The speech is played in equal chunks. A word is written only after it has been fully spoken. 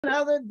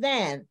other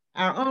than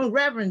our own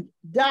Reverend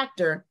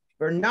Dr.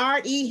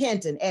 Bernard E.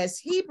 Hinton, as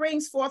he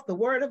brings forth the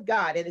word of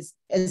God and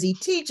as he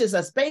teaches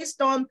us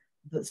based on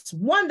this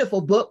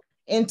wonderful book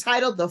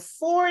entitled The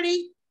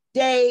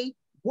 40-Day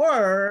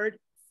Word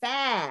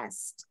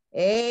Fast.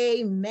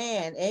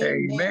 Amen.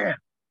 Amen.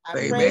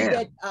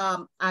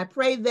 I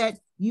pray that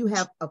you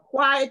have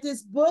acquired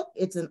this book.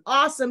 It's an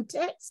awesome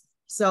text.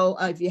 So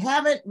if you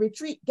haven't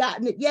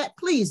gotten it yet,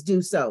 please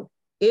do so.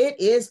 It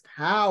is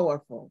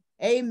powerful.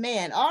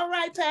 Amen. All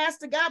right,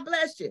 Pastor, God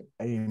bless you.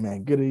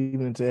 Amen. Good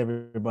evening to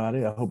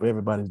everybody. I hope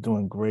everybody's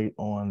doing great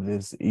on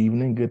this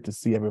evening. Good to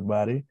see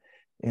everybody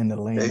in the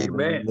land of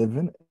the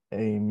living.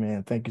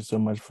 Amen. Thank you so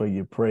much for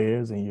your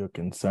prayers and your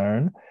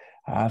concern.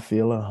 I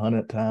feel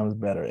 100 times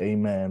better.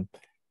 Amen.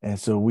 And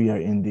so we are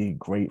indeed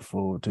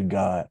grateful to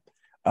God.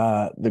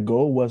 The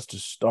goal was to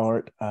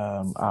start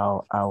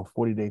our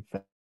 40-day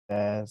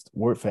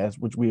word fast,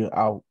 which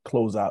I'll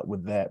close out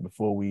with that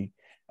before we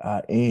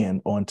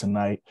end on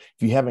tonight.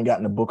 If you haven't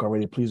gotten the book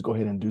already, please go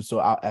ahead and do so.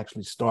 I'll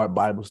actually start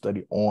Bible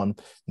study on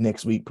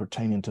next week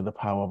pertaining to the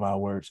power of our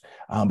words.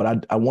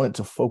 But I wanted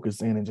to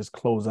focus in and just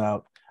close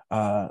out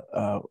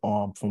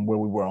from where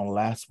we were on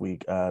last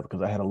week,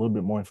 because I had a little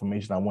bit more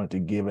information I wanted to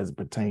give as it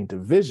pertained to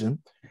vision,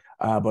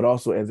 but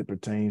also as it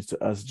pertains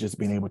to us just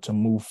being able to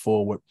move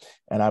forward.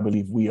 And I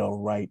believe we are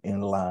right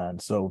in line.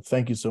 So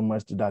thank you so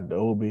much to Dr.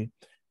 Obi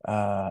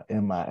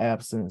in my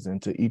absence,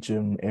 and to each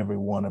and every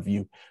one of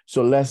you.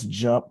 So let's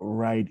jump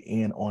right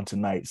in on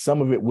tonight.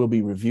 Some of it will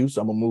be review,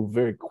 so I'm gonna move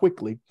very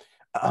quickly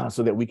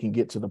so that we can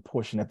get to the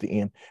portion at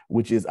the end,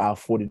 which is our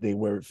 40-day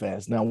word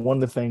fast. Now, one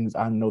of the things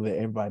I know that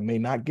everybody may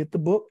not get the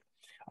book,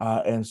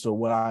 and so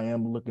what I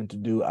am looking to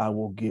do, I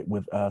will get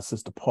with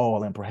Sister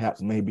Paul and perhaps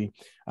maybe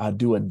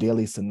do a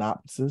daily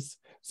synopsis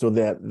so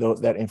that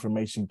that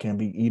information can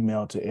be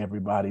emailed to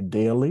everybody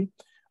daily,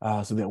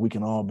 so that we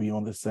can all be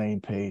on the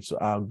same page. So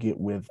I'll get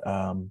with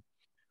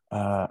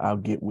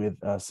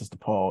Sister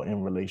Paul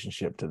in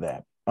relationship to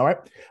that. All right,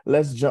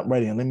 let's jump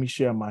right in. Let me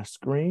share my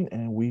screen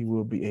and we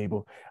will be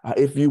able,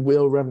 if you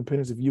will, Reverend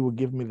Penance, if you will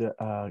give me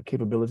the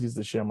capabilities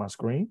to share my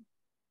screen.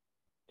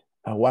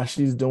 While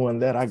she's doing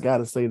that, I got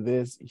to say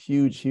this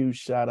huge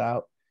shout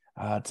out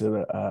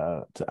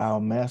to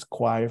our mass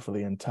choir for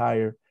the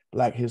entire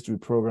Black History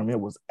program. It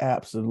was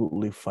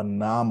absolutely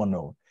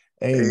phenomenal.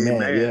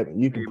 Amen. Yeah,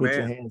 you can put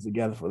your hands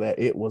together for that.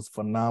 It was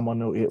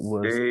phenomenal. It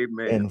was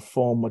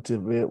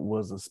informative. It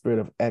was a spirit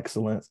of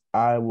excellence.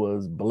 I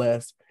was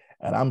blessed.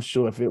 And I'm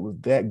sure if it was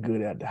that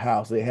good at the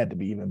house, it had to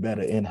be even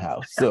better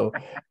in-house. So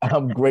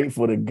I'm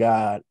grateful to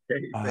God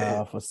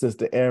for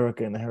Sister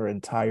Erica and her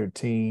entire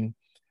team.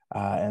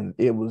 And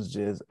it was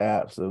just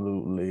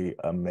absolutely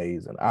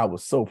amazing. I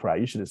was so proud.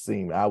 You should have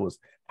seen me. I was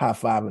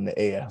high-fiving in the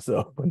air.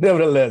 So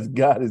nevertheless,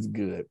 God is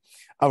good.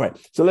 All right,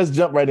 so let's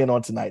jump right in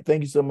on tonight.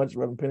 Thank you so much,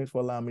 Reverend Penix,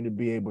 for allowing me to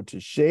be able to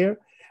share.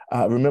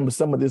 Remember,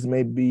 some of this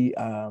may be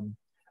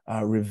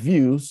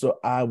review, so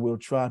I will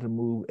try to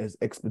move as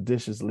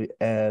expeditiously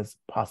as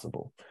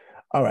possible.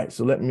 All right,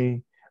 so let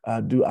me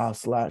do our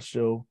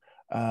slideshow.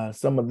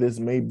 Some of this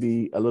may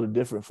be a little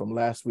different from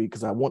last week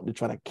because I want to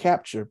try to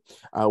capture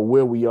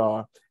where we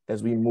are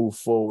as we move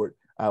forward.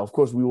 Of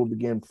course, we will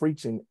begin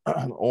preaching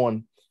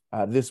on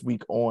this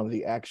week on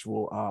the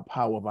actual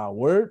power of our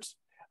words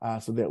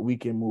so that we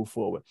can move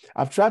forward.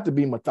 I've tried to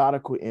be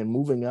methodical in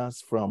moving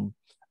us from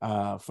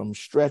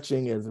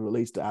stretching as it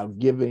relates to our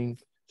giving,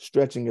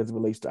 stretching as it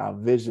relates to our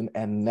vision,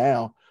 and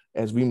now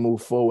as we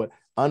move forward,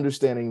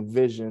 understanding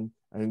vision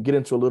and get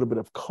into a little bit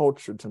of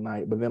culture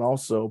tonight, but then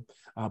also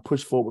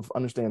push forward with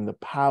understanding the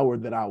power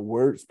that our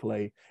words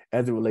play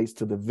as it relates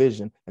to the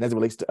vision and as it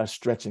relates to us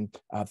stretching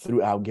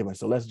through our giving.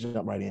 So let's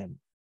jump right in.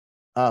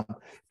 A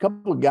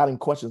couple of guiding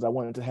questions I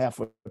wanted to have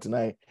for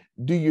tonight.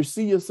 Do you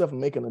see yourself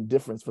making a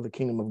difference for the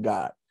kingdom of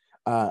God?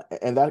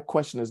 And that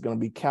question is going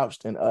to be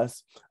couched in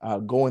us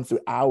going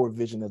through our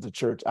vision as a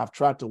church. I've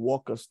tried to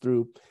walk us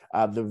through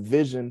the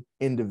vision,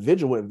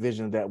 individual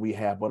vision that we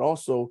have, but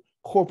also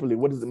corporately,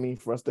 what does it mean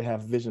for us to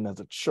have vision as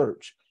a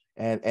church?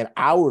 And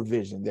our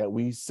vision that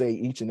we say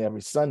each and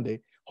every Sunday,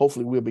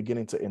 hopefully we're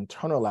beginning to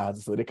internalize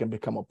it so they can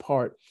become a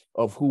part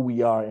of who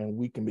we are and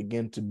we can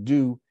begin to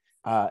do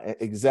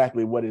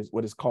exactly what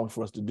is calling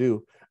for us to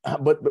do.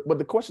 But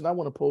the question I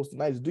want to pose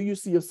tonight is, do you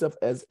see yourself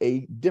as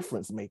a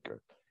difference maker?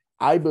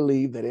 I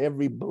believe that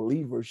every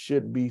believer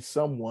should be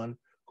someone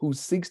who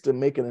seeks to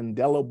make an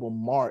indelible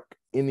mark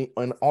in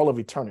all of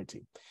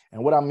eternity.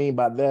 And what I mean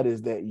by that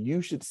is that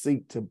you should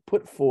seek to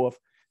put forth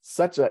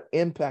such an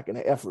impact and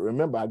an effort.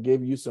 Remember, I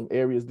gave you some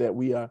areas that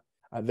we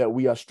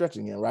are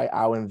stretching in, right?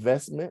 Our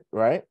investment,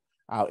 right?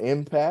 Our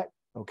impact,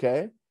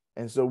 okay?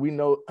 And so we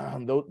know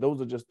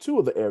those are just two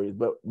of the areas,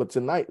 but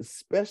tonight,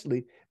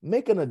 especially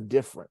making a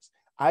difference.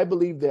 I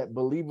believe that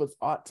believers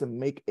ought to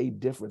make a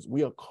difference.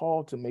 We are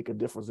called to make a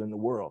difference in the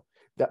world.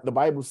 That the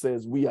Bible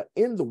says we are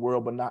in the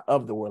world, but not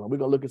of the world. And we're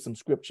going to look at some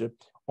scripture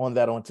on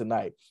that on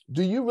tonight.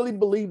 Do you really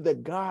believe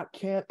that God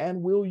can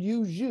and will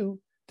use you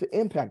to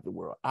impact the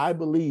world? I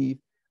believe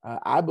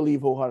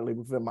wholeheartedly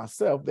within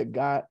myself that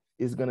God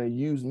is going to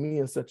use me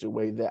in such a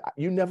way that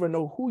you never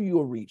know who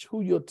you'll reach,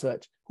 who you'll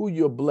touch, who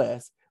you'll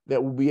bless,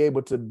 that will be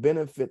able to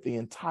benefit the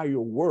entire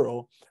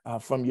world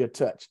from your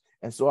touch.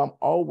 And so I'm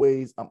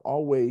always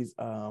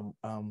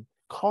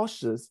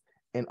cautious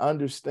in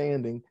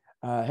understanding.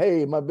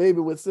 Hey, my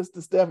baby with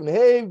Sister Stephanie.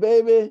 Hey,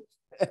 baby.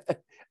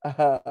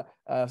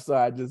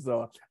 Sorry, I just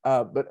saw.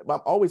 But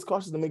I'm always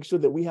cautious to make sure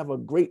that we have a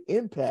great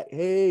impact.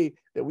 Hey,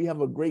 that we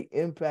have a great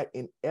impact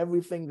in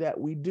everything that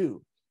we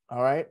do.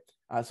 All right.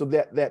 So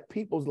that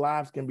people's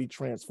lives can be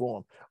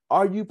transformed.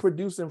 Are you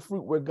producing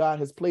fruit where God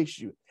has placed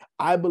you?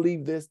 I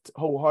believe this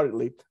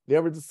wholeheartedly.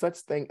 There is such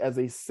thing as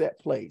a set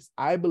place.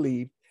 I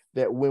believe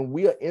that when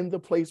we are in the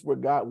place where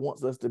God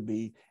wants us to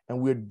be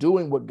and we're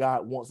doing what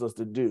God wants us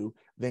to do,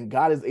 then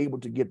God is able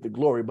to get the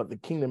glory, but the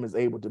kingdom is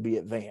able to be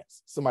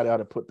advanced. Somebody ought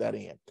to put that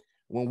in.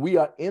 When we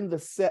are in the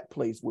set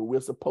place where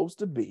we're supposed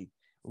to be,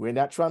 we're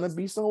not trying to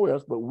be somewhere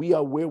else, but we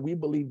are where we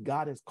believe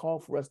God has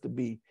called for us to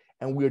be,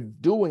 and we're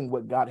doing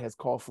what God has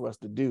called for us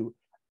to do.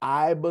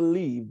 I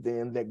believe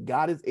then that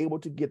God is able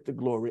to get the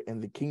glory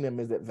and the kingdom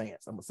is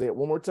advanced. I'm going to say it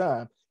one more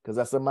time because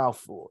that's a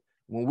mouthful.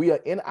 When we are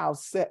in our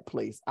set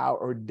place, our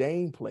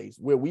ordained place,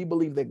 where we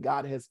believe that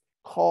God has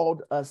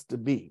called us to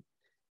be,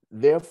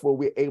 therefore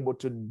we're able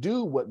to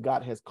do what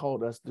God has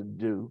called us to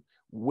do,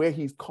 where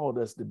he's called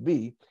us to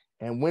be.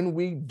 And when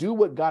we do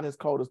what God has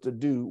called us to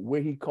do,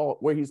 where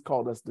he's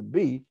called us to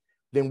be,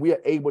 then we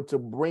are able to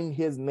bring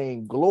his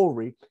name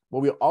glory, but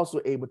we're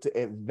also able to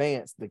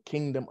advance the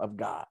kingdom of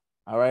God.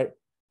 All right.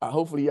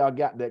 Hopefully y'all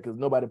got that because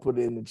nobody put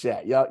it in the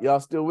chat. Y'all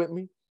still with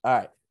me? All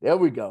right. There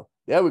we go.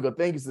 There we go.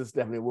 Thank you, Sister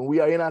Stephanie. When we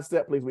are in our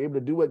set place, we're able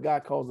to do what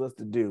God calls us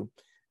to do.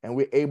 And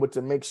we're able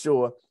to make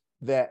sure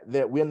that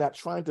we're not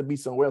trying to be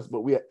somewhere else,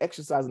 but we are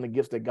exercising the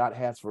gifts that God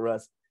has for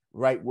us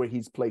right where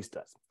he's placed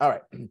us. All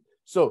right.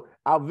 So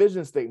our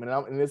vision statement,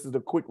 and this is a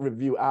quick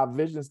review. Our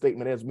vision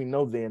statement, as we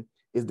know then,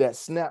 is that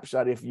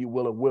snapshot, if you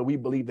will, of where we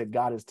believe that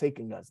God is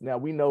taking us. Now,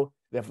 we know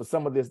that for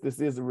some of this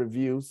is a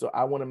review, so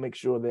I want to make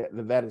sure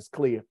that is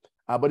clear.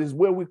 But it's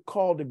where we're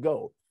called to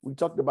go. We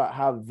talked about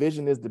how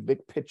vision is the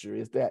big picture.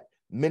 It's that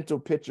mental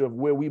picture of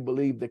where we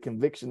believe the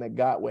conviction that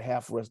God would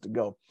have for us to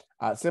go.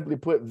 Simply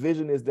put,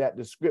 vision is that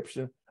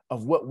description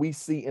of what we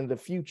see in the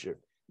future.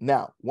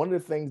 Now, one of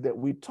the things that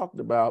we talked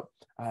about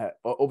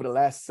over the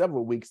last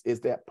several weeks is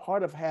that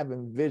part of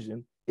having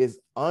vision is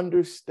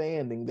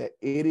understanding that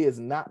it is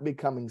not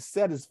becoming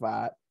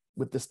satisfied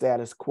with the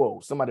status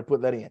quo. Somebody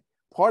put that in.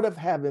 Part of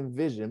having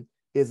vision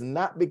is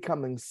not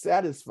becoming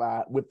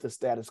satisfied with the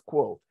status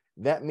quo.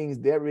 That means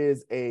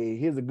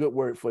here's a good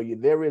word for you.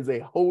 There is a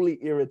holy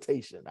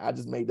irritation. I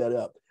just made that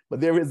up,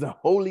 but there is a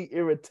holy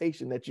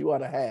irritation that you ought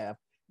to have,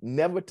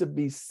 never to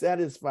be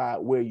satisfied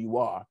where you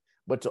are,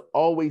 but to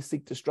always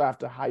seek to strive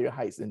to higher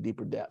heights and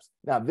deeper depths.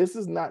 Now, this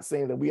is not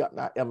saying that we ought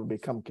not ever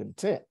become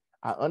content.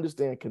 I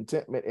understand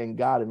contentment in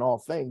God in all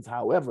things.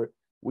 However,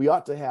 we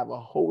ought to have a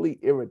holy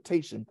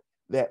irritation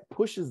that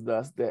pushes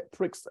us, that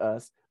pricks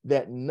us,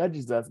 that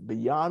nudges us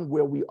beyond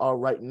where we are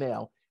right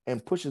now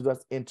and pushes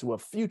us into a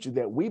future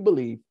that we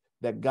believe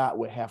that God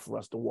would have for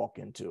us to walk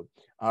into.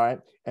 All right.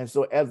 And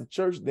so as a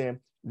church,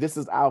 then, this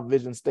is our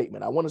vision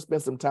statement. I want to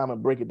spend some time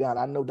and break it down.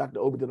 I know Dr.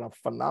 Obi did a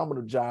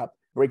phenomenal job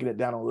breaking it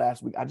down on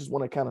last week. I just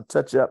want to kind of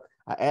touch up.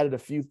 I added a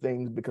few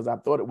things because I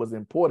thought it was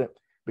important.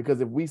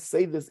 Because if we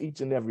say this each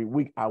and every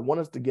week, I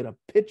want us to get a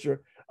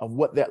picture of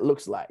what that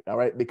looks like, all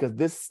right? Because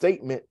this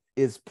statement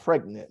is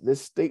pregnant.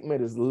 This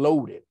statement is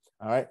loaded,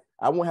 all right?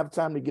 I won't have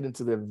time to get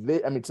into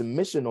to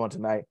mission on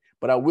tonight,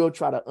 but I will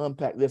try to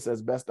unpack this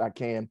as best I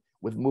can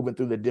with moving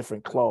through the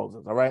different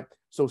clauses, all right?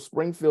 So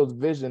Springfield's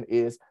vision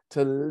is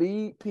to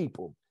lead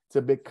people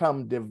to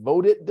become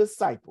devoted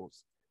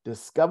disciples,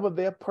 discover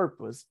their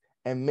purpose,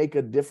 and make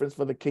a difference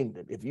for the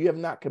kingdom. If you have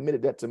not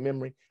committed that to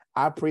memory,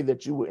 I pray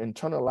that you will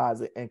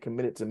internalize it and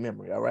commit it to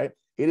memory, all right?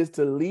 It is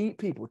to lead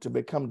people to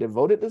become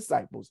devoted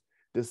disciples,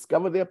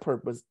 discover their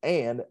purpose,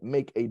 and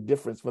make a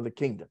difference for the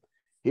kingdom.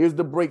 Here's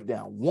the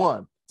breakdown.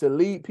 1, to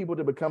lead people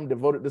to become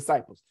devoted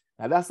disciples.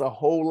 Now, that's a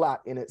whole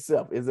lot in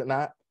itself, is it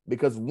not?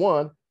 Because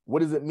 1,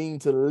 what does it mean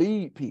to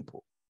lead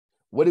people?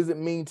 What does it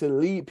mean to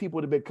lead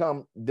people to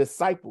become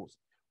disciples?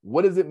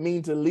 What does it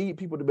mean to lead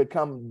people to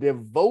become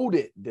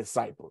devoted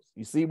disciples?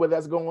 You see where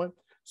that's going?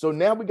 So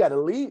now we got to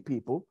lead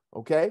people,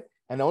 okay?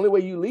 And the only way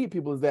you lead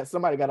people is that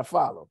somebody got to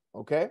follow,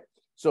 okay?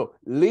 So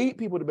lead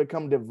people to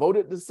become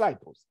devoted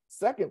disciples.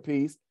 Second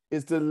piece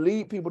is to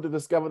lead people to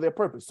discover their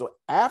purpose. So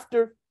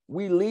after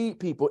we lead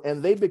people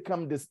and they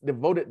become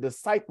devoted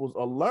disciples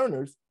or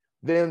learners,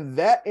 then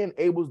that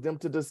enables them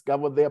to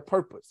discover their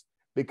purpose.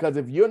 Because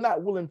if you're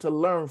not willing to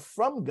learn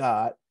from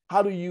God,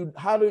 how are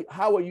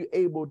you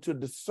able to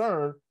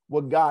discern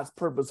what God's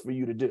purpose for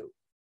you to do?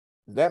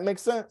 Does that make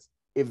sense?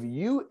 If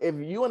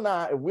we're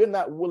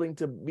not willing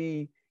to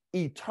be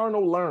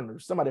eternal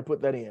learners, somebody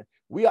put that in.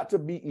 We ought to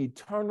be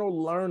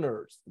eternal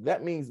learners.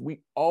 That means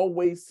we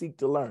always seek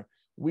to learn.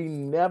 We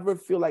never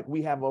feel like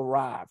we have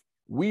arrived.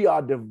 We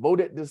are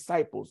devoted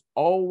disciples,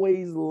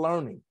 always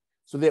learning,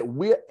 so that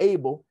we're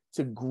able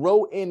to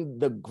grow in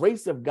the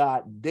grace of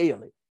God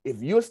daily.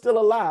 If you're still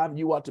alive,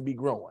 you ought to be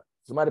growing.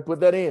 Somebody put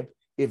that in.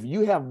 If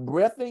you have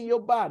breath in your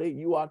body,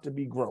 you ought to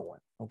be growing,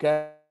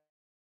 okay?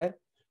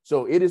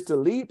 So it is to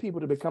lead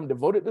people to become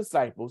devoted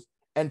disciples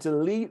and to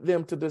lead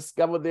them to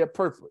discover their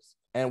purpose.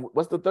 And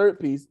what's the third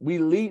piece? We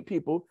lead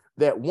people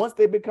that once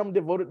they become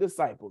devoted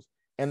disciples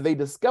and they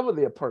discover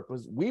their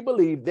purpose, we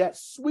believe that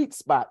sweet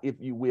spot, if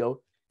you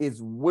will, is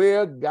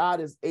where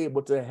God is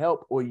able to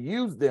help or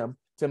use them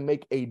to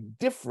make a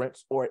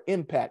difference or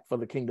impact for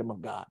the kingdom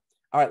of God.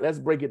 All right, let's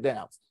break it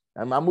down.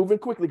 And I'm moving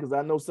quickly because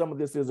I know some of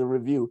this is a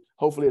review.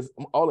 Hopefully,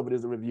 all of it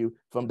is a review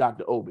from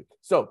Dr. Obi.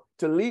 So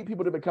to lead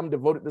people to become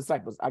devoted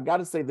disciples, I got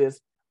to say this.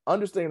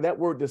 Understanding that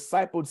word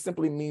disciple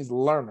simply means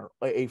learner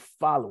or a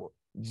follower.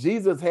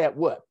 Jesus had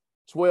what?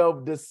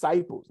 12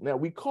 disciples. Now,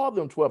 we call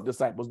them 12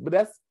 disciples, but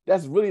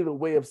that's really the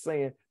way of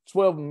saying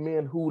 12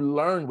 men who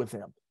learned with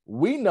him.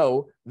 We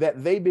know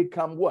that they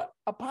become what?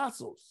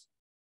 Apostles,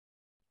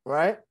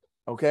 right?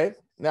 Okay.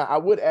 Now, I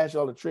would ask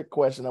y'all a trick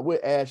question. I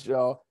would ask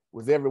y'all,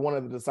 was every one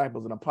of the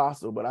disciples an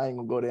apostle? But I ain't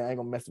gonna go there. I ain't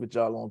gonna mess with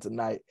y'all on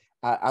tonight.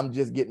 I'm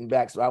just getting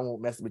back, so I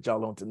won't mess with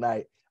y'all on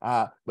tonight.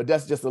 But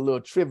that's just a little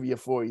trivia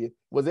for you.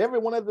 Was every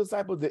one of the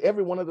disciples, did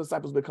every one of the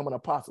disciples become an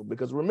apostle?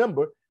 Because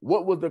remember,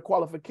 what were the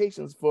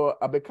qualifications for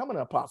becoming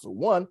an apostle?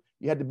 One,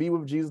 you had to be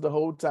with Jesus the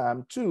whole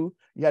time. Two,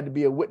 you had to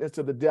be a witness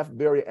to the death,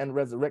 burial, and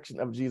resurrection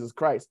of Jesus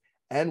Christ.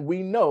 And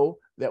we know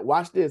that,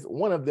 watch this,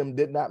 one of them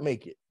did not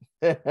make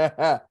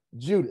it.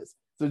 Judas.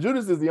 So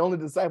Judas is the only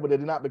disciple that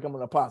did not become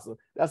an apostle.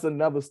 That's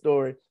another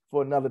story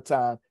for another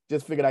time.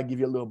 Just figured I'd give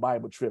you a little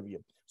Bible trivia.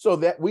 So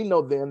that we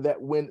know then that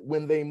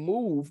when they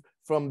move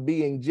from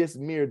being just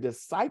mere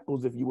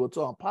disciples, if you will,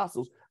 to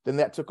apostles, then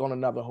that took on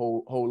another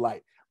whole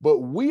light. But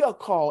we are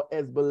called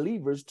as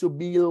believers to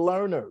be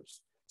learners,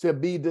 to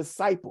be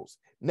disciples.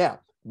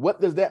 Now,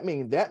 what does that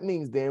mean? That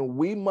means then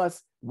we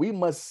must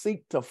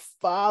seek to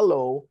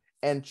follow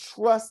and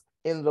trust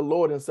in the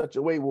Lord in such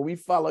a way where we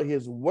follow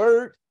his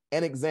word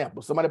and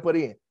example. Somebody put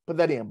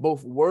that in,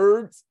 both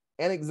words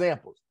and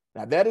examples.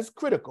 Now that is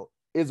critical.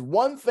 It's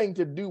one thing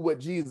to do what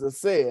Jesus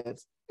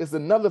says. It's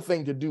another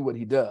thing to do what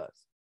he does.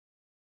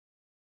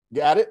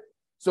 Got it?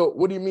 So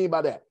what do you mean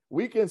by that?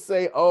 We can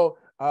say, love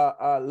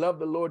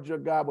the Lord your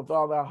God with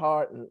all our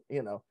heart.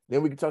 And,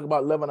 then we can talk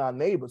about loving our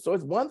neighbor. So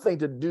it's one thing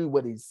to do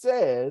what he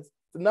says.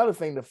 It's another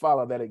thing to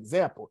follow that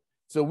example.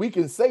 So we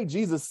can say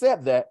Jesus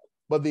said that,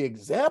 but the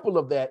example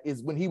of that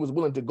is when he was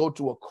willing to go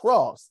to a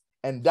cross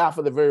and die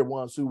for the very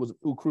ones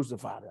who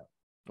crucified him.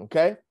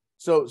 Okay,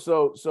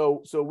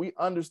 so we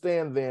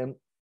understand then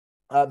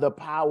the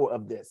power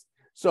of this.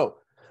 So,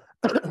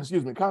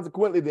 excuse me.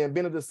 Consequently, then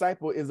being a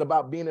disciple is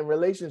about being in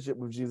relationship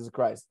with Jesus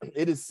Christ.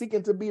 It is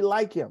seeking to be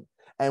like him,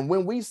 and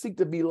when we seek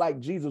to be like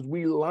Jesus,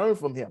 we learn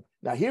from him.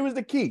 Now, here is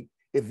the key: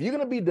 if you're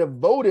going to be a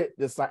devoted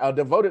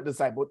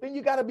disciple, then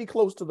you got to be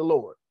close to the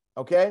Lord.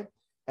 Okay,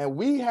 and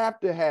we have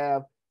to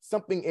have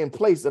something in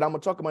place that I'm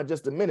going to talk about in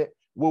just a minute,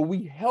 where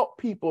we help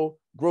people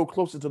grow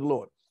closer to the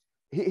Lord.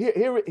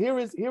 Here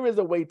is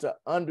a way to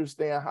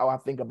understand how I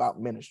think about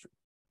ministry.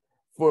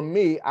 For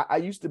me, I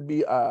used to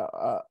be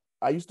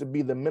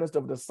the minister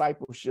of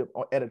discipleship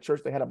at a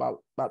church that had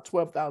about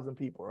 12,000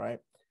 people, right?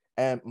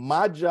 And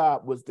my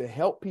job was to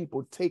help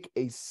people take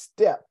a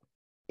step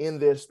in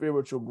their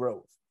spiritual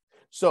growth.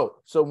 So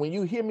when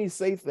you hear me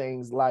say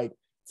things like,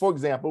 for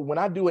example, when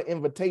I do an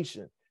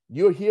invitation,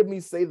 you'll hear me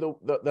say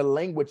the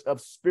language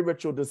of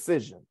spiritual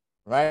decision,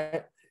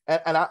 right?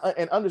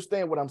 And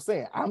understand what I'm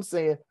saying. I'm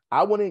saying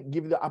I want to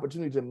give you the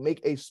opportunity to make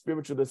a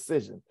spiritual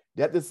decision.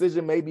 That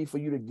decision may be for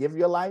you to give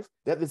your life.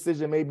 That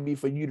decision may be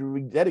for you to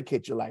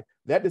rededicate your life.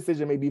 That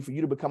decision may be for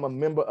you to become a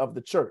member of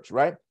the church,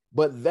 right?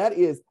 But that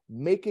is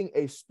making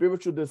a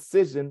spiritual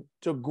decision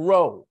to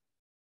grow.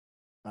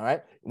 All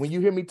right. When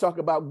you hear me talk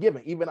about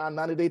giving, even our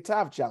 90-day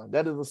tithe challenge,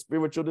 that is a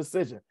spiritual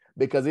decision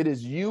because it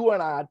is you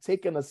and I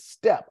taking a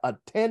step, a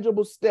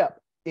tangible step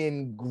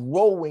in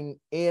growing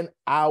in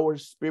our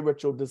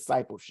spiritual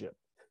discipleship.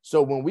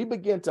 So when we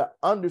begin to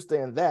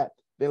understand that,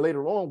 then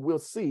later on, we'll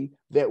see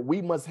that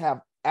we must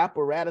have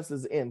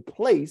apparatuses in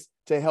place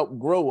to help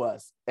grow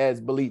us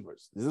as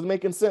believers. This is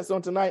making sense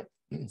on tonight.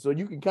 So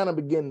you can kind of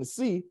begin to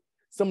see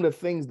some of the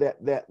things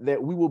that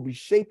we will be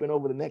shaping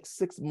over the next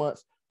 6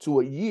 months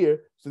to a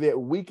year so that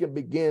we can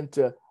begin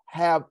to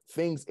have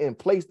things in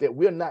place that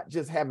we're not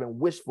just having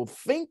wishful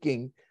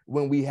thinking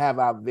when we have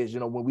our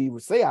vision or when we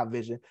say our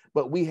vision,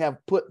 but we have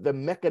put the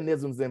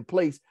mechanisms in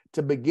place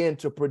to begin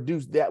to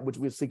produce that which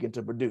we're seeking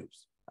to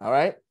produce. All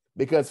right.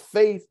 Because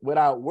faith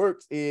without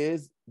works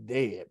is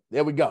dead.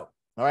 There we go.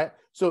 All right.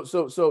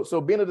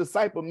 So being a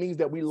disciple means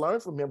that we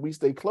learn from him. We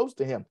stay close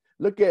to him.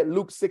 Look at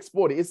Luke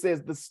 6:40. It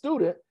says the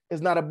student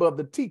is not above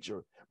the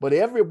teacher, but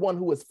everyone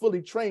who is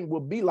fully trained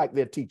will be like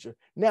their teacher.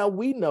 Now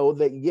we know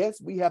that,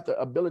 yes, we have the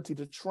ability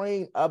to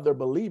train other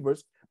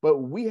believers, but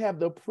we have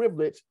the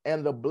privilege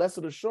and the blessed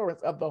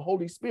assurance of the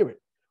Holy Spirit,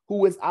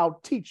 who is our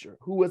teacher,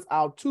 who is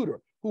our tutor,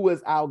 who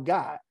is our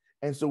guide.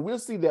 And so we'll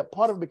see that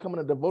part of becoming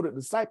a devoted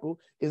disciple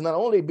is not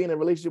only being in a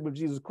relationship with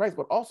Jesus Christ,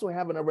 but also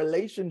having a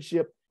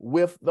relationship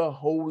with the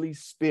Holy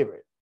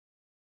Spirit.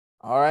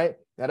 All right.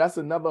 Now that's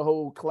another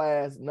whole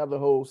class, another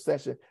whole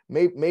session.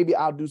 Maybe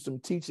I'll do some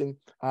teaching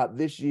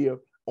this year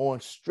on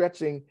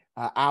stretching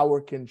our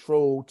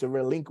control to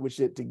relinquish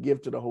it to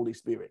give to the Holy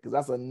Spirit, because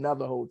that's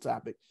another whole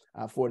topic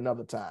for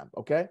another time.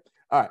 Okay.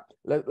 All right.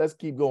 Let's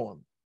keep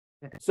going.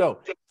 So,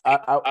 all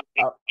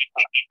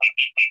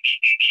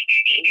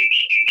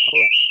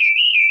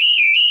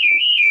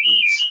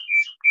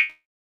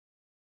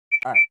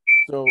right.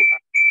 So,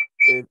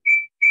 okay.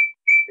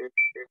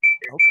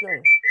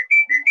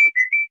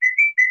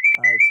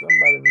 All right,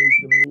 somebody needs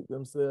to mute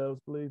themselves,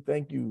 please.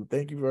 Thank you.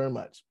 Thank you very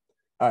much.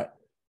 All right.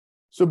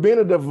 So being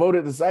a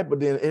devoted disciple,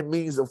 then it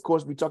means, of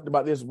course, we talked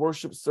about this: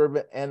 worship,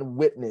 servant, and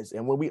witness.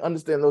 And when we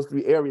understand those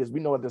three areas, we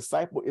know a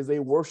disciple is a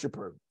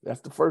worshiper.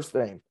 That's the first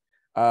thing.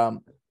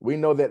 We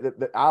know that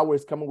the hour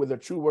is coming with a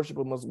true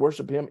worshiper must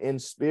worship him in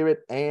spirit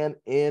and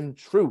in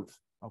truth.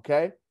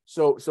 Okay.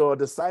 So a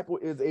disciple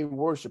is a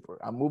worshiper.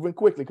 I'm moving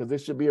quickly because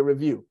this should be a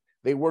review.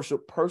 They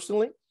worship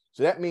personally.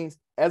 So that means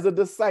as a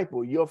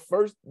disciple, your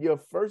first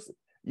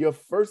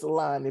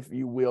line, if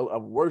you will,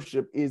 of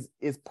worship is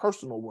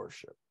personal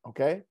worship.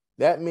 Okay.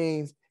 That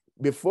means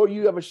before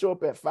you ever show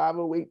up at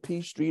 508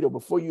 P Street, or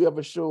before you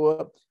ever show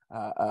up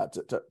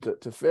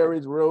to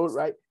Ferry's Road,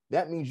 right?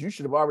 That means you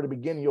should have already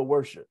begun your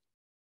worship.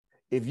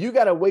 If you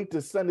got to wait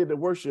till Sunday to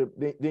worship,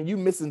 then you're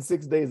missing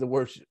 6 days of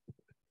worship.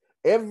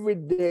 Every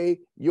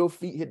day your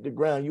feet hit the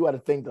ground, you ought to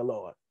thank the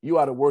Lord. You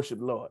ought to worship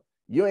the Lord.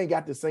 You ain't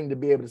got to sing to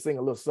be able to sing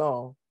a little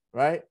song,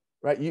 right?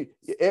 Right?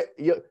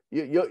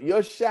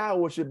 Your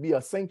shower should be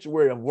a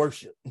sanctuary of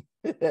worship.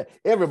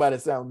 Everybody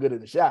sounds good in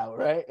the shower,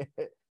 right?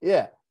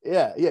 Yeah.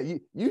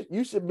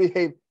 You should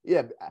behave.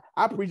 Yeah,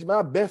 I preach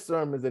my best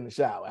sermons in the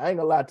shower. I ain't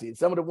gonna lie to you.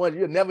 Some of the ones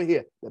you'll never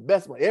hear, the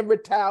best one. Every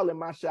towel in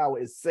my shower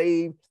is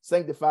saved,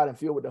 sanctified, and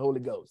filled with the Holy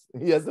Ghost.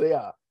 Yes, they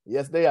are.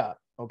 Yes, they are.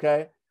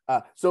 Okay.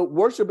 So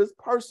worship is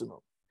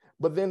personal,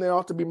 but then there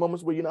ought to be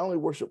moments where you not only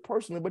worship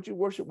personally, but you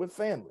worship with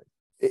family.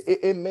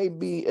 It may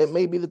be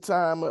the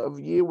time of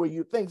year where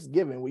you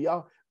Thanksgiving, where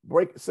y'all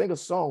sing a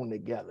song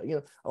together. You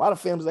know, a lot of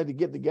families like to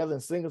get together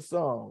and sing a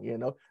song. You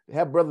know,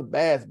 have Brother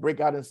Bass break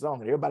out in song,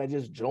 and everybody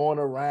just join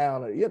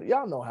around.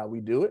 Y'all know how we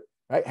do it,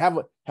 right? Have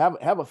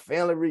a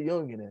family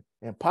reunion,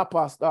 and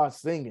Papa starts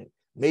singing.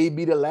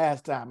 Maybe the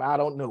last time, I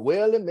don't know.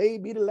 Well, it may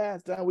be the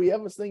last time we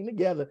ever sing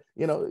together.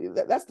 You know,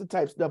 that's the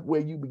type of stuff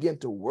where you begin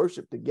to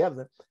worship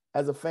together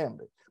as a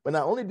family. But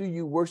not only do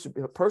you worship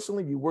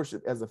personally, you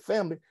worship as a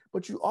family,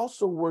 but you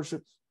also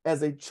worship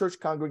as a church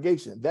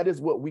congregation. That is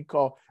what we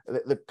call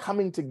the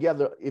coming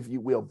together, if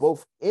you will,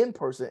 both in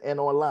person and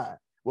online,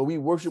 where we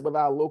worship with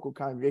our local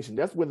congregation.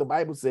 That's where the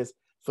Bible says,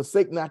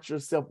 forsake not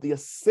yourself, the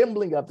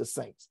assembling of the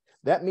saints.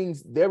 That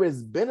means there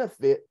is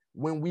benefit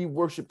when we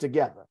worship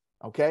together.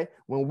 Okay.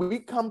 When we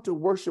come to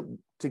worship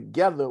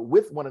together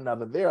with one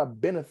another, there are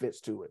benefits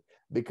to it,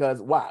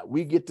 because why?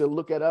 We get to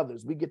look at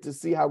others. We get to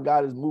see how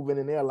God is moving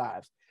in their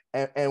lives.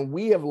 And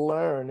we have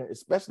learned,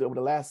 especially over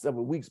the last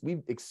several weeks,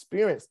 we've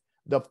experienced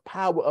the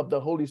power of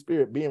the Holy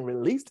Spirit being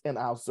released in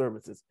our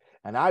services.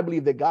 And I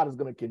believe that God is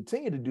going to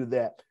continue to do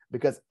that,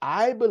 because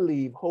I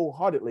believe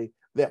wholeheartedly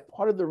that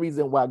part of the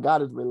reason why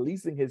God is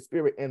releasing his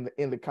spirit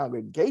in the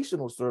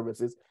congregational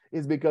services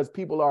is because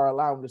people are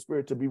allowing the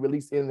spirit to be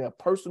released in their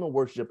personal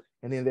worship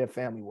and in their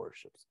family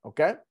worships.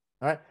 Okay.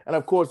 All right. And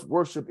of course,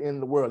 worship in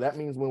the world. That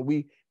means when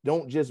we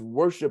don't just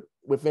worship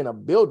within a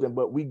building,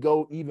 but we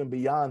go even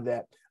beyond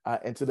that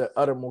into the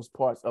uttermost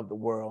parts of the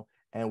world,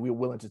 and we're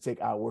willing to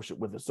take our worship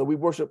with us. So we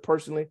worship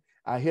personally.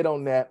 I hit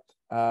on that.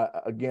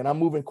 Again, I'm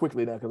moving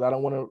quickly now because I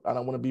don't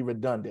want to be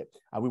redundant.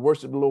 We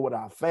worship the Lord with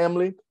our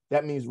family.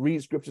 That means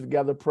read scripture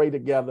together, pray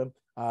together,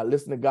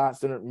 listen to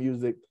God-centered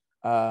music,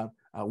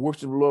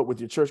 worship the Lord with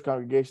your church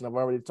congregation. I've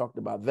already talked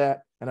about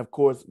that. And of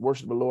course,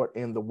 worship the Lord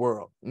in the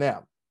world.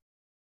 Now,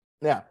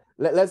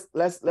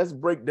 let's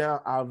break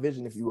down our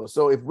vision, if you will.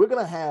 So if we're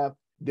going to have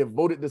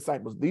devoted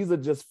disciples, these are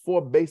just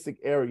 4 basic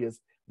areas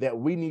that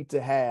we need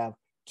to have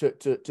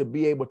to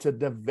be able to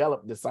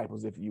develop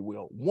disciples, if you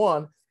will.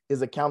 One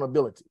is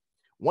accountability.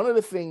 One of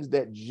the things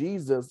that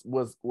Jesus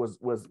was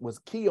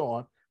key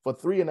on for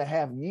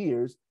 3.5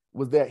 years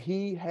was that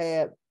he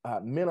had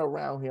men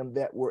around him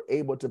that were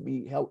able to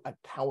be held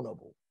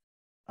accountable.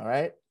 All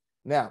right.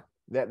 Now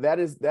that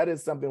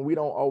is something we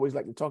don't always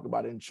like to talk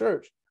about in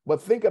church,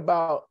 but think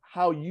about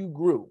how you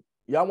grew.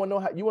 Y'all want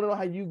to know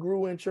how you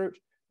grew in church?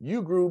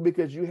 You grew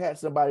because you had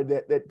somebody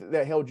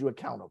that held you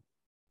accountable.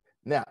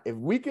 Now, if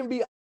we can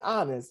be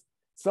honest,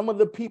 some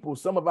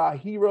of our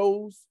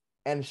heroes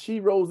and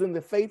sheroes in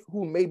the faith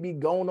who may be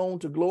going on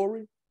to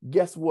glory,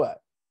 guess what?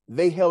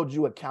 They held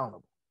you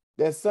accountable.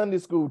 That Sunday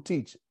school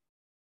teacher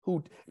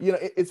who,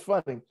 it's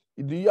funny.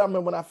 Do y'all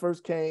remember when I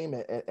first came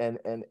and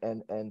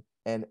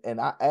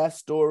I asked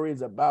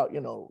stories about,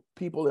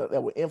 people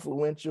that were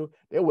influential?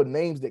 There were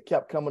names that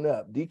kept coming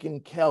up,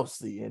 Deacon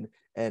Kelsey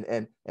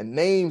and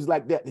names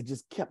like that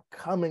just kept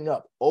coming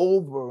up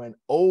over and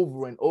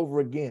over and over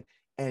again.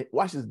 And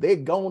watch this, they're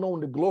going on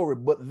to glory,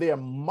 but their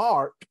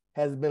mark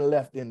has been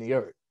left in the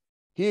earth.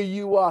 Here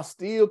you are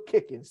still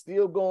kicking,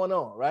 still going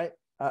on, right?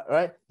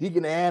 right?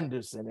 Deacon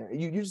Anderson.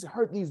 And you just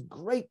heard these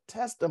great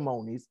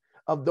testimonies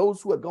of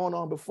those who had gone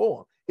on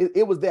before.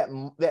 It was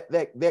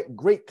that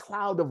great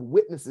cloud of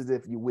witnesses,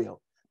 if you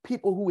will,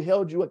 people who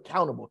held you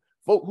accountable,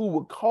 folk who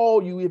would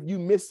call you if you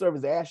missed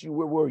service, ask you,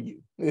 where were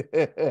you?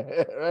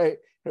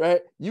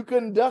 Right? You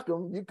couldn't duck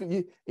them.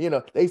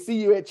 They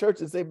see you at church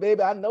and say,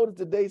 baby, I noticed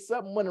today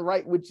something wasn't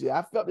right with you.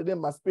 I felt it in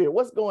my spirit.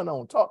 What's going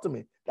on? Talk to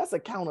me. That's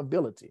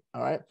accountability.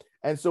 All right.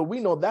 And so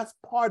we know that's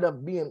part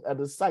of being a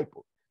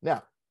disciple.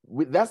 Now,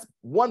 that's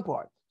one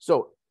part.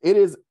 So it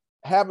is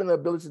having the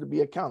ability to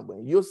be accountable.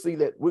 And you'll see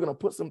that we're going to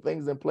put some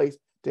things in place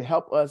to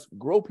help us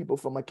grow people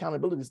from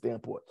accountability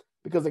standpoint,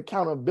 because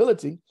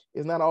accountability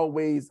is not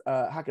always,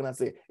 how can I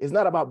say it? It's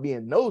not about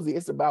being nosy.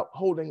 It's about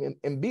holding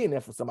and being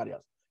there for somebody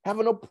else.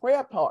 Having a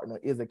prayer partner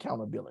is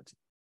accountability,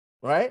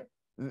 right?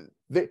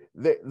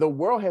 The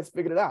world has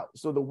figured it out.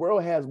 So the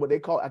world has what they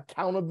call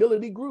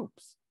accountability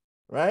groups,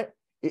 right?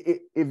 If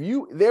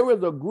there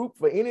is a group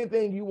for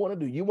anything you want to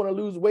do, you want to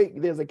lose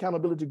weight, there's an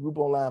accountability group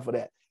online for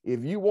that.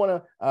 If you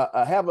want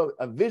to have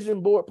a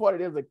vision board party,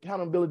 there's an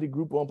accountability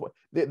group on board.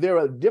 There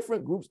are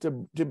different groups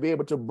to be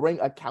able to bring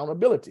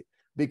accountability,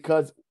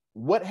 because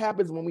what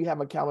happens when we have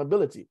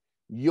accountability?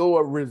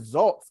 Your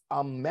results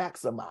are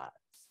maximized.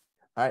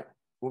 All right.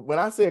 When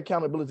I say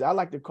accountability, I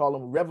like to call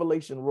them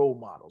revelation role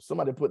models.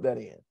 Somebody put that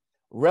in.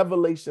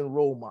 Revelation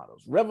role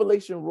models.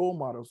 Revelation role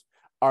models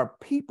are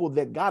people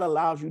that God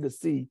allows you to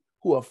see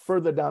who are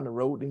further down the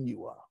road than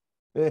you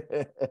are.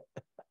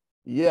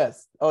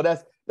 Yes. Oh,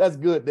 that's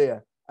good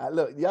there.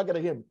 Look, y'all got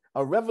to hear me.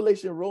 A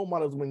revelation role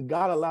model is when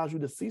God allows you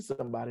to see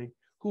somebody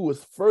who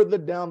is further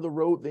down the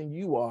road than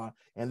you are,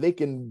 and they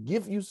can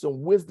give you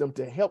some wisdom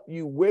to help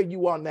you where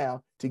you are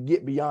now to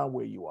get beyond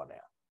where you are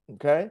now.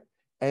 Okay.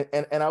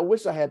 And I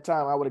wish I had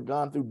time. I would have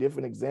gone through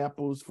different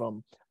examples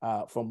from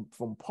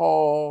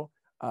Paul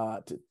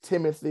to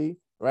Timothy,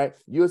 right?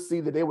 You'll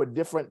see that there were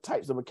different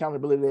types of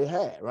accountability they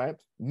had, right?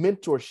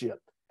 Mentorship.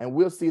 And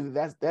we'll see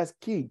that that's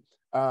key.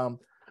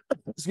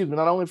 Excuse me,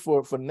 not only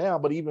for now,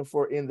 but even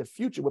for in the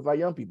future with our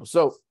young people.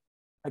 So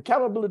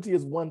accountability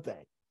is one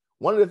thing.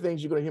 One of the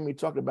things you're going to hear me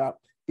talk about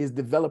is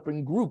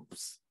developing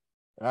groups,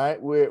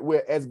 right?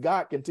 Where as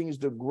God continues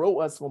to grow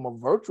us from a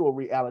virtual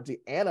reality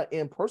and an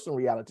in-person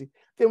reality,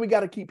 then we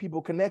got to keep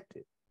people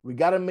connected. We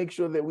got to make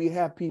sure that we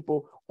have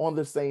people on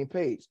the same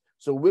page.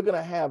 So we're going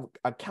to have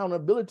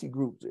accountability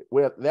groups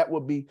where that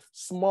will be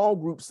small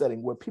group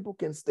setting where people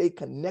can stay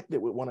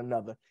connected with one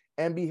another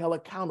and be held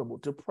accountable,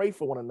 to pray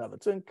for one another,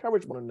 to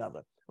encourage one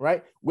another,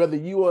 right? Whether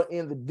you are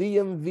in the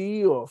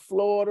DMV or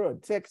Florida or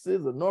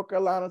Texas or North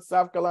Carolina,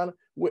 South Carolina,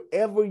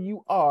 wherever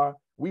you are,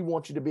 we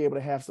want you to be able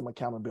to have some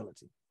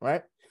accountability,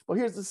 right? Well,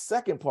 here's the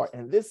second part,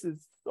 and this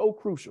is so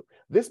crucial.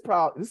 This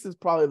is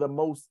probably the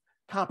most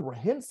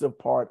comprehensive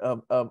part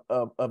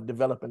of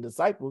developing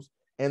disciples,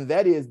 and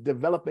that is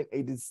developing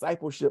a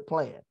discipleship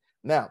plan.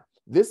 Now,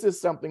 this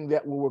is something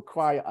that will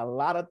require a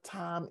lot of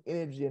time,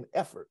 energy, and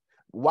effort.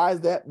 Why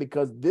is that?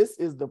 Because this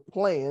is the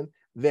plan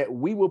that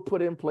we will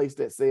put in place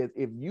that says,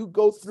 if you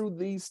go through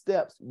these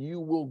steps, you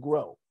will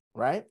grow,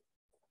 right?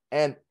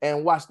 And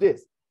watch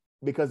this,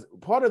 because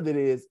part of it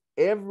is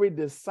every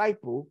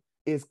disciple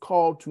is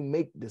called to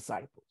make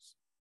disciples.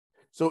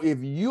 So if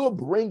you're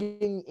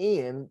bringing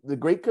in the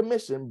Great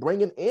Commission,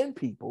 bringing in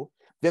people,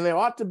 then there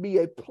ought to be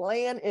a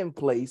plan in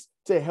place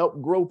to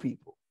help grow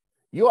people.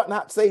 You ought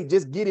not say,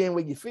 just get in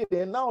where you fit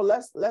in. No,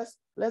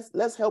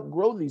 let's help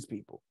grow these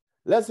people.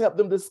 Let's help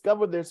them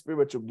discover their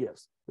spiritual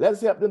gifts. Let's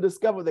help them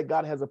discover that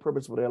God has a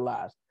purpose for their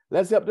lives.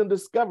 Let's help them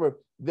discover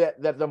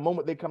that the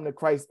moment they come to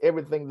Christ,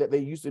 everything that they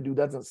used to do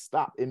doesn't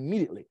stop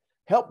immediately.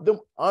 Help them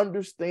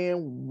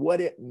understand what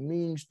it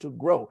means to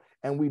grow.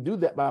 And we do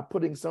that by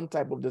putting some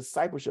type of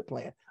discipleship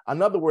plan.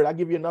 Another word, I'll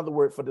give you another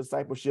word for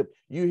discipleship.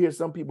 You hear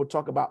some people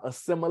talk about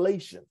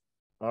assimilation,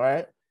 all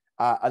right?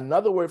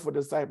 Another word for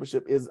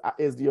discipleship is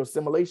the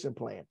assimilation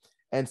plan.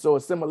 And so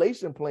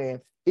assimilation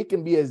plan, it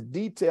can be as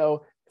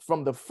detailed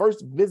from the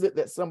first visit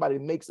that somebody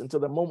makes until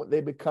the moment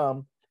they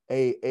become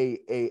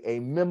a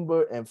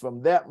member. And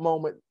from that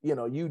moment,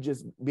 you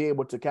just be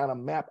able to kind of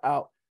map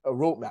out a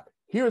roadmap.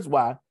 Here's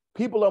why.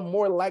 People are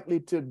more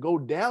likely to go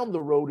down the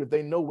road if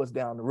they know what's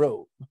down the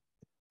road.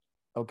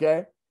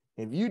 Okay?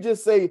 If you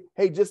just say,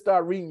 hey, just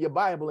start reading your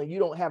Bible and you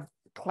don't have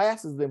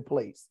classes in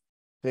place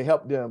to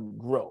help them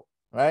grow,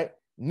 right?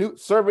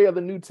 Survey of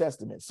the New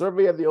Testament,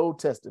 survey of the Old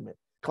Testament,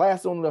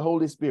 class on the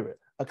Holy Spirit,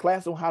 a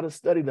class on how to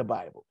study the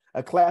Bible,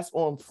 a class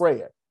on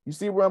prayer. You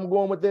see where I'm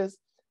going with this?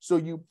 So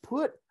you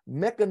put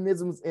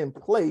mechanisms in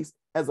place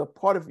as a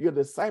part of your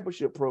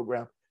discipleship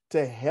program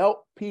to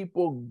help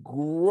people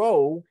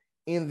grow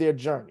in their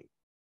journey.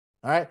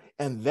 All right.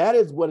 And that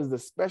is what is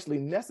especially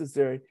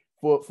necessary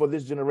for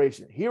this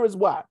generation. Here is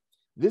why.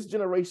 This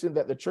generation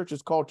that the church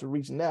is called to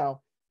reach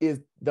now is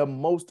the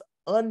most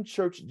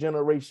unchurched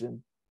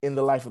generation in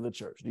the life of the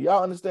church. Do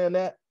y'all understand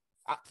that?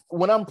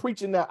 When I'm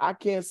preaching now, I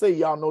can't say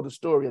y'all know the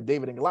story of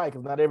David and Goliath,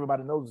 because not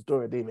everybody knows the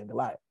story of David and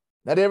Goliath.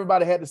 Not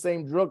everybody had the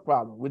same drug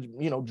problem, which,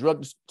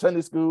 drug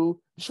Sunday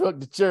school,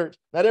 drug the church.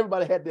 Not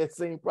everybody had that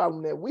same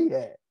problem that we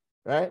had,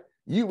 right?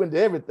 You into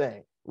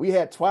everything. We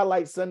had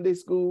Twilight Sunday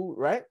school,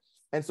 right?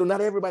 And so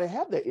not everybody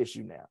had that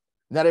issue now.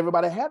 Not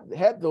everybody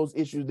had those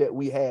issues that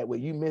we had where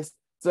you missed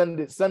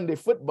Sunday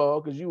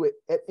football because you were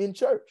in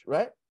church,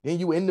 right? Then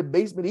you were in the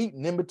basement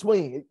eating in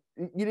between.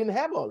 You didn't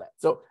have all that.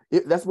 So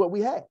that's what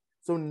we had.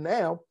 So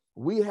now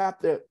we have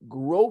to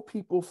grow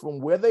people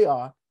from where they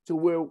are to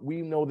where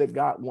we know that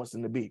God wants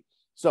them to be.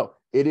 So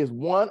it is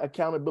 1,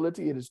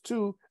 accountability. It is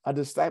 2,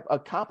 a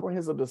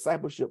comprehensive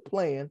discipleship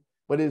plan.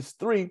 But it's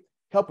 3,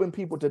 helping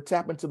people to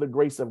tap into the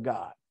grace of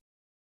God.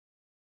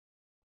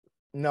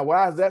 Now,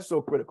 why is that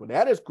so critical?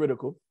 That is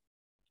critical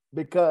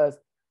because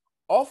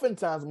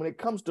oftentimes when it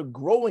comes to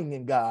growing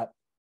in God,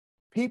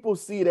 people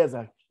see it as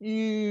a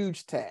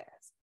huge task,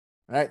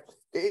 right?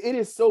 It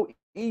is so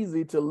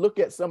easy to look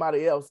at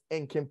somebody else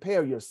and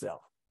compare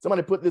yourself.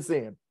 Somebody put this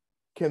in.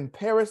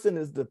 Comparison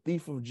is the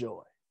thief of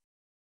joy.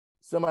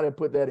 Somebody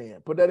put that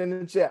in. Put that in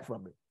the chat for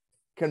me.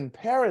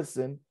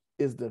 Comparison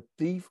is the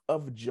thief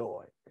of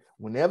joy.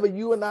 Whenever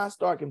you and I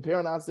start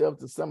comparing ourselves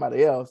to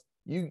somebody else,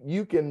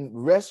 you can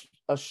rest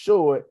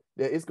assured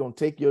that it's going to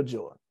take your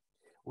joy.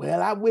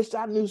 Well, I wish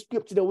I knew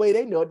scripture the way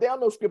they know it. They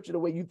don't know scripture the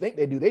way you think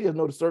they do. They just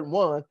know the certain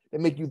ones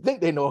that make you think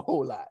they know a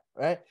whole lot,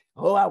 right?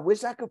 Oh, I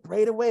wish I could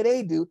pray the way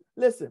they do.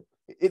 Listen,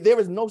 there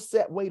is no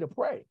set way to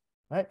pray,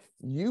 right?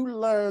 You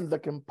learn the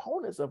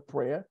components of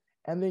prayer,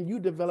 and then you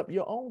develop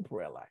your own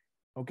prayer life,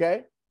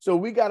 okay? So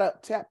we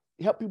got to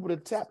help people to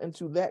tap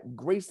into that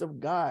grace of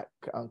God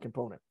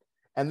component.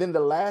 And then the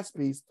last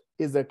piece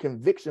is a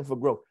conviction for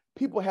growth.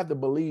 People have to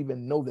believe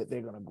and know that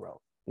they're going to grow.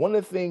 One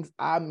of the things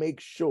I make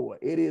sure,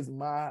 it is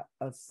my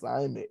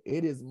assignment,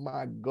 it is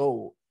my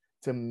goal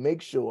to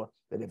make sure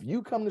that if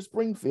you come to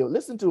Springfield,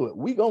 listen to it,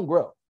 we going to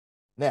grow.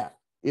 Now,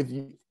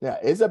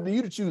 it's up to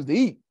you to choose to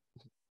eat.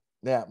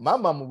 Now, my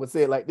mama would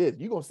say it like this: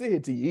 you're going to sit here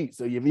till you eat.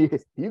 So you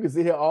can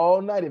sit here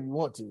all night if you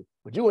want to,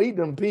 but you're going to eat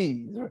them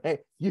peas, right?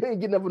 You ain't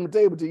getting up on the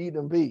table to eat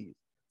them peas.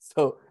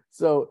 So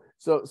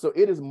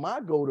it is my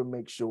goal to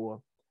make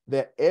sure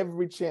that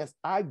every chance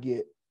I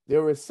get,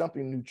 there is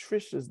something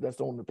nutritious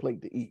that's on the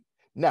plate to eat.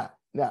 Now,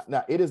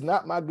 it is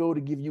not my goal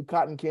to give you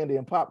cotton candy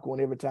and popcorn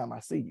every time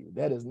I see you.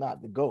 That is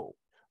not the goal.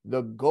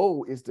 The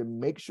goal is to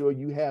make sure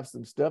you have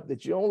some stuff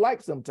that you don't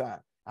like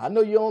sometimes. I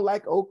know you don't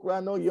like okra. I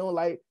know you don't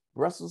like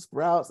Brussels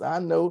sprouts. I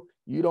know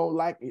you don't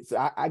like it.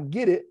 So I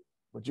get it,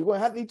 but you're going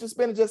to have to eat your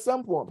spinach at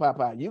some point,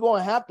 Papa. You're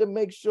going to have to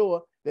make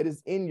sure that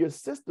it's in your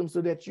system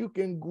so that you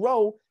can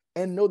grow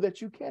and know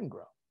that you can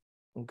grow.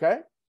 Okay?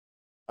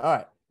 All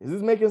right. Is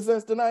this making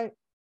sense tonight?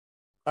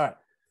 All right.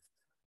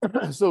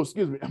 So,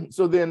 excuse me.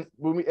 So then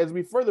as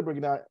we further break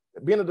it down,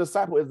 being a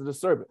disciple is the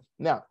servant.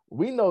 Now,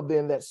 we know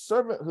then that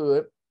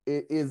servanthood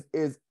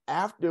is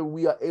after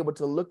we are able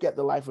to look at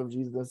the life of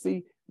Jesus and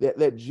see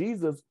that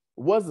Jesus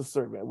was a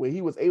servant, where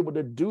he was able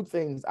to do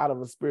things out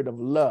of a spirit of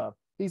love.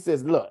 He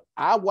says, look,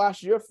 I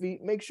wash your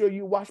feet. Make sure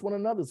you wash one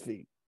another's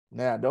feet.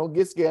 Now, don't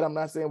get scared. I'm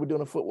not saying we're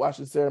doing a foot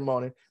washing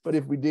ceremony, but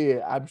if we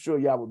did, I'm sure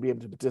y'all would be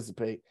able to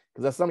participate,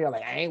 because some of y'all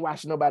like, I ain't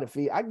washing nobody's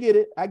feet. I get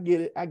it.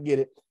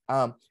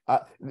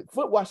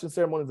 Foot washing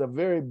ceremonies are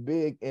very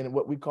big in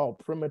what we call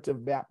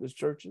primitive Baptist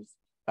churches.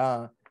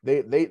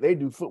 They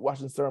do foot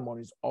washing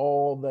ceremonies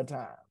all the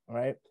time,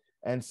 right?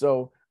 And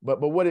so, but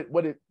what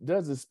it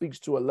does is speaks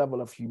to a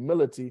level of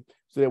humility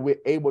so that we're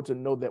able to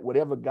know that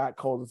whatever God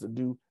calls us to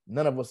do,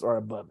 none of us are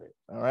above it,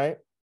 all right?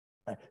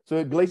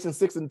 So Galatians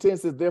 6:10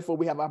 says, therefore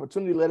we have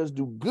opportunity, let us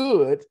do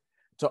good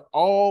to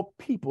all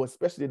people,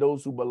 especially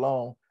those who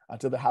belong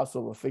to the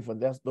household of faith,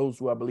 and that's those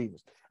who are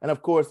believers. And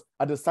of course,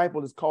 a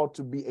disciple is called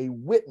to be a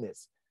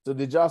witness. So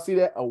did y'all see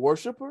that? A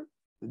worshiper?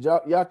 Did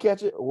y'all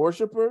catch it? A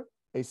worshiper,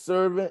 a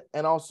servant,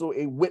 and also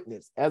a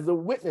witness. As a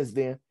witness,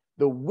 then,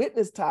 the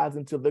witness ties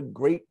into the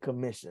Great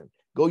Commission.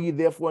 Go ye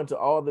therefore into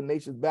all the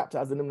nations,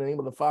 baptizing them in the name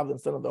of the Father and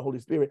Son and the Holy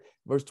Spirit.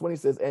 Verse 20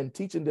 says, and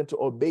teaching them to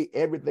obey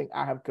everything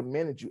I have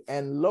commanded you.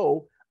 And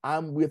lo,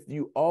 I'm with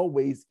you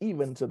always,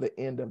 even to the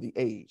end of the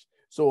age.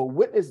 So a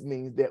witness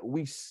means that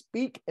we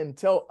speak and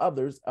tell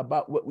others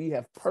about what we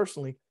have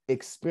personally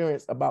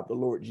experienced about the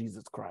Lord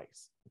Jesus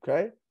Christ.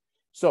 Okay.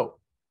 So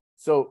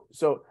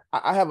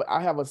I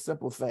have a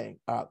simple thing.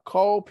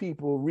 Call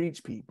people,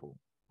 reach people.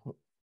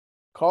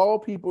 Call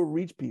people,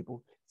 reach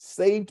people.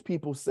 Saved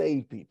people,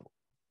 save people.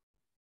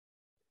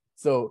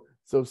 So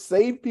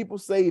save people,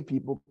 save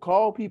people.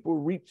 Call people,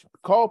 reach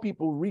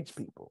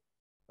people.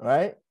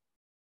 Right?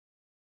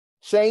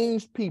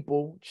 Change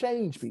people,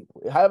 change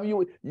people.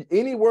 However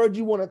any word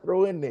you want to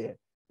throw in there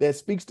that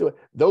speaks to it.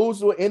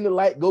 Those who are in the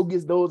light, go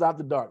get those out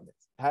the darkness.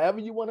 However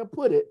you want to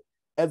put it,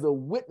 as a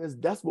witness,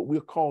 that's what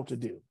we're called to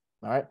do.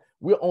 All right.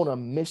 We're on a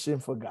mission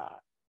for God.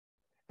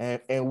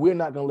 And we're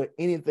not going to let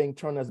anything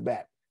turn us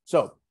back.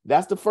 So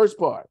that's the first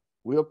part.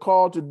 We're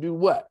called to do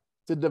what?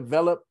 To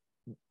develop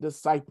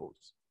disciples.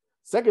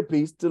 Second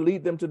piece, to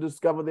lead them to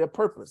discover their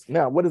purpose.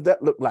 Now, what does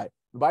that look like?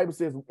 The Bible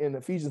says in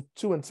Ephesians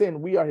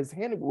 2:10, we are his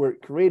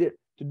handiwork, created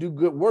to do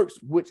good works,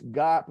 which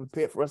God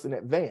prepared for us in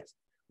advance.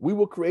 We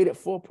were created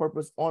for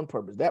purpose, on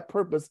purpose. That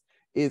purpose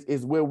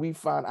is where we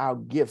find our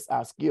gifts,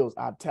 our skills,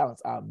 our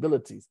talents, our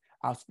abilities,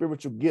 our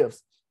spiritual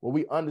gifts, where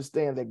we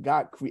understand that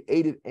God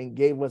created and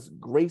gave us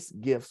grace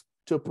gifts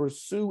to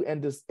pursue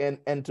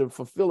and to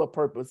fulfill a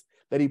purpose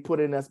that he put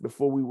in us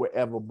before we were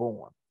ever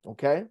born.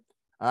 Okay.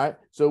 All right.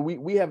 So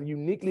we have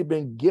uniquely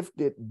been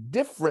gifted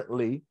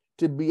differently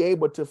to be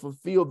able to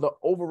fulfill the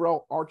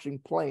overall arching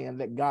plan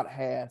that God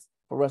has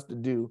for us to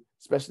do,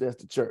 especially as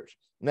the church.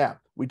 Now,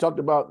 we talked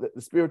about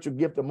the spiritual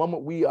gift. The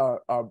moment we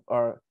are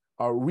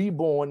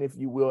reborn, if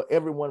you will,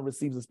 everyone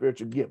receives a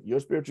spiritual gift. Your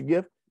spiritual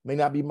gift may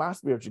not be my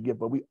spiritual gift,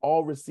 but we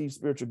all receive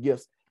spiritual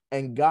gifts,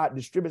 and God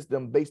distributes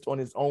them based on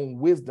his own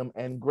wisdom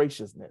and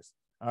graciousness.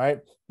 All right.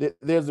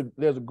 There's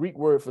a Greek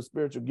word for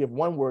spiritual gift.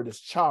 One word is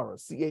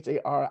charis,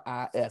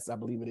 charis, I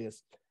believe it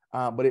is.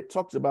 But it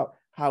talks about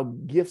how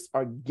gifts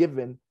are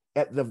given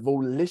at the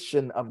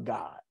volition of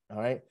God. All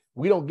right.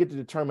 We don't get to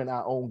determine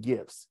our own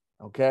gifts.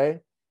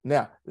 Okay.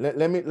 Now,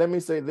 let me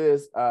say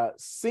this.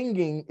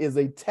 Singing is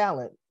a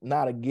talent,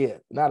 not a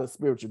gift, not a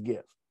spiritual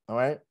gift. All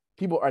right.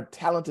 People are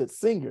talented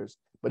singers,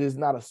 but it's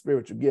not a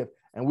spiritual gift.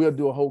 And we'll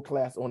do a whole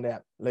class on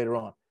that later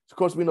on. Of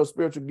course, we know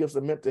spiritual gifts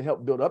are meant to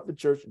help build up the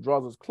church,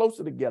 draws us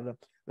closer together.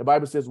 The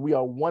Bible says we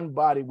are one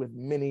body with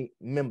many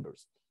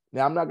members.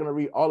 Now, I'm not going to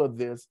read all of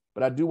this,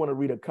 but I do want to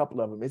read a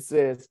couple of them. It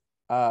says,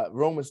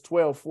 Romans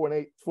 12,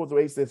 4 through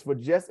 8 says, for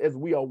just as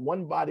we are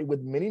one body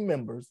with many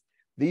members,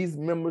 these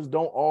members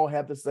don't all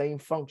have the same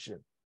function.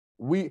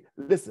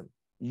 Listen,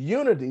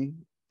 unity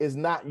is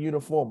not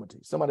uniformity.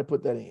 Somebody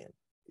put that in.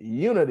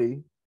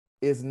 Unity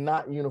is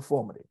not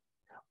uniformity.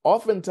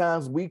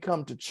 Oftentimes we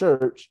come to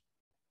church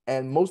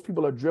and most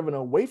people are driven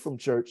away from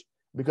church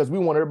because we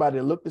want everybody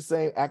to look the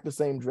same, act the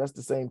same, dress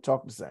the same,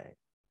 talk the same.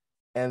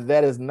 And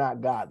that is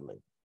not godly.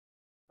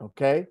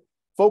 Okay?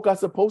 Folk are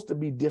supposed to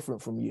be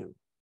different from you.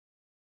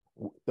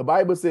 The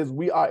Bible says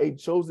we are a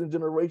chosen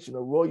generation,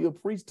 a royal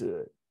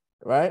priesthood,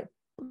 right?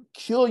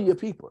 Peculiar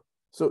people.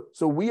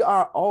 So we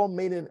are all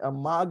made in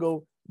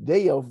imago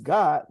Dei of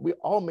God. We're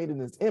all made in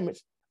his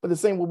image, but the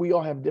same way we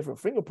all have different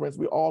fingerprints,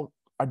 we all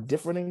are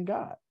different in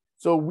God.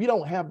 So we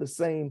don't have the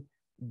same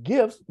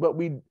gifts, but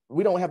we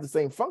don't have the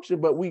same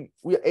function, but we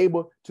are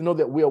able to know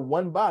that we are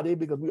one body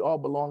because we all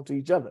belong to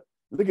each other.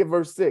 Look at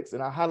verse 6,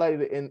 and I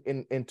highlighted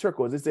it in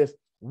turquoise. It says,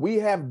 we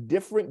have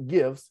different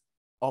gifts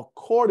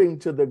according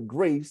to the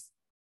grace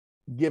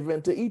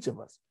given to each of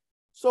us.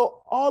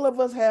 So all of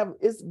us have,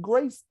 it's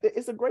grace,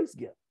 it's a grace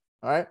gift.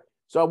 All right.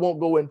 So I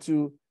won't go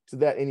into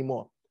that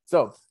anymore.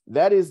 So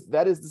that is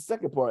the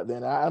second part.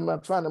 Then I'm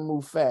not trying to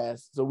move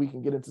fast so we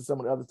can get into some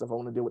of the other stuff I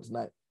want to deal with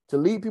tonight. To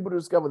lead people to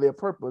discover their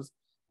purpose,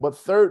 but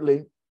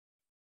thirdly,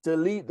 to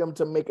lead them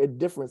to make a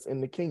difference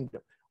in the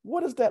kingdom.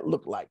 What does that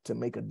look like, to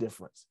make a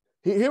difference?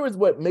 Here is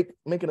what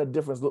making a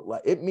difference look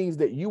like. It means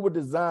that you were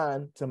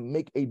designed to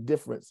make a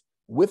difference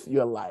with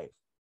your life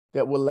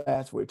that will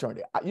last for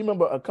eternity. You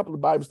remember a couple of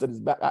Bible studies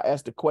back, I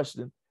asked the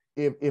question,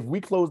 if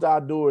we closed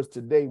our doors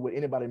today, would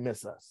anybody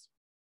miss us?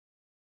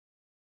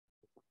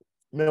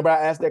 Remember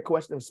I asked that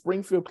question, if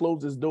Springfield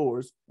closed its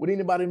doors, would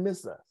anybody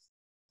miss us?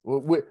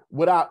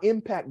 Would our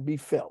impact be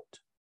felt?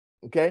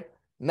 Okay,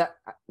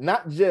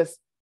 not just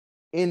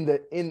in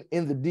the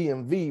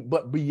DMV,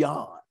 but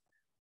beyond.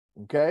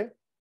 Okay,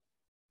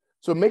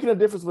 so making a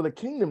difference for the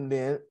kingdom,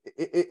 then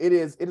it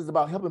is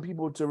about helping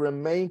people to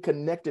remain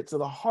connected to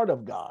the heart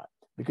of God,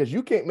 because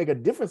you can't make a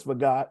difference for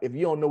God if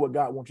you don't know what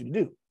God wants you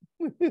to do.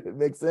 It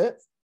makes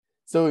sense.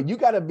 So you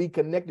got to be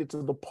connected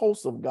to the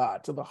pulse of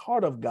God, to the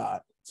heart of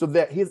God, so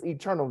that his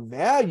eternal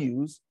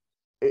values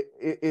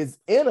is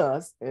in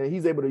us and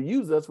he's able to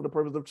use us for the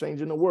purpose of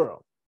changing the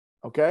world.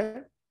 Okay.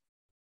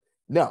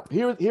 Now,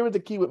 here is the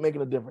key with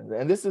making a difference.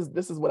 And this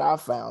is what I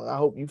found. And I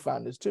hope you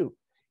find this too.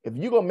 If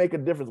you're going to make a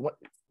difference,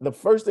 the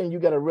first thing you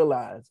got to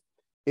realize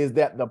is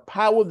that the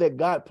power that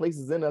God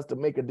places in us to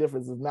make a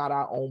difference is not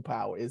our own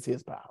power. It's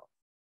his power.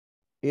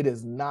 It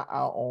is not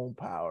our own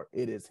power.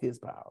 It is his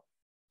power.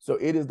 So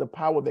it is the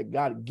power that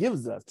God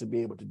gives us to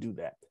be able to do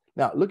that.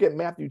 Now, look at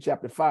Matthew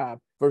chapter 5,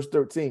 verse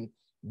 13.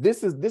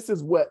 This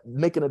is what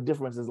making a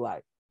difference is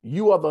like.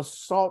 You are the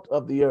salt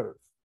of the earth.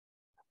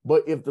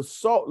 But if the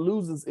salt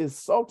loses its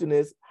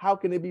saltiness, how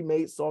can it be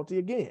made salty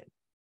again?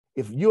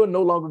 If you're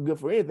no longer good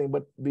for anything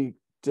but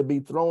to be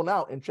thrown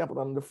out and trampled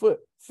under the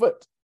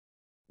foot.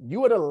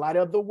 You are the light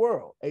of the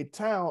world. A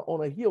town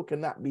on a hill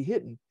cannot be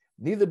hidden.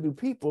 Neither do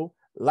people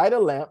light a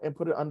lamp and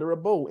put it under a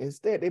bowl.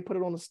 Instead, they put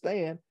it on a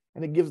stand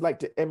and it gives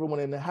light to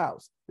everyone in the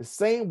house. The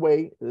same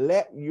way,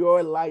 let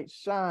your light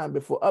shine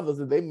before others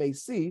that they may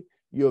see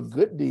your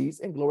good deeds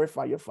and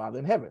glorify your Father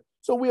in heaven.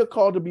 So we are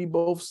called to be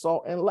both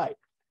salt and light.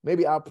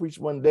 Maybe I'll preach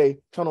one day,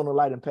 turn on the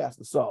light and pass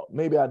the salt.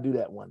 Maybe I'll do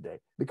that one day,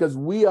 because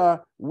we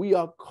are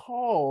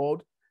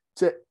called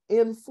to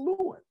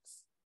influence.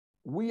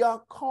 We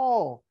are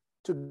called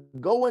to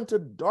go into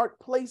dark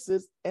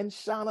places and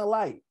shine a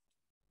light.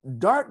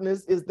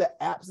 Darkness is the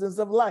absence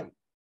of light.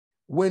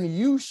 When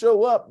you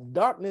show up,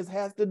 darkness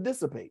has to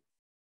dissipate.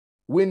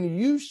 When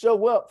you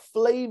show up,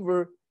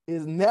 flavor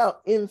is now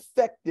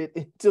infected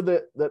into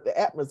the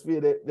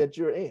atmosphere that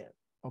you're in.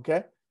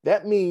 Okay,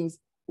 that means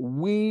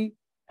we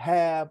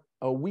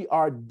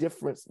are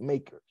difference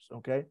makers.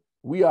 Okay,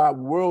 We are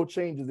world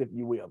changers, if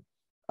you will.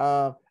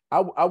 I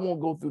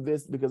won't go through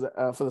this because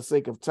for the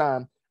sake of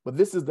time, but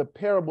this is the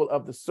parable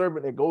of the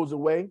servant that goes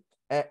away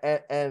and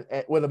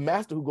the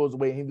master who goes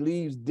away. He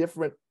leaves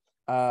different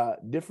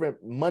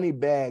money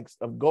bags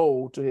of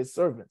gold to his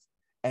servants,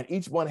 and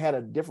each one had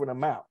a different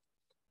amount.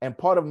 And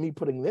part of me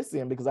putting this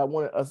in, because I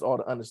wanted us all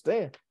to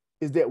understand,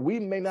 is that we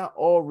may not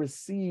all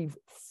receive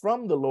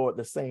from the Lord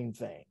the same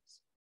things.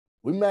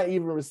 We might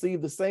even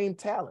receive the same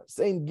talent,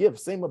 same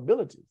gifts, same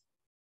abilities,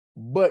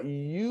 but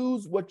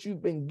use what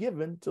you've been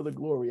given to the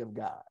glory of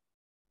God.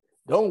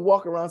 Don't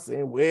walk around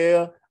saying,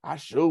 well, I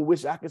sure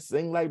wish I could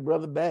sing like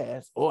Brother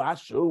Bass, or I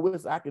sure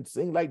wish I could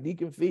sing like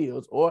Deacon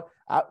Fields,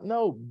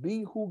 no,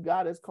 be who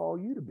God has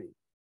called you to be.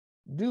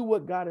 Do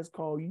what God has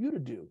called you to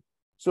do,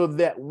 so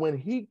that when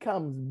he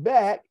comes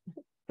back,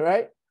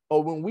 right,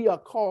 or when we are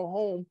called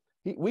home,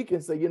 we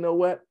can say, you know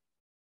what?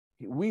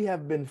 We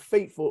have been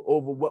faithful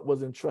over what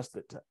was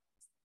entrusted to us.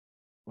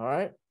 All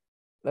right,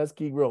 let's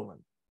keep rolling.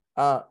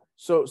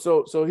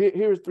 So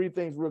here's three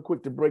things real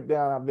quick to break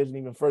down our vision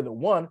even further.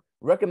 One,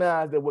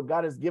 recognize that what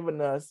God has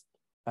given us,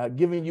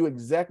 giving you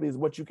exactly is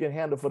what you can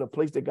handle for the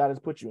place that God has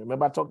put you in.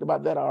 Remember, I talked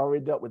about that. I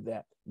already dealt with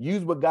that.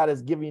 Use what God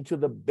has given you to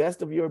the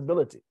best of your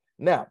ability.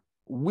 Now,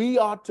 we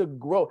are to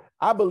grow.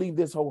 I believe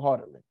this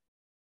wholeheartedly.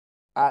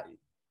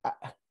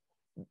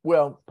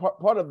 Well,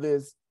 part of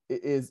this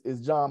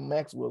is John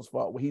Maxwell's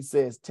fault, where he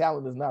says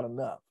talent is not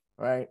enough,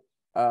 right?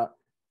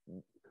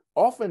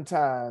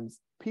 Oftentimes,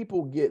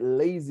 people get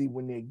lazy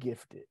when they're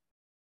gifted.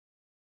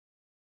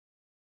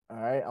 All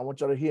right, I want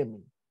y'all to hear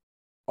me.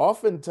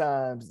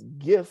 Oftentimes,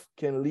 gift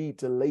can lead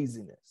to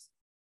laziness,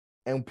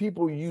 and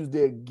people use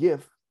their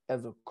gift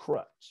as a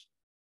crutch.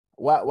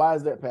 Why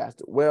is that,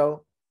 Pastor?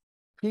 Well,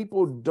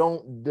 people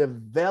don't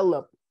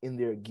develop in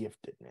their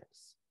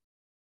giftedness.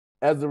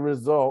 As a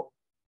result,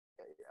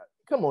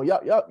 come on,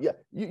 y'all,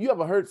 you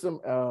ever heard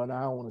some? No,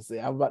 I don't want to say.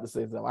 I'm about to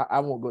say something. I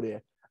won't go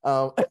there.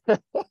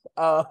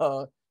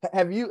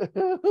 Have you?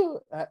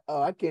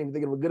 I can't even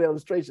think of a good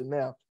illustration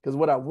now, because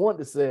what I want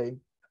to say.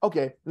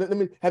 Okay, let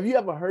me. Have you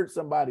ever heard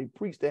somebody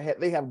preach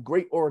that they have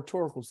great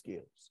oratorical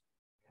skills,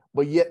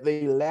 but yet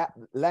they lack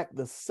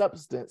the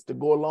substance to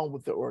go along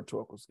with the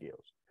oratorical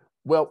skills?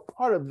 Well,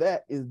 part of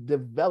that is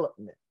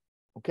development.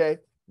 Okay,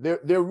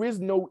 there is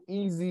no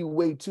easy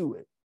way to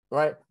it,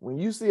 right? When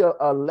you see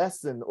a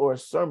lesson or a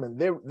sermon,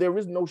 there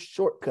is no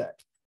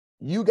shortcut.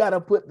 You got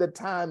to put the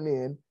time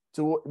in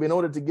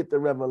order to get the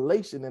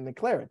revelation and the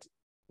clarity.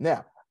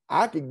 Now,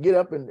 I could get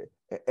up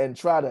and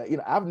try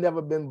to, I've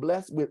never been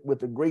blessed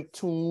with a great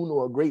tune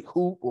or a great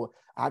hoop, or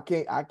I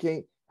can't, I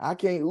can't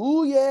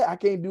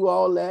do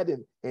all that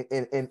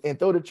and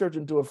throw the church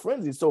into a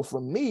frenzy. So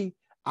for me,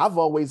 I've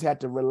always had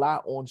to rely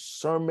on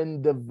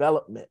sermon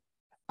development.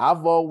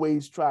 I've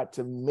always tried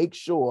to make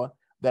sure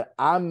that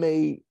I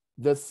made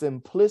the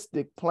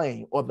simplistic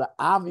plain, or the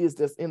obvious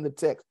that's in the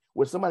text,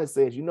 where somebody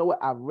says, you know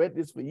what, I've read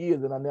this for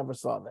years and I never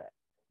saw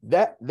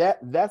that.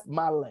 That's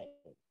my lane.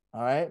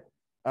 All right.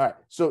 All right.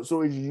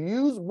 So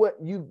use what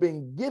you've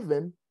been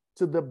given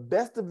to the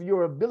best of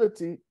your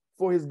ability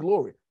for his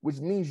glory, which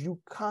means you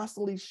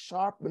constantly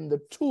sharpen the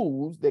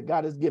tools that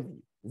God has given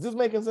you. Is this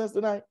making sense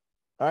tonight?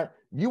 All right.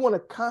 You want to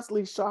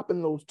constantly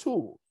sharpen those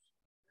tools.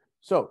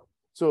 So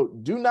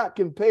do not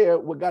compare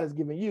what God has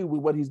given you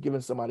with what he's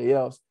given somebody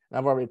else. And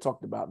I've already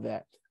talked about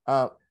that.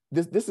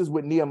 This is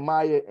with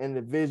Nehemiah and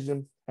the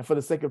vision. And for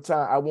the sake of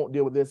time, I won't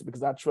deal with this,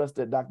 because I trust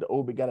that Dr.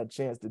 Obi got a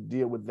chance to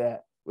deal with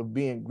that, with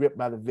being gripped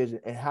by the vision,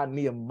 and how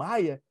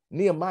Nehemiah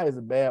is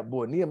a bad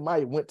boy.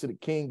 Nehemiah went to the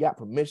king, got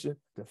permission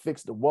to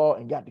fix the wall,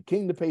 and got the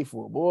king to pay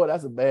for it. Boy,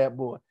 that's a bad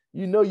boy.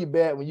 You know you're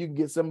bad when you can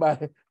get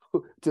somebody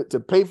to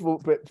pay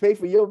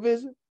for your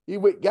vision. He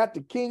got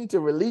the king to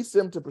release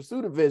him to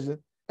pursue the vision,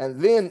 and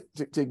then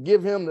to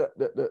give him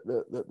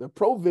the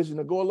provision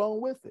to go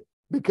along with it.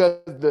 Because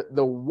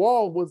the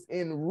wall was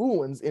in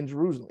ruins in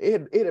Jerusalem.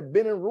 It had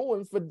been in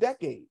ruins for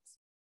decades.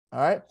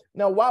 All right.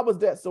 Now, why was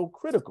that so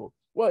critical?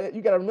 Well,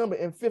 you got to remember,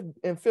 in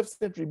 5th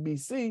century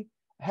BC,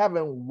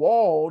 having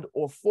walled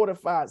or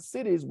fortified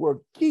cities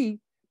were key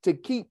to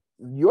keep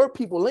your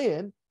people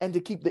in and to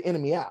keep the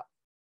enemy out.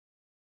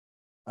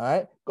 All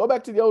right. Go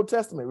back to the Old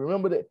Testament.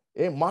 Remember that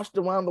they marched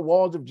around the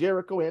walls of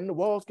Jericho and the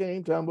walls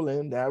came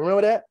tumbling down.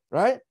 Remember that,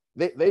 right?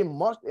 They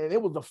marched, and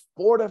it was a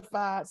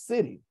fortified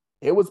city.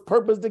 It was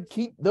purposed to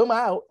keep them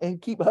out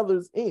and keep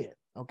others in.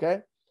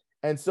 Okay.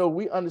 And so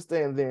we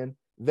understand then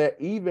that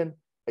even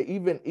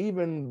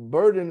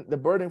the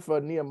burden for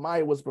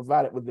Nehemiah was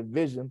provided with the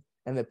vision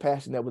and the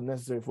passion that was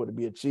necessary for it to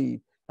be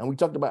achieved. And we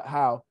talked about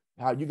how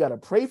you got to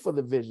pray for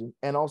the vision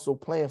and also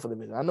plan for the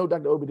vision. I know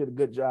Dr. Obi did a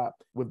good job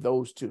with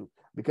those two,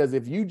 because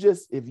if you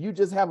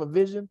just have a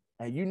vision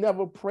and you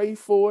never pray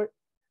for it,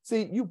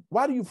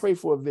 why do you pray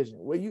for a vision?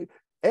 Well,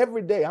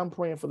 every day I'm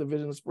praying for the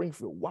vision of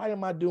Springfield. Why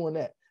am I doing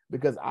that?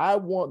 Because I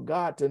want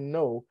God to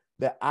know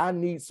that I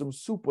need some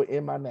super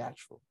in my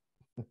natural.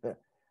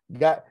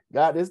 God,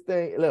 this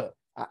thing, look,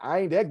 I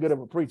ain't that good of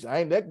a preacher.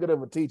 I ain't that good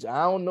of a teacher.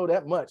 I don't know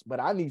that much, but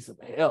I need some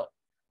help.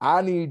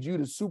 I need you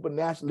to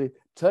supernaturally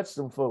touch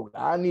some folks.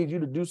 I need you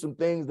to do some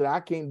things that I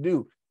can't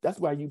do. That's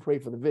why you pray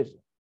for the vision.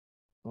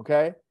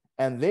 Okay.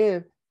 And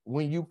then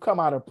when you come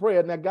out of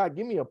prayer, now God,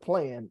 give me a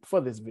plan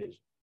for this vision.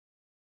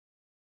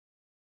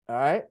 All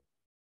right.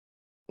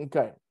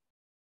 Okay.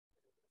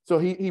 So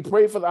he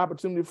prayed for the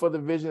opportunity for the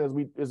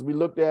vision, as we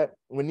looked at.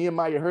 When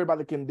Nehemiah heard about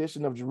the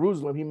condition of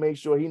Jerusalem, he made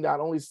sure he not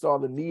only saw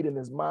the need in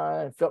his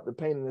mind, felt the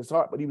pain in his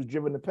heart, but he was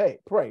driven to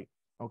pray.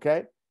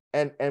 Okay.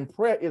 And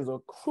prayer is a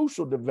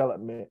crucial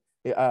development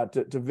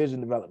to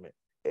vision development.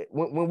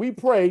 When we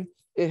pray,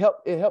 it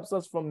helps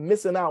us from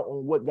missing out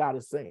on what God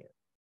is saying.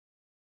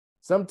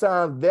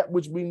 Sometimes that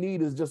which we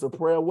need is just a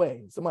prayer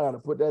away. Somebody ought to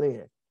put that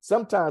in.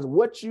 Sometimes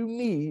what you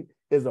need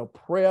is a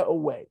prayer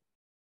away,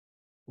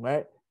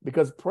 right?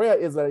 Because prayer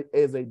is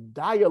a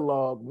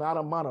dialogue, not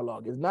a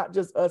monologue. It's not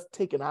just us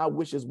taking our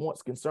wishes,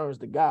 wants, concerns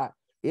to God.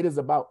 It is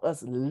about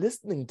us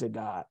listening to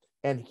God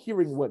and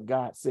hearing what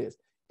God says.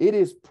 It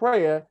is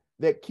prayer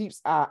that keeps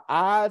our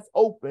eyes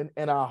open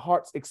and our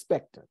hearts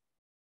expectant.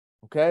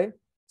 Okay?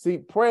 See,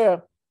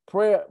 prayer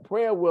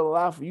will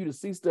allow for you to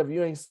see stuff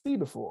you ain't seen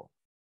before.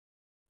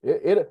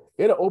 It'll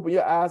open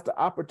your eyes to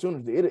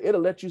opportunity.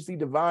 It'll let you see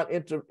divine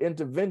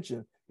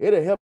intervention.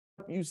 It'll help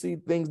you see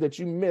things that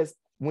you missed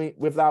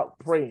without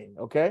praying.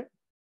 Okay.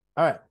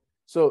 All right.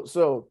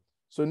 So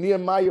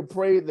Nehemiah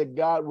prayed that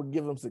God would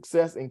give him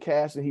success in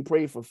cash, and he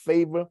prayed for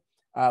favor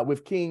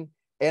with King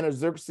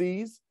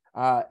Artaxerxes,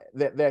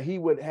 that he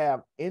would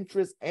have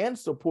interest and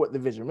support the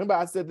vision. Remember,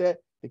 I said that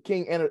the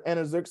King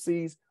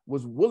Artaxerxes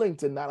was willing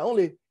to not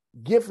only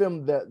give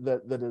him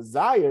the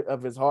desire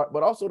of his heart,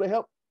 but also to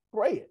help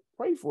pray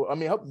for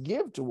it. Help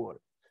give toward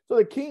it. So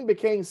the king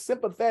became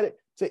sympathetic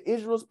to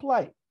Israel's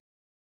plight.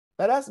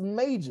 Now that's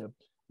major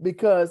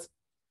because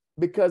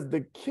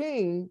the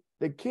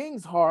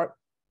king's heart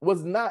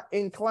was not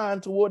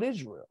inclined toward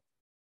Israel.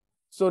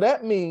 So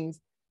that means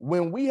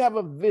when we have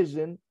a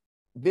vision,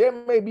 there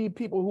may be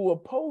people who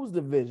oppose the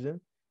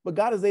vision, but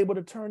God is able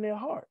to turn their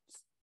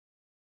hearts.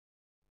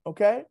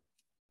 Okay?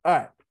 All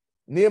right.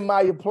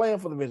 Nehemiah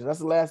planned for the vision. That's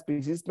the last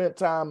piece. He spent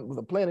time with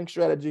a planning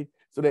strategy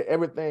so that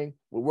everything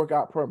would work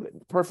out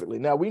perfectly.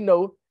 Now, we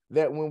know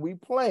that when we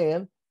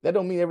plan, that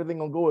don't mean everything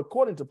gonna go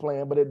according to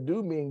plan, but it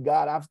do mean,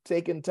 God, I've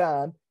taken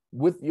time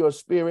with your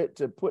spirit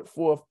to put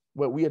forth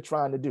what we are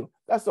trying to do.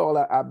 That's all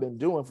I've been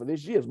doing for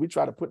this year. We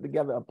try to put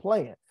together a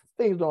plan.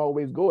 Things don't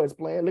always go as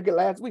planned. Look at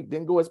last week,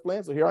 didn't go as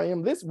planned. So here I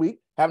am this week,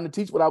 having to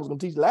teach what I was gonna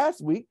teach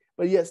last week,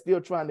 but yet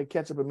still trying to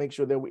catch up and make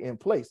sure that we're in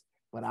place.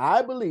 But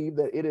I believe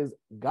that it is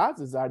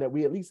God's desire that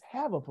we at least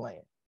have a plan.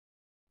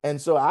 And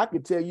so I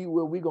could tell you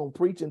where we're going to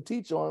preach and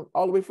teach on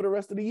all the way for the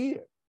rest of the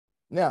year.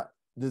 Now,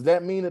 does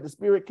that mean that the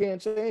spirit can't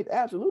change?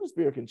 Absolutely, the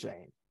spirit can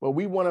change. But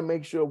we want to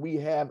make sure we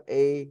have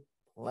a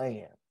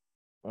plan.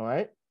 All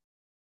right?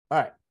 All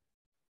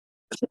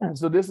right.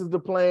 So this is the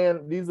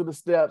plan. These are the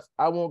steps.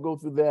 I won't go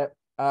through that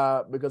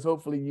because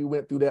hopefully you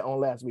went through that on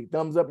last week.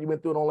 Thumbs up, you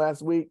went through it on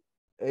last week.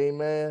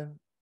 Amen.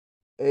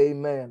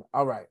 Amen.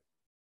 All right.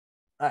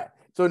 All right.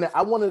 So now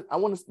I want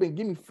to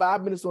give me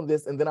 5 minutes on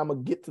this, and then I'm gonna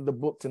get to the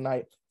book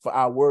tonight for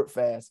our word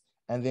fast,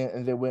 and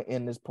then we're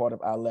in this part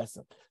of our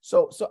lesson.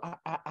 So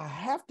I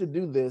have to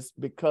do this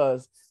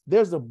because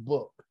there's a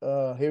book.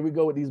 Here we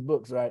go with these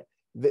books, right?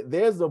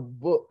 There's a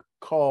book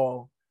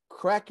called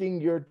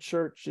Cracking Your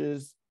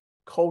Church's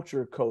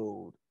Culture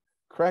Code.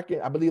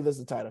 I believe that's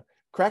the title.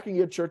 Cracking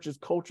Your Church's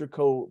Culture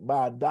Code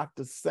by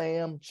Dr.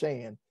 Sam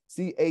Chand,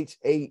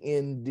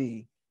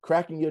 Chand.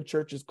 Cracking Your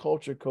Church's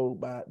Culture Code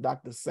by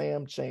Dr.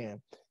 Sam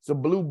Chand. It's a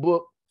blue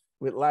book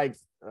with like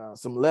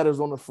some letters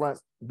on the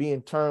front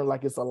being turned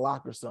like it's a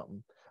lock or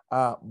something.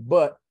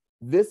 But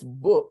this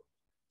book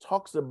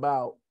talks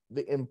about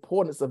the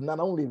importance of not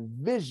only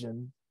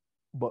vision,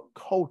 but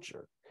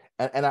culture.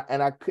 And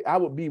I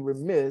would be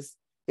remiss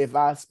if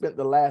I spent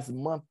the last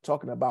month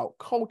talking about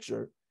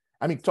talking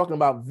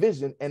about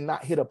vision and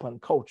not hit upon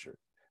culture.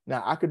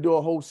 Now, I could do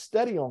a whole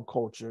study on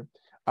culture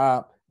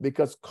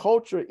because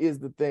culture is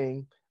the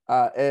thing,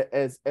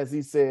 as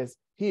he says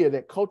here,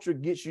 that culture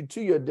gets you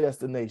to your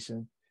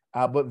destination,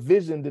 but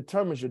vision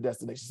determines your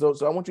destination.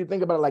 So I want you to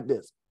think about it like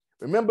this.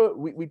 Remember,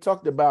 we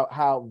talked about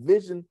how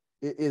vision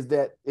is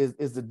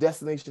the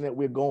destination that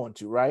we're going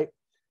to, right?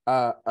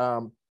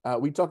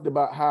 We talked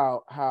about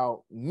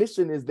how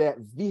mission is that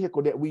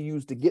vehicle that we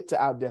use to get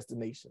to our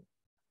destination,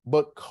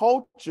 but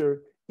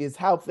culture is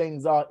how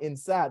things are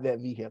inside that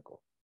vehicle.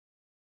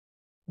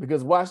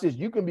 Because watch this,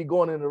 you can be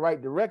going in the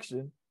right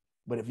direction,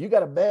 but if you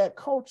got a bad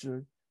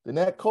culture, then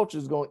that culture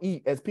is going to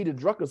eat, as Peter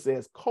Drucker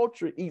says,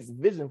 culture eats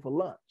vision for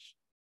lunch.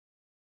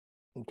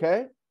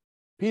 Okay?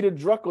 Peter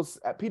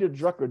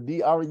Drucker,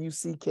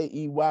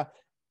 D-R-U-C-K-E-Y-E-R,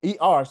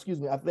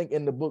 I think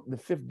in the book, The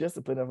Fifth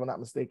Discipline, if I'm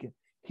not mistaken,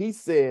 he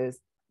says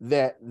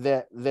that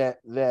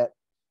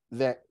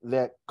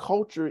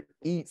culture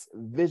eats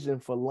vision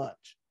for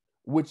lunch,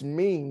 which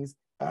means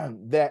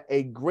that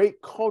a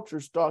great culture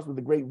starts with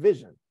a great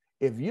vision.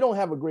 If you don't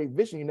have a great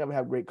vision, you never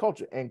have great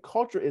culture. And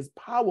culture is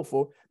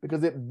powerful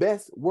because it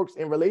best works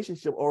in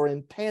relationship or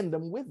in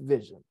tandem with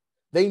vision.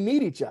 They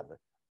need each other,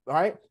 all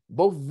right?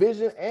 Both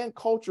vision and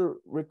culture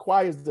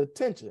requires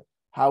attention.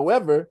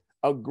 However,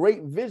 a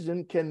great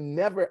vision can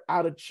never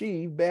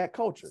out-achieve bad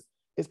culture.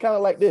 It's kind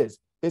of like this.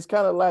 It's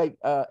kind of like,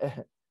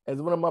 as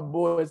one of my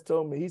boys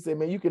told me, he said,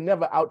 man, you can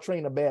never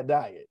out-train a bad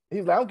diet.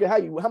 He's like, I don't care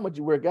how much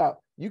you work out,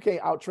 you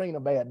can't out-train a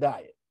bad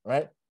diet,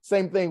 right?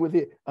 Same thing with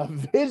it. A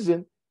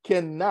vision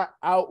cannot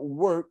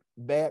outwork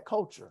bad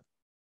culture,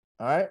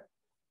 all right?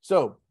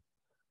 So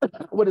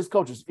what is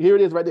culture? Here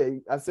it is right there.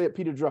 I said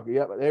Peter Drucker.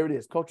 Yep, there it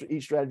is. Culture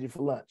eats strategy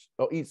for lunch,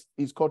 or eats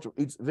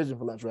vision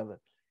for lunch, rather.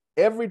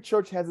 Every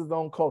church has its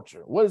own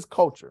culture. What is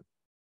culture?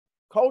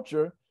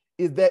 Culture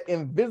is that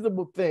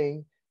invisible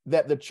thing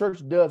that the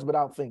church does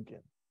without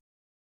thinking.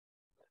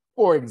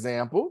 For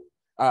example,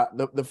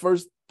 the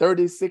first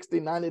 30, 60,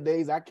 90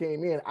 days I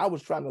came in, I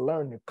was trying to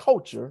learn the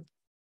culture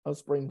of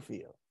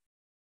Springfield.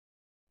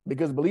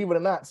 Because believe it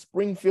or not,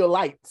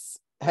 Springfieldites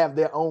have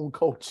their own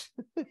culture.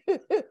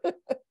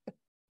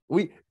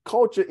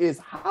 Culture is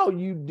how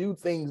you do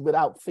things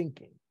without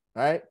thinking,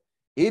 right?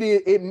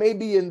 It may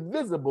be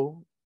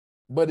invisible,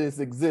 but it's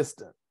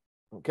existent,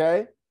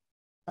 okay?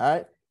 All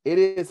right? It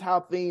is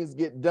how things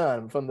get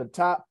done from the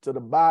top to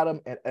the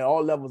bottom and at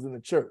all levels in the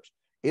church.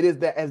 It is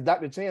that, as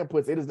Dr. Chan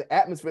puts, it is the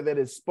atmosphere that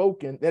is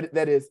spoken,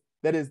 that is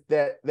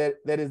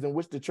in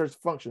which the church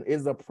functions. It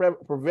is a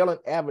prevalent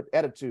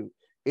attitude.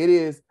 It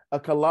is a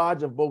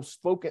collage of both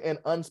spoken and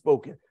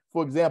unspoken.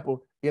 For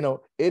example, it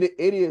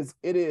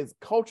is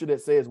culture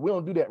that says we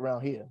don't do that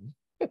around here.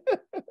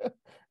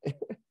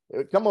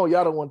 Come on,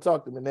 y'all don't want to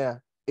talk to me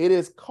now. It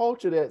is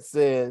culture that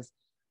says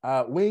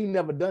we ain't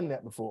never done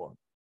that before.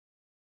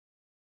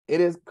 It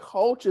is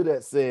culture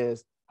that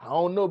says I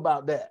don't know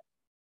about that.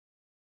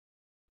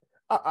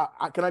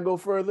 Can I go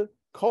further?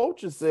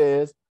 Culture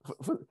says,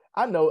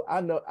 I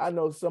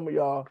know some of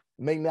y'all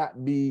may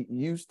not be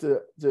used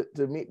to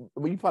me.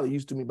 Well, you probably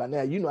used to me by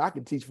now. You know I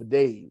can teach for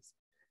days.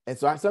 And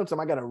so sometimes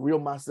I got to reel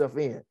myself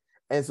in.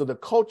 And so the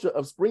culture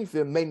of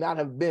Springfield may not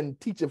have been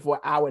teaching for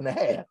an hour and a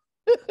half.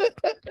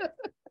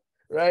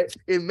 Right?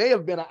 It may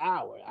have been an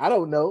hour. I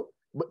don't know.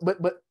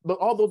 But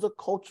all those are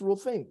cultural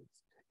things.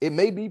 It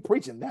may be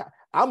preaching. Now,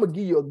 I'm going to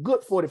give you a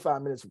good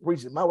 45 minutes for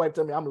preaching. My wife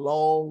told me I'm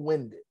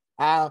long-winded.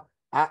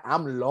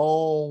 I'm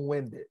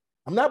long-winded.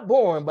 I'm not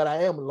boring, but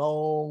I am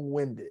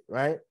long-winded,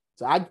 right?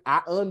 So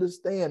I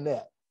understand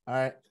that, all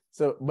right?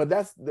 So,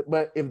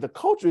 but if the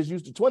culture is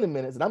used to 20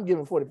 minutes and I'm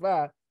giving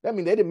 45, that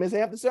means they didn't miss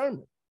half the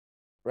sermon,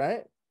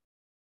 right?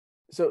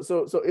 So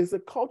it's a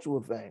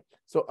cultural thing.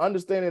 So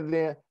understanding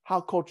then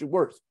how culture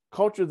works.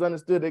 Culture is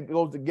understood, it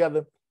goes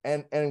together,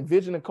 and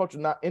vision and culture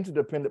not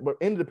independent,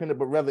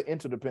 but rather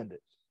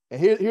interdependent. And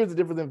here's the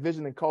difference in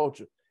vision and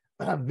culture.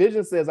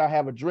 Vision says, I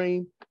have a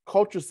dream.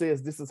 Culture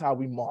says, this is how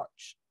we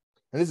march.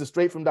 And this is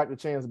straight from Dr.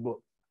 Chan's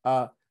book.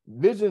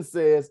 Vision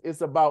says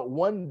it's about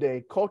one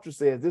day. Culture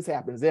says this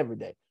happens every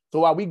day. So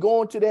while we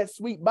going to that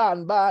sweet by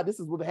and by, this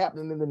is what's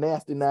happening in the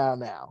nasty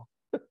now.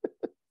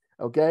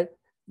 Okay?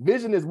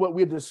 Vision is what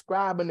we're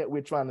describing that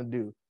we're trying to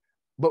do.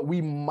 But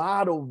we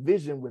model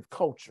vision with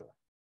culture.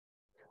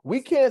 We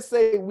can't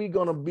say we're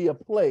going to be a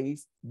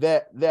place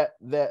that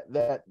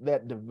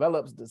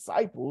develops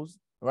disciples,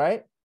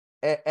 right?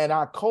 And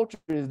our culture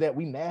is that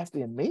we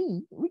nasty and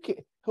mean. We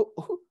can't.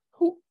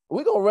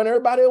 We're gonna run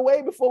everybody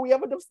away before we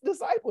ever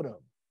disciple them,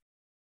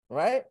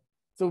 right?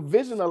 So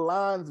vision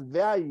aligns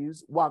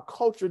values while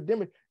culture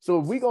demonstrates. So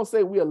if we're gonna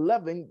say we are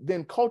loving,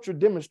 then culture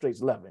demonstrates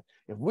loving.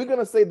 If we're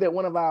gonna say that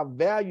one of our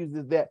values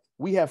is that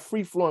we have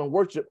free flowing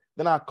worship,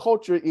 then our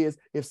culture is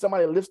if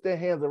somebody lifts their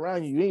hands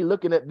around you, you ain't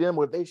looking at them,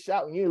 or if they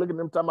shouting, you ain't looking at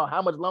them talking about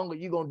how much longer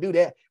you gonna do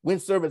that when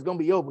service is gonna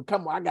be over.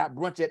 Come on, I got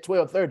brunch at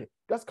 12:30.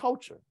 That's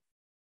culture.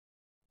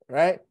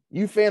 Right?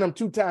 You fan them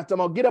 2 times,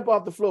 talking about get up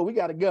off the floor, we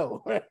gotta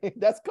go. Right?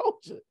 That's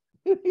culture.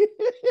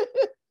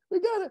 we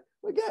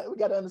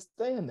gotta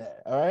understand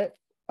that. All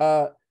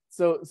right.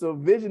 So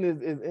vision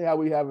is how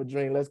we have a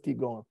dream. Let's keep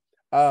going.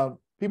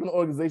 People in the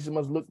organization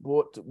must look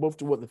both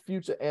toward the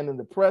future and in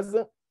the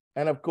present.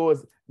 And of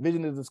course,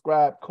 vision is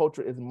described,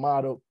 culture is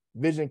modeled.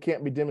 Vision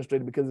can't be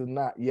demonstrated because it's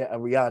not yet a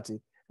reality.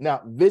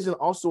 Now, vision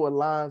also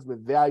aligns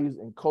with values,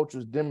 and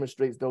culture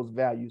demonstrates those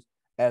values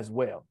as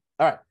well.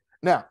 All right.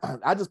 Now,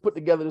 I just put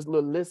together this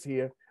little list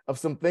here of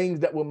some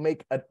things that will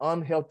make an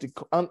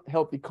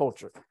unhealthy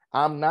culture.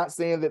 I'm not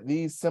saying that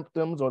these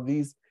symptoms or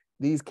these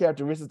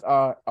characteristics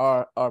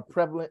are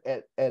prevalent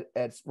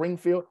at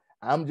Springfield.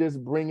 I'm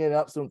just bringing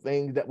up some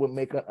things that would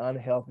make an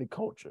unhealthy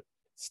culture.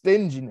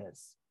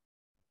 Stinginess,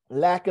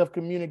 lack of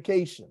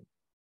communication,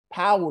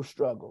 power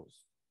struggles,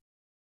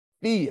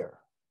 fear,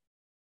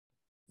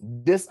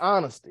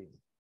 dishonesty,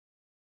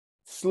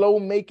 slow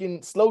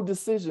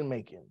decision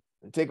making.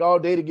 It take all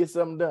day to get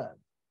something done,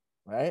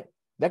 right?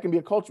 That can be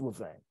a cultural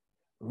thing.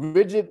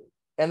 Rigid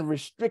and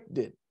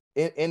restricted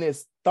in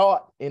its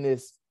thought, in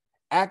its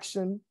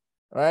action,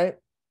 right?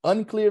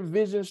 Unclear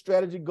vision,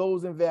 strategy,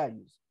 goals, and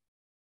values.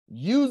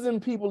 Using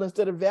people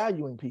instead of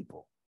valuing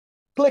people.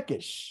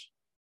 Cliquish.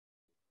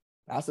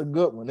 That's a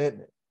good one,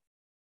 isn't it?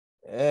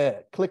 Yeah,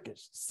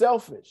 cliquish.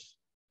 Selfish.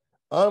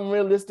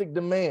 Unrealistic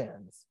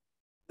demands.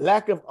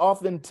 Lack of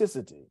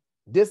authenticity.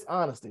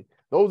 Dishonesty.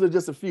 Those are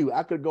just a few.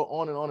 I could go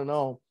on and on and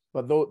on,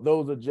 but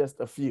those are just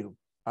a few.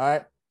 All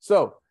right.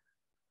 So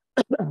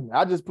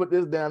I just put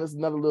this down. This is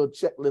another little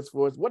checklist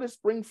for us. What is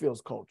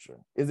Springfield's culture?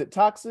 Is it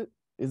toxic?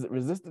 Is it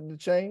resistant to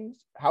change?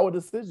 How are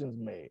decisions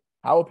made?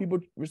 How will people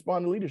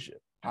respond to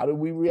leadership? How do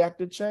we react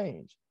to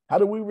change? How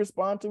do we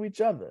respond to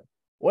each other?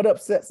 What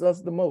upsets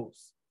us the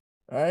most?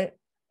 All right.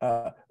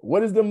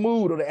 What is the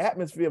mood or the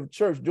atmosphere of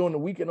church during the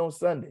weekend on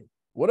Sunday?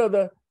 Who are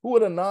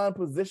the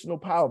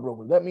non-positional power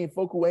brokers? That means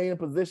folk who ain't in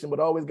position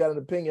but always got an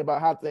opinion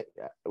about how things.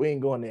 We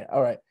ain't going there.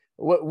 All right.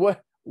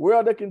 Where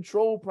are the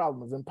control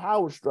problems and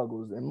power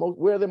struggles, and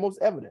where are they most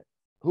evident?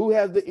 Who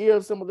has the ear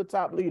of some of the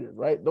top leaders?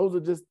 Right. Those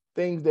are just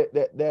things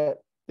that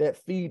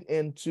feed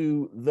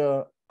into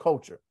the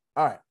culture.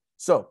 All right.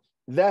 So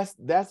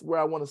that's where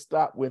I want to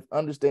stop with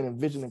understanding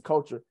vision and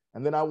culture,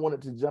 and then I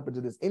wanted to jump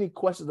into this. Any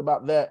questions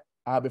about that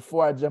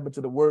before I jump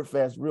into the word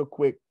fast real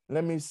quick?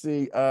 Let me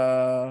see.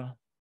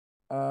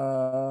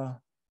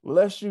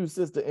 Bless you,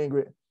 Sister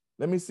Ingrid.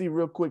 Let me see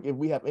real quick if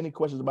we have any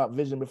questions about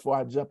vision before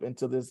I jump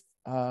into this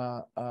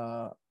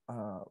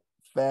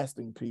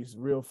fasting piece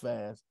real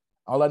fast.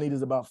 All I need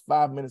is about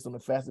 5 minutes on the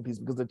fasting piece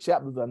because the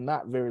chapters are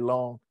not very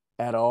long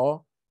at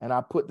all. And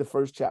I put the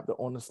first chapter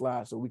on the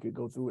slide so we could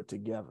go through it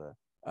together.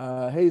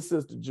 Hey,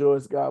 Sister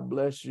Joyce, God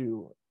bless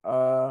you.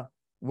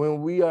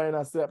 When we are in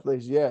our set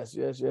place, yes.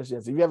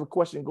 If you have a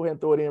question, go ahead and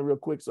throw it in real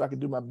quick so I can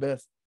do my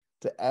best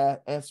to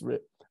answer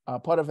it.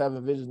 Part of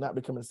having vision is not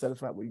becoming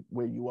satisfied with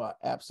where you are.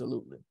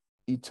 Absolutely.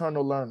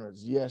 Eternal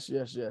learners. Yes.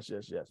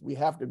 We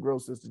have to grow,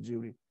 Sister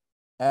Judy.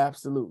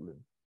 Absolutely.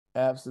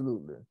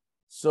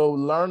 So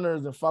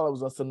learners and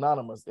followers are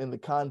synonymous in the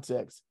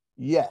context.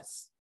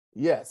 Yes.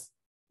 That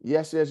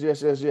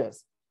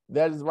is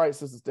right,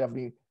 Sister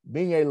Stephanie.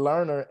 Being a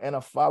learner and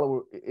a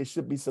follower, it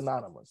should be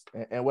synonymous.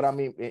 And what I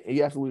mean,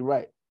 you're absolutely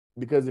right.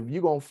 Because if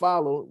you're going to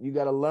follow, you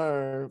got to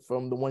learn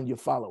from the one you're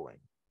following.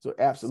 So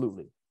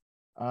absolutely.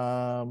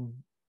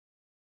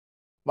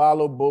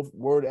 Follow both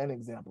word and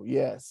example.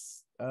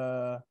 Yes.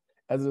 As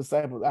a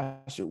disciple, I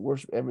should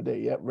worship every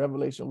day. Yep.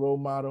 Revelation role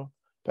model.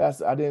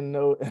 Pastor, I didn't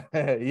know.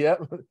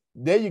 Yep.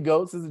 There you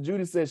go. Sister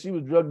Judy said she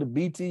was drugged to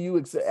BTU.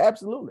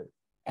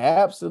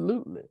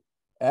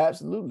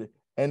 Absolutely.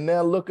 And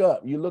now look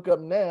up. You look up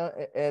now,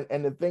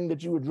 and the thing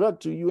that you were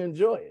drugged to, you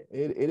enjoy it.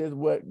 It is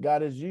what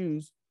God has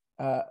used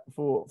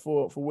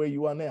for where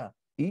you are now.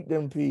 Eat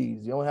them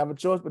peas. You don't have a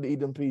choice but to eat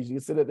them peas. You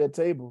can sit at that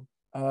table.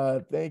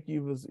 Thank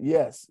you.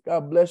 Yes.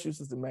 God bless you,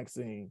 Sister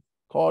Maxine.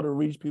 Call to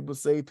reach people,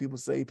 save people.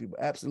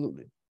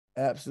 Absolutely.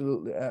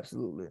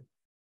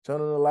 Turn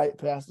on the light,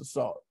 pass the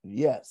salt.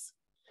 Yes.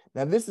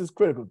 Now this is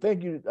critical.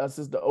 Thank you,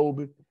 Sister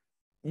Obi.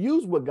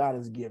 Use what God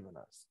has given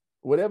us.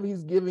 Whatever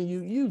He's giving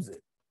you, use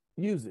it.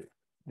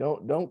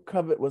 Don't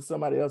covet what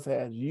somebody else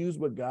has. Use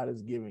what God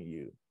has given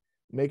you.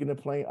 Making it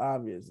plain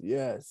obvious.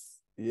 Yes,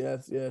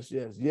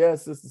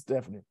 Sister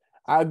Stephanie.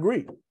 I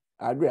agree.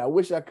 I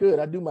wish I could.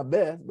 I do my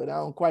best, but I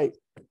don't quite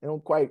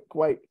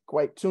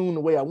tune the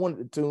way I wanted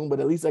to tune,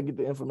 but at least I get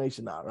the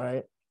information out,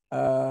 right?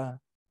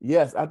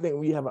 Yes, I think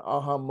when you have an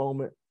aha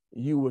moment,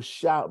 you will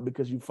shout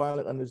because you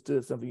finally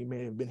understood something you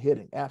may have been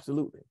hitting.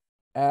 Absolutely.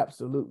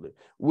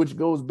 Which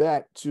goes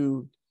back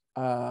to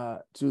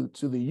the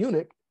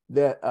eunuch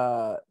that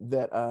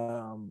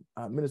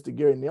Minister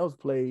Gary Nails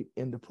played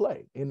in the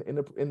play in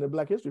the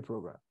Black History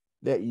program.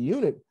 That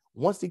eunuch,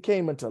 once he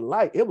came into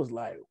light, it was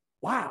like,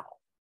 wow.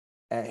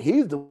 And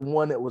he's the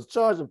one that was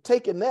charged of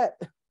taking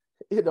that,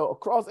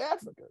 across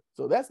Africa.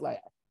 So that's like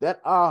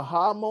that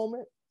aha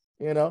moment.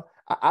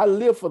 I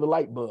live for the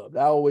light bulb.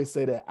 I always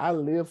say that. I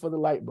live for the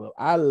light bulb.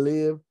 I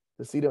live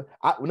to see them.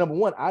 Number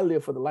one, I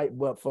live for the light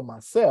bulb for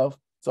myself.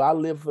 So I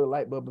live for the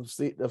light bulb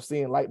of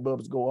seeing light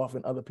bulbs go off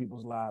in other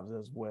people's lives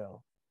as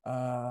well.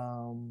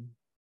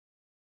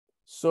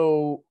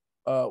 So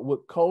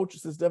with culture,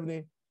 Sister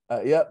Stephanie,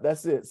 yep,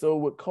 that's it. So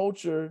with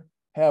culture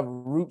have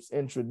roots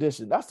in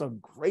tradition? That's a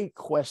great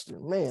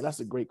question, man. That's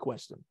a great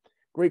question.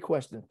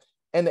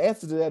 And the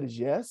answer to that is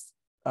yes.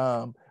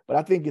 But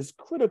I think it's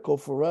critical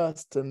for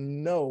us to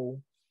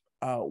know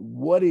how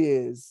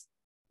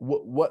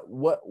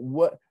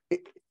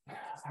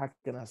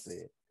can I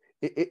say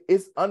it?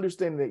 It's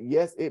understanding that,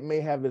 yes, it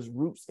may have its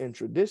roots in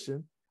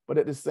tradition, but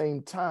at the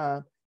same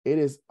time, it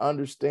is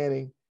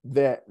understanding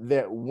that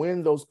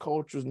when those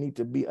cultures need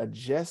to be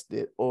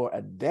adjusted or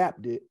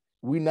adapted,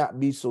 we not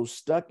be so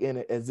stuck in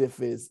it as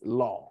if it's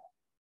law.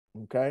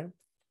 Okay.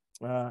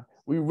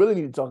 We really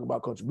need to talk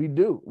about culture. We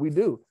do.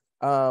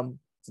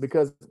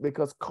 Because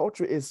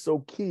culture is so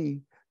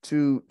key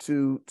to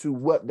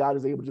what God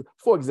is able to do.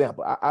 For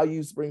example, I'll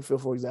use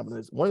Springfield, for example.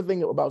 One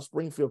thing about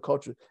Springfield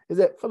culture is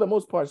that for the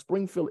most part,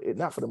 Springfield is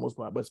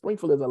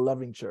a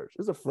loving church.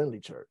 It's a friendly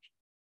church.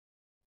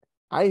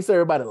 I ain't say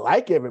everybody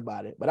like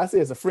everybody, but I say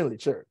it's a friendly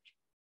church,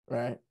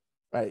 right?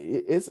 Right.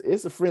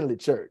 It's a friendly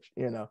church.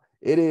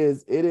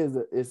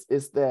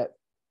 It's that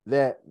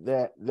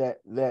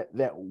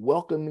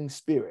welcoming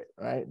spirit,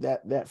 right?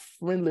 That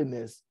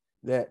friendliness.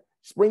 That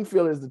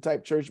Springfield is the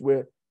type church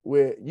where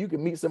you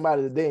can meet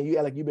somebody today and you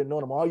act like you've been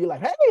knowing them all. You're like,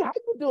 hey, how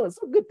you doing?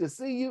 So good to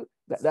see you.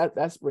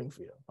 That's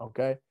Springfield,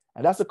 okay?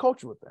 And that's a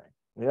cultural thing.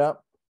 Yeah.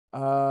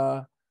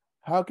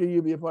 How can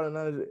you be a part of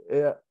another?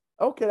 Yeah.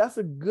 Okay, that's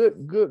a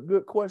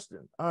good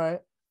question. All right.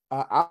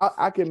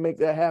 I can make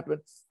that happen.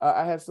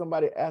 I had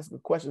somebody ask a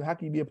question: how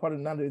can you be a part of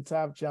the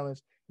 90-day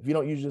challenge if you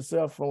don't use your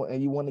cell phone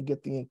and you want to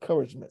get the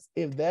encouragements?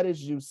 If that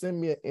is you,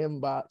 send me an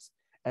inbox,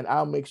 and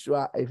I'll make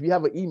sure. If you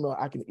have an email,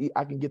 I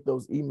can get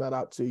those emailed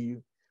out to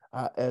you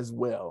as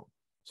well.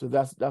 So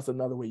that's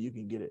another way you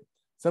can get it.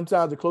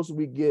 Sometimes the closer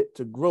we get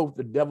to growth,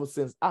 the devil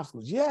sends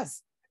obstacles.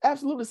 Yes,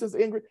 absolutely, Sister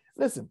Ingrid.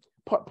 Listen,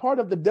 part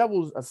of the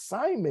devil's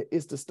assignment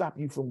is to stop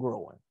you from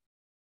growing.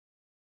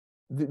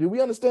 Do we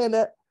understand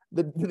that?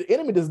 The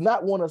enemy does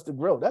not want us to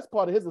grow. That's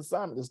part of his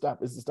assignment to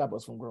stop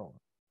us from growing.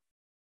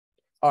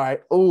 All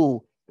right.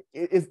 Oh,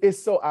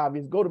 it's so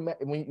obvious. Go to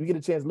when you get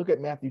a chance, look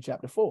at Matthew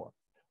chapter 4.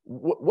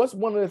 What's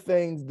one of the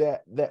things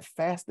that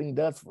fasting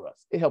does for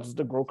us? It helps us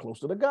to grow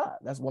closer to God.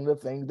 That's one of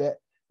the things that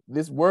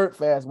this word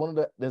fast, one of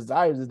the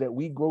desires is that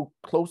we grow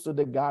closer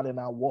to God in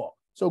our walk.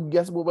 So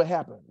guess what will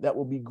happen? That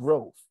will be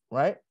growth,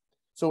 right?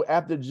 So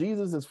after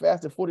Jesus has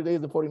fasted 40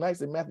 days and 40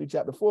 nights in Matthew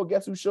chapter 4,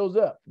 guess who shows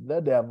up? The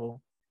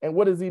devil. And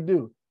what does he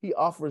do? He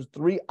offers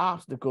 3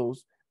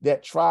 obstacles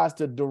that tries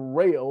to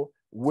derail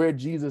where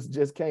Jesus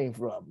just came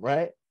from,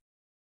 right?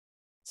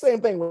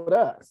 Same thing with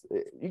us.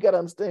 You got to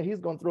understand, he's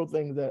going to throw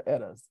things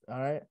at us, all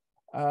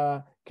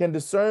right? Can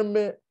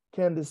discernment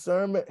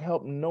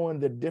help knowing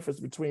the difference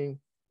between,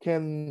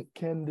 can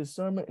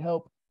discernment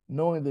help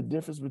knowing the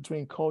difference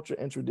between culture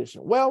and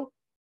tradition? Well,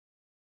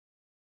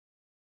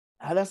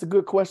 that's a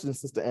good question,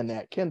 Sister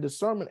Annette. Can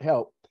discernment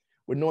help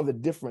with knowing the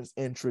difference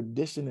in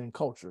tradition and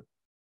culture?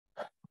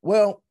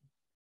 Well,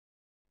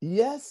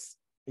 yes,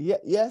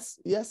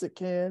 it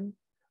can.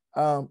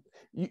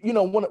 You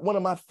know, one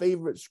of my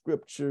favorite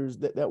scriptures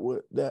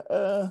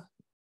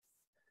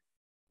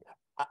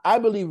I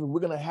believe if we're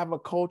going to have a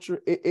culture,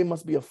 it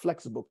must be a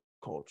flexible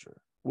culture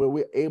where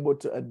we're able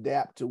to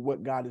adapt to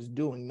what God is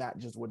doing, not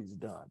just what he's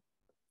done.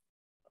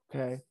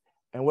 Okay.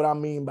 And what I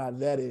mean by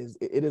that is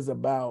it is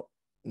about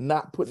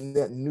not putting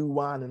that new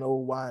wine in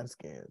old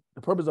wineskin.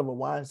 The purpose of a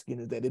wineskin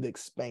is that it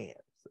expands,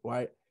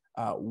 right?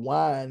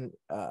 Wine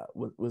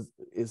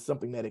is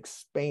something that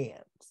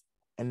expands.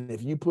 And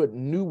if you put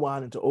new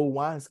wine into old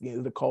wineskins,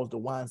 it'll cause the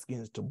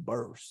wineskins to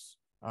burst.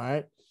 All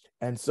right.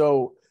 And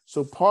so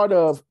part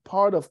of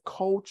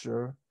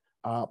culture,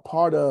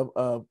 part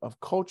of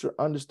culture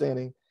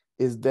understanding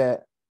is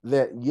that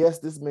yes,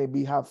 this may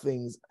be how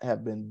things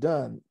have been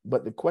done,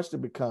 but the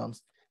question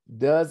becomes,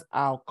 does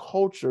our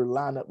culture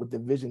line up with the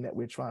vision that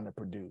we're trying to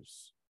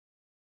produce?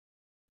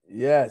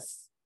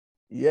 Yes.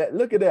 Yeah,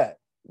 look at that.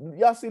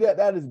 Y'all see that?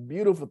 That is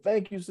beautiful.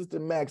 Thank you, Sister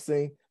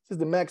Maxine.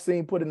 Sister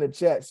Maxine put in the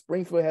chat,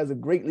 Springfield has a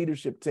great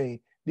leadership team.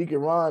 Deacon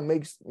Ron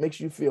makes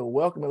you feel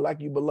welcome and like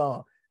you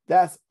belong.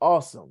 That's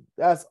awesome.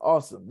 That's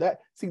awesome.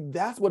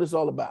 That's what it's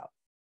all about.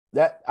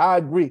 That I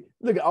agree.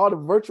 Look at all the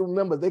virtual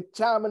members. They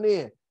chiming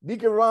in.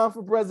 Deacon Ron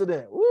for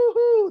president.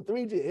 Woohoo!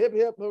 3G. Hip,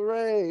 hip,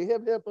 hooray.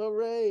 Hip, hip,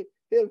 hooray.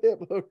 Hip, hip,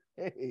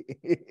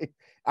 hooray.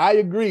 I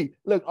agree.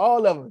 Look,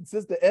 all of them.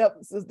 Sister F,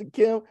 Sister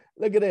Kim.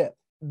 Look at that.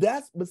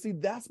 That's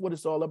what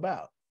it's all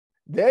about.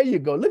 There you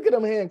go. Look at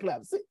them hand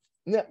claps. See?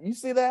 Now, you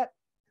see that?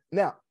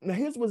 Now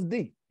here's what's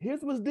deep.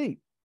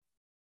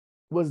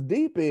 What's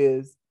deep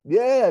is,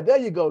 yeah, there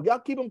you go. Y'all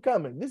keep them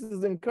coming. This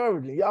is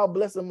encouraging. Y'all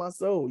blessing my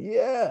soul.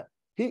 Yeah.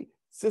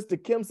 Sister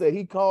Kim said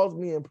he calls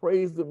me and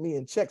prays with me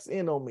and checks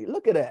in on me.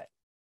 Look at that.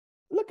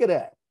 Look at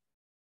that.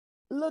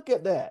 Look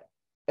at that.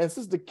 And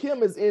Sister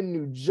Kim is in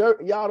New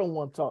Jersey. Y'all don't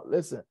want to talk.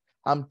 Listen,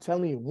 I'm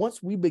telling you,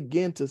 once we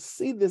begin to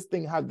see this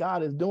thing, how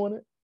God is doing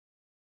it,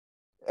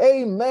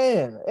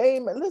 amen.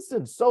 Amen.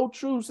 Listen, so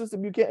true, Sister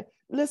Buchanan.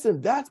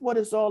 Listen, that's what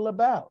it's all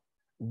about.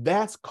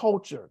 That's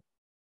culture.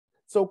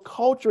 So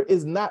culture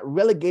is not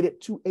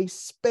relegated to a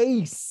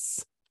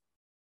space.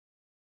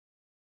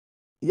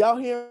 Y'all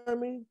hear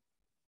me?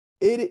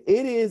 It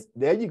is,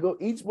 there you go.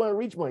 Each one,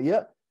 reach one.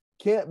 Yep.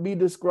 Can't be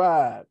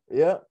described.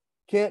 Yep.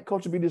 Can't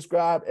culture be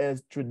described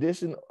as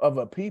tradition of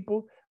a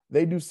people?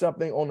 They do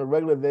something on the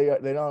regular, they're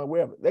not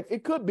aware of it.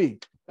 It could be.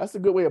 That's a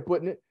good way of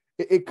putting it.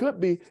 It could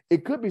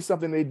be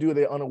something they do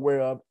they're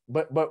unaware of.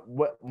 But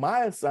what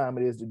my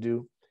assignment is to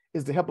do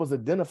is to help us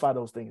identify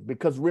those things.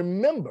 Because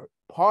remember,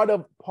 part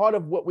of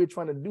what we're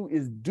trying to do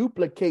is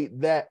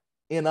duplicate that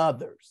in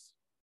others.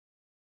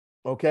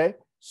 Okay?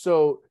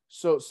 So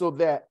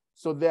that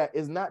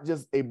it's not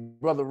just a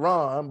brother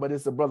Ron, but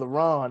it's a brother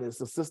Ron,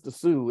 it's a sister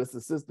Sue, it's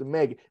a sister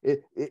Maggie.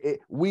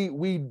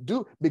 We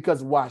do,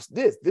 because watch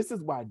this. This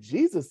is why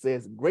Jesus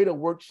says, greater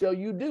work shall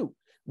you do,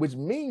 which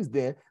means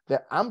then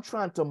that I'm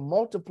trying to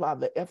multiply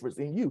the efforts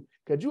in you.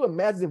 Could you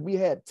imagine if we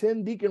had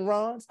 10 Deacon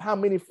Rons, how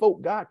many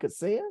folk God could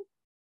send?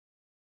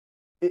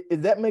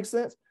 Does that make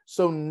sense?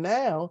 So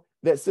now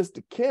that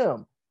Sister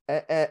Kim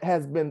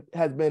has been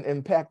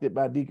impacted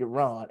by Deacon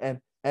Ron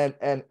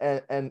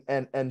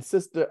and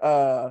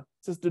Sister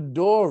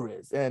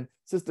Doris and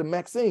Sister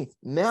Maxine,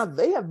 now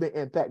they have been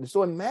impacted.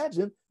 So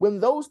imagine when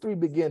those three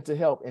begin to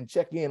help and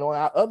check in on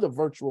our other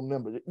virtual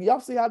members.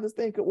 Y'all see how this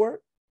thing could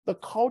work? The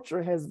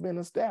culture has been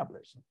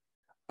established.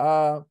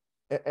 And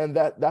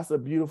that's a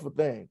beautiful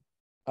thing.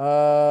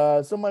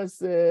 Somebody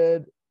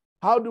said,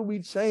 How do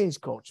we change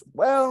culture?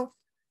 Well,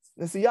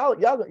 and see, y'all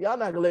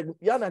not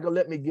gonna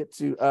let me get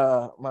to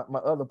my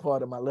other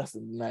part of my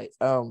lesson tonight.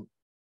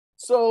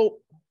 So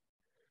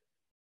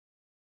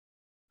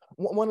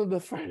one of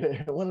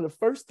the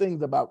first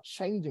things about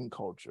changing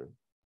culture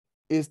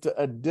is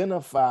to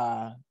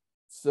identify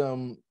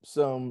some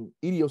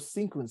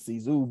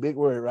idiosyncrasies. Ooh, big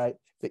word, right?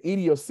 The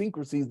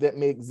idiosyncrasies that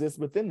may exist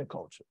within the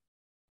culture.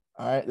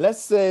 All right. Let's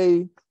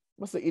say,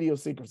 what's the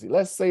idiosyncrasy?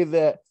 Let's say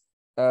that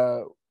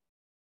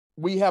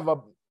we have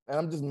and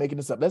I'm just making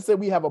this up. Let's say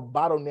we have a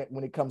bottleneck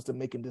when it comes to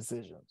making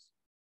decisions.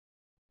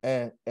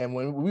 And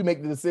when we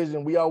make the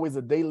decision, we always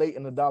a day late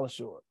and a dollar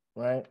short,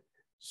 right?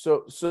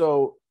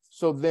 So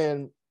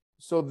then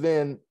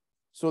that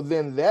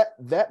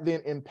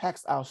then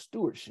impacts our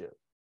stewardship.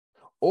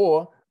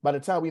 Or by the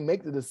time we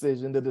make the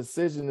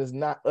decision is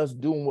not us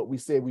doing what we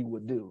said we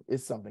would do.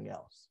 It's something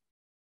else.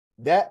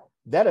 That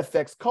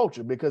affects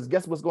culture, because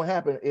guess what's going to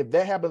happen? If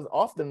that happens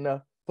often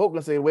enough, folks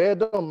gonna say, well, it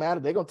don't matter.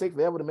 They're going to take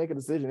forever to make a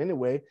decision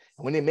anyway.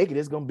 And when they make it,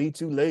 it's going to be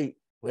too late.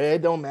 Well,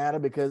 it don't matter,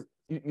 because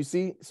you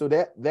see, so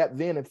that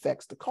then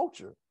affects the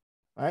culture,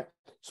 right?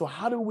 So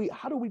how do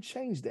we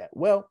change that?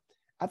 Well,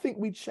 I think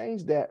we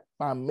change that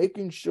by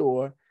making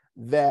sure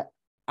that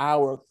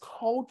our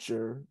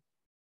culture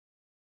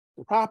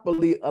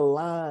properly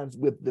aligns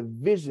with the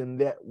vision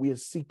that we are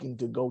seeking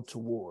to go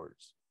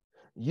towards.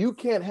 You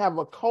can't have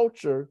a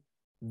culture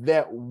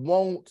that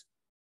won't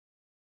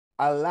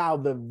allow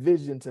the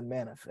vision to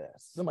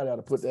manifest. Somebody ought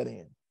to put that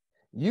in.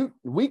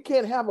 We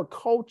can't have a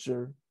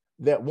culture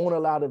that won't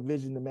allow the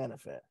vision to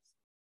manifest,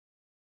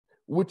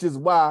 which is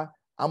why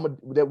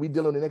that we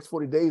deal in the next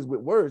 40 days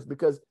with words,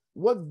 because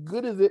what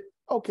good is it?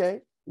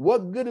 Okay,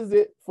 what good is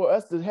it for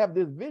us to have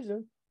this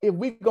vision if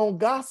we gonna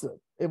gossip?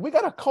 If we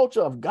got a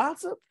culture of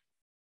gossip,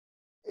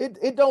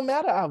 it don't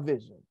matter our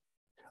vision.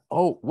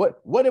 Oh,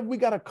 what if we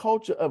got a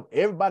culture of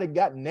everybody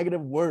got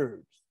negative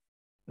words?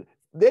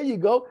 There you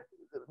go.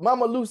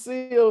 Mama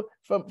Lucille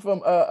from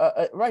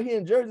right here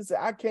in Jersey said,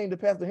 I came to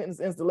Pastor Hinton's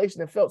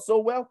installation and felt so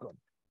welcome.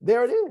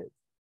 There it is,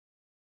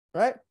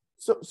 right?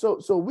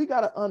 So we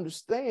got to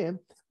understand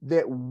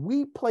that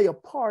we play a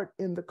part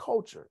in the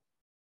culture,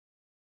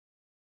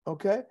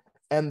 okay?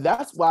 And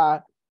that's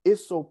why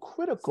it's so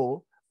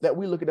critical that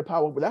we look at the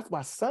power. But that's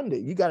why Sunday,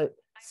 you got it.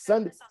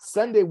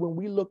 Sunday when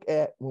we look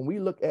at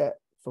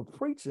for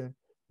preaching,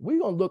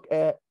 we're gonna look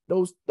at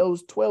those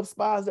 12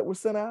 spies that were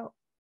sent out.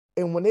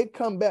 And when they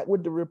come back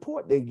with the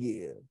report they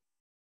give,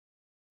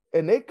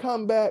 and they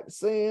come back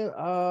saying,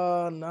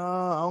 no,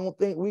 I don't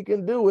think we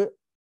can do it.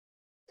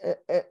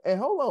 And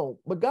hold on,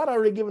 but God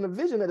already given a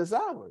vision that it's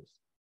ours.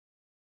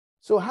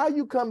 So how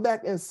you come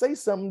back and say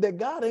something that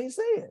God ain't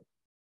said?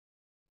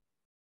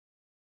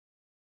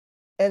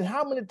 And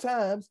how many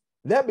times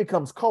that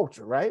becomes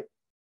culture, right?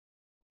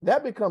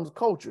 That becomes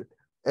culture.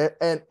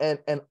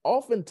 And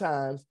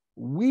oftentimes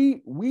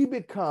we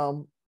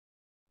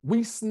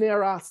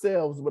snare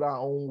ourselves with our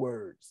own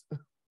words.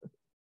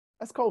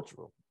 That's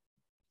cultural.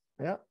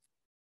 Yeah.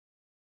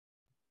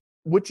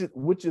 Which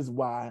is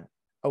why,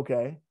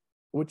 okay,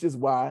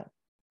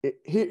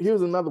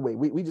 here's another way.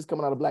 We just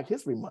coming out of Black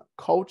History Month.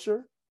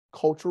 Cultural.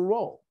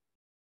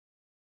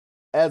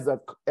 As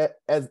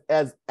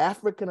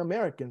African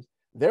Americans,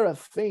 there are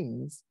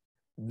things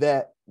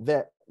that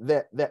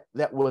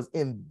was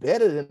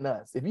embedded in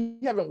us. If you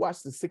haven't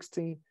watched the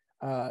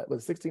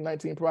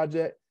 1619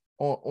 Project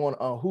on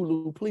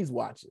Hulu, please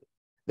watch it.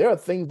 There are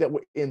things that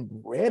were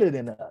embedded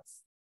in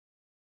us,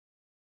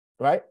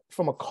 right?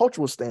 From a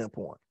cultural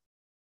standpoint,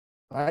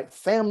 right?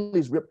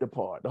 Families ripped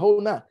apart, the whole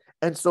nine.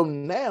 And so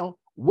now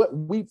what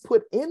we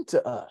put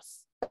into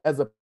us as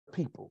a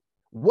people,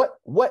 what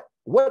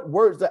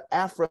words of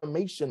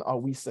affirmation are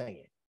we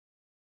saying?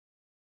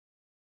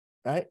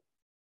 Right?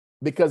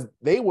 Because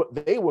they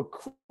were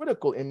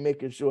critical in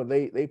making sure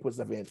they put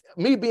stuff in.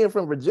 Me being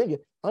from Virginia,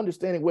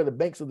 understanding where the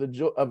banks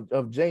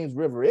of James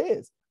River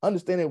is,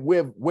 understanding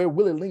where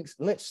Willie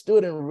Lynch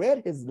stood and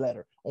read his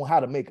letter on how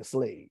to make a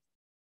slave.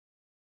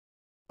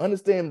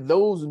 Understand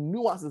those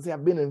nuances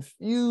have been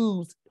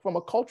infused from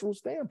a cultural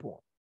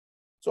standpoint.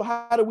 So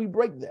how do we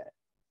break that?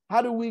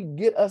 How do we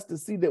get us to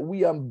see that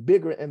we are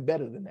bigger and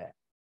better than that?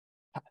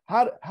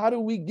 How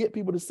do we get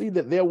people to see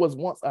that there was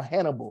once a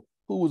Hannibal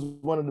who was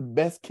one of the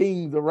best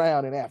kings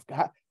around in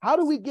Africa? How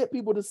do we get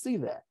people to see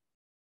that?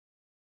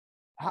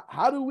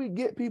 How do we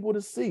get people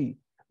to see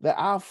that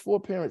our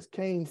foreparents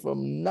came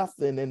from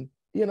nothing? And,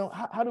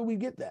 how do we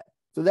get that?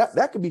 So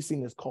that could be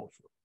seen as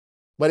cultural.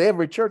 But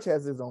every church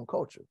has its own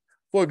culture.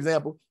 For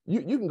example,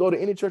 you can go to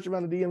any church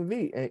around the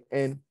DMV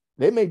and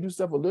they may do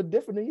stuff a little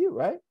different than you,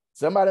 right?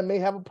 Somebody may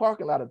have a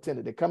parking lot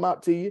attendant that come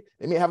out to you.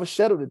 They may have a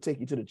shuttle to take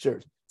you to the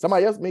church.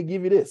 Somebody else may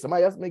give you this.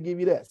 Somebody else may give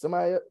you that.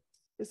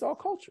 It's all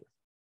culture.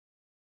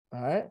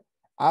 All right.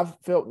 I've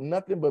felt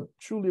nothing but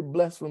truly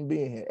blessed from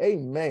being here.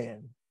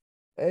 Amen.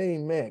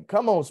 Amen.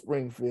 Come on,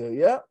 Springfield.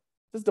 Yeah.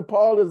 Sister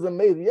Paul is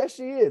amazing. Yes,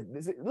 she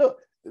is. Look,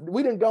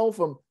 we done gone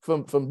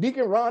from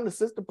Deacon Ron to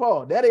Sister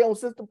Paul. Daddy on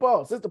Sister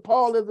Paul. Sister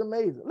Paul is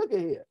amazing. Look at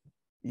here.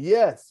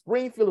 Yes,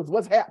 Springfield is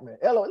what's happening.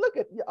 Hello, look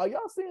at, are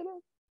y'all seeing that?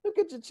 Look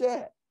at your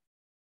chat.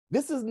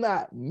 This is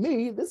not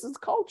me. This is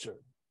culture.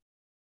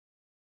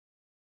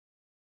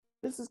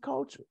 This is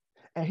culture.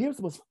 And here's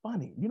what's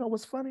funny. You know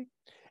what's funny?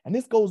 And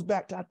this goes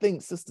back to, I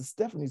think, Sister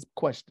Stephanie's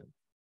question.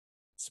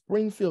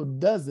 Springfield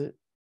does it,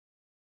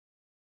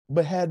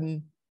 but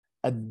hadn't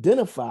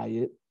identified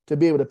it to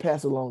be able to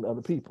pass it along to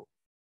other people.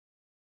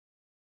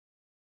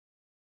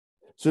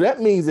 So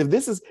that means if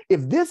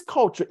this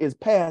culture is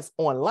passed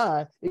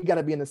online, it got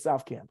to be in the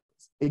South Campus.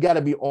 It got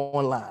to be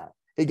online.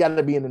 It got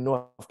to be in the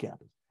North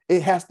Campus.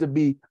 It has to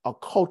be a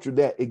culture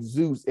that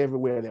exudes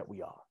everywhere that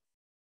we are.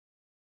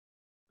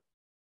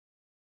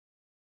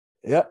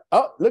 Yep.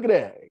 Oh, look at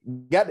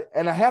that. Got it.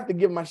 And I have to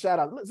give my shout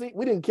out. Look, see,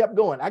 we didn't keep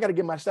going. I got to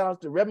give my shout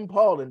outs to Reverend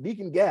Paul and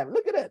Deacon Gavin.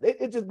 Look at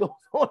that. It just goes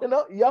on and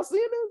on. Y'all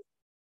seeing this?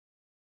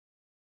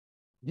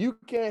 You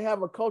can't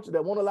have a culture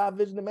that won't allow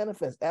vision to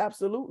manifest.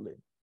 Absolutely.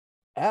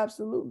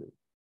 Absolutely.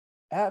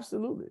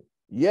 Absolutely.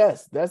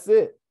 Yes, that's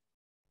it.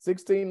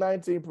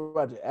 1619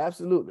 project.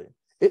 Absolutely.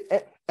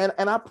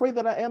 And I pray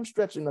that I am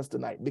stretching us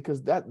tonight,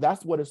 because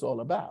that's what it's all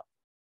about.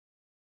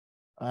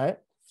 All right.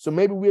 So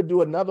maybe we'll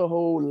do another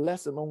whole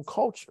lesson on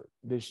culture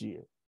this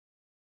year.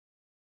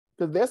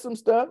 Because there's some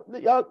stuff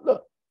that y'all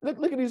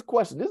look at these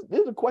questions.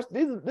 This is a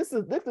question. This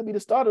could be the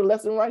start of the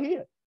lesson right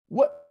here.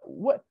 What?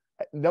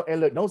 No,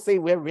 and look, don't say,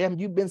 well, Rem,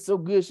 you've been so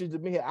good since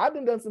you've been here. I've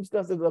done some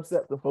stuff that's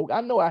upset some folk.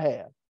 I know I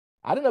have.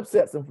 I didn't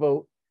upset some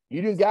folk.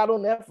 You didn't got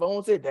on that phone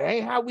and said, that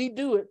ain't how we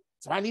do it.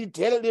 So I need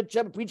to tell a little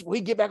chubby preacher before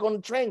he get back on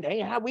the train. That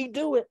ain't how we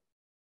do it.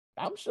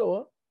 I'm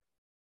sure.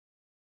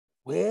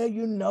 Well,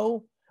 you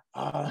know,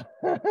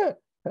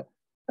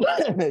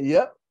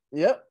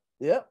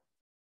 Yep.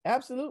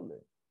 Absolutely.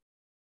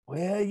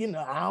 Well, you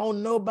know, I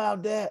don't know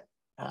about that.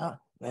 I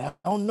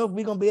don't know if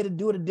we're going to be able to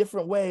do it a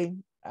different way.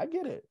 I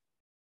get it.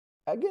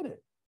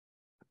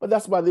 But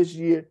that's why this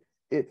year,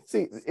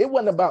 it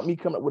wasn't about me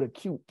coming up with a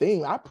cute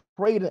thing. I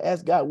prayed and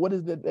asked God, what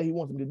is it that he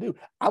wants me to do?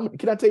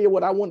 Can I tell you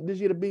what I want this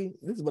year to be?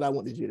 This is what I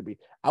want this year to be.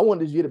 I want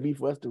this year to be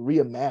for us to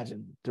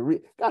reimagine.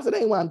 God said, that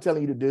ain't what I'm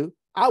telling you to do.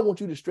 I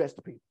want you to stretch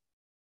the people.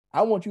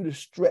 I want you to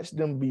stretch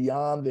them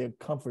beyond their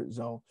comfort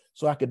zone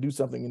so I could do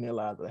something in their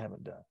lives that I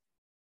haven't done.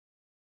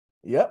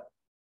 Yep.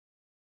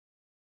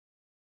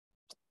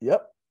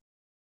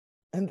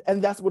 And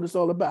that's what it's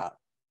all about.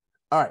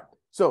 All right.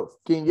 So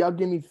can y'all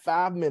give me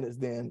 5 minutes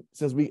then,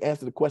 since we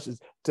answered the questions,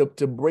 to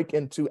break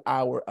into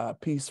our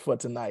piece for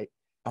tonight,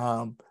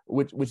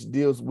 which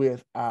deals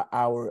with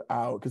our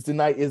because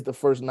tonight is the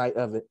first night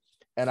of it,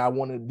 and I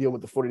want to deal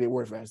with the 40-day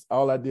word fast.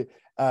 All I did,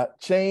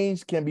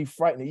 change can be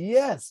frightening.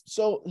 Yes.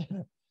 So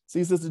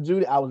see, Sister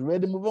Judy, I was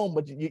ready to move on,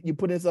 but you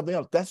put in something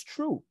else. That's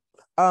true.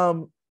 But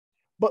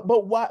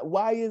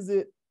why is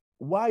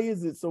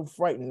it so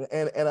frightening?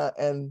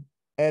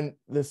 And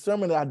the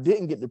sermon that I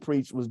didn't get to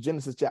preach was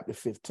Genesis chapter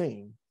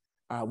 15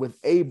 with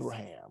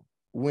Abraham,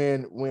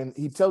 when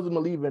he tells him to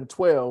leave in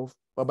 12,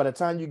 but by the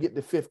time you get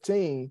to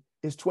 15,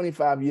 it's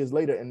 25 years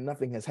later and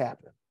nothing has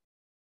happened.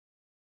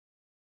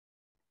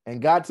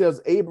 And God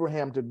tells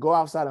Abraham to go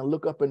outside and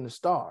look up in the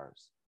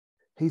stars.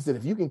 He said,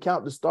 if you can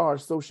count the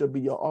stars, so shall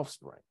be your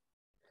offspring.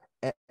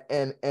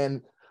 And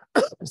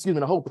excuse me,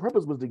 the whole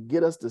purpose was to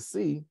get us to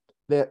see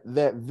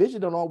that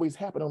vision don't always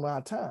happen on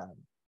our time,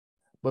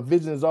 but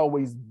vision is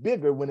always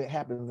bigger when it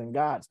happens in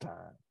God's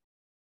time.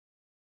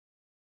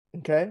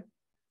 Okay,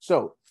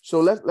 so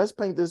let's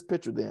paint this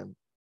picture then,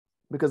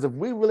 because if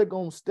we really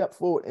gonna step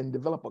forward and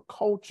develop a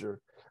culture,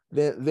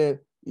 then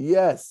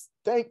yes,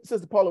 thank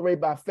Sister Paula Ray,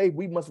 by faith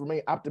we must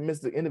remain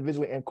optimistic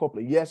individually and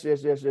corporately. Yes.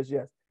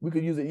 We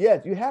could use it.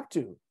 Yes, you have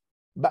to.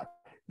 But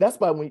that's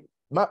why one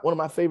of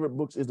my favorite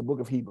books is the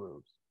book of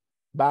Hebrews.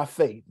 By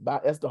faith,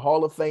 that's the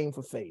Hall of Fame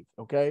for faith.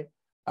 Okay,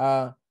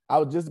 I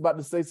was just about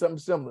to say something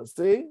similar.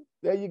 See,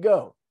 there you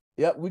go.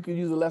 Yep, we could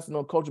use a lesson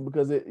on culture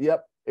because it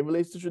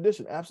relates to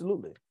tradition.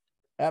 Absolutely.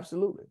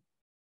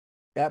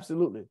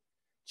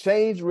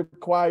 Change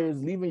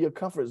requires leaving your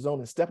comfort zone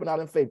and stepping out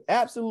in faith.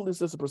 Absolutely,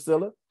 Sister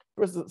Priscilla.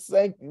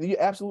 Saying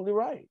you're absolutely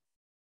right.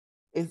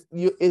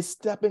 It's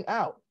stepping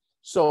out.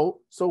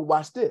 So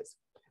watch this.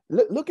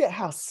 Look at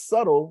how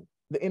subtle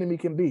the enemy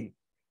can be.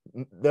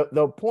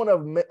 The point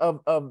of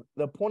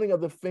the pointing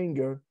of the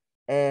finger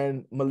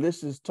and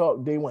malicious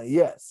talk day one.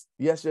 Yes.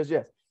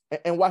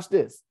 And watch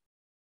this.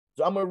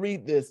 So I'm going to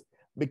read this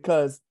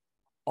because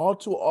all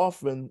too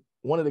often,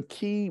 one of the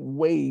key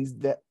ways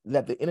that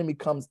the enemy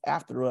comes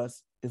after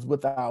us is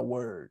with our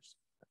words,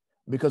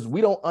 because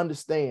we don't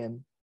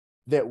understand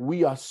that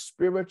we are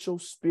spiritual,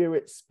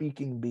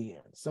 spirit-speaking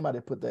beings. Somebody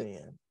put that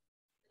in.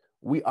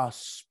 We are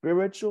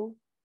spiritual,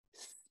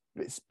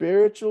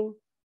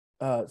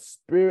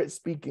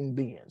 spirit-speaking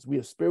beings. We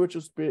are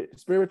spiritual,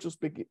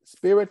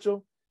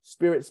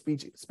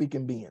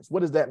 spirit-speaking beings.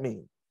 What does that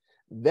mean?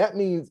 That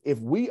means if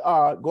we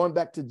are going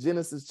back to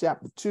Genesis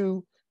chapter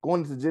 2,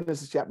 going to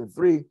Genesis chapter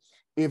 3,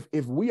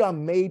 if we are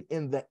made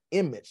in the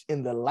image,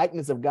 in the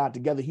likeness of God,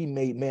 together he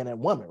made man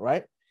and woman,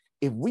 right?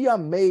 If we are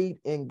made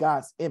in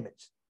God's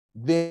image,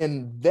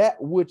 then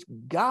that which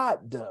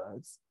God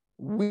does,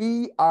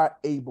 we are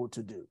able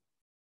to do.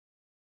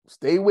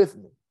 Stay with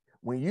me.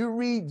 When you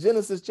read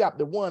Genesis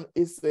chapter 1,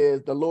 it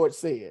says the Lord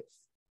says,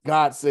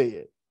 God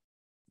said,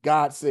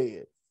 God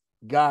said,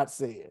 God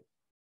said.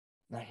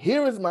 Now,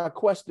 here is my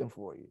question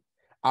for you.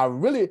 I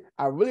really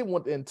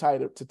want to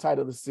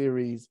title the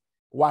series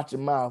Watch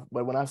Your Mouth,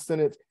 but when I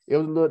sent it, that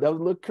was a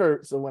little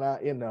curt. So when I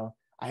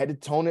had to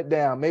tone it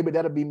down. Maybe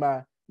that'll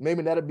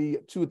be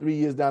 2 or 3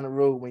 years down the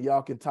road when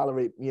y'all can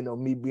tolerate,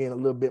 me being a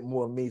little bit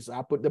more of me. So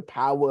I put the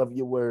power of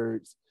your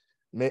words,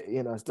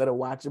 instead of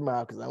watch your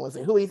mouth, because I want to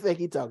say, who he think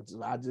he talking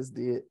to? I just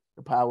did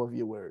the power of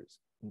your words.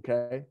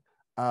 Okay.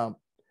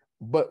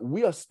 But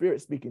we are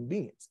spirit speaking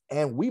beings,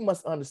 and we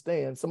must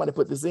understand, somebody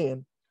put this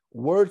in,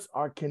 words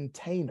are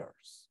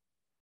containers.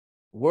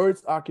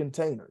 Words are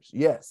containers.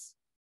 Yes.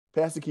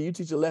 Pastor, can you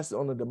teach a lesson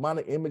on the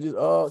demonic images?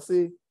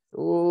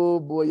 Oh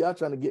boy, y'all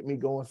trying to get me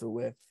going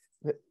somewhere.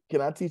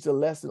 Can I teach a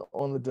lesson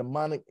on the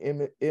demonic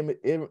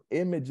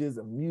images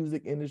of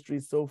music industry,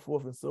 so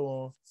forth and so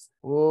on?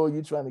 Oh,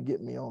 you're trying to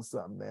get me on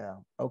something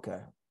now. Okay.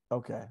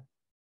 All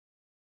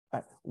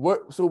right.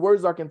 So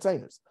words are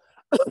containers.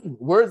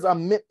 Words are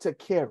meant to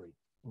carry.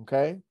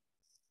 Okay.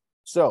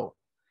 So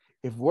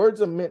if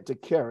words are meant to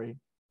carry,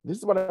 this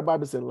is what the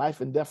Bible said,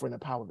 life and death are in the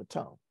power of the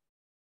tongue.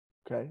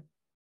 Okay.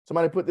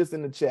 Somebody put this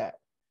in the chat.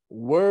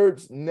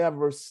 Words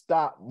never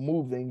stop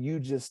moving. You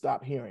just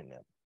stop hearing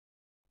them.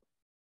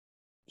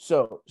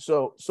 So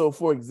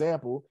for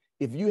example,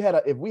 if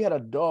we had a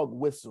dog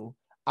whistle,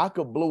 I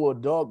could blow a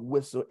dog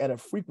whistle at a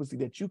frequency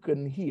that you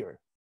couldn't hear,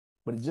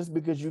 but just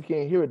because you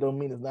can't hear it don't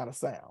mean it's not a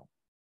sound.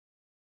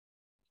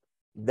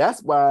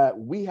 That's why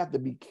we have to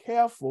be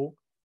careful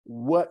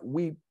what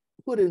we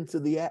put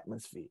into the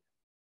atmosphere.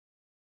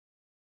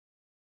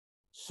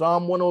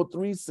 Psalm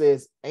 103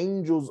 says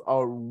angels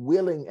are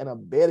willing and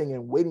abetting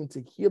and waiting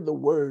to hear the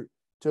word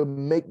to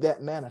make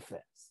that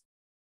manifest.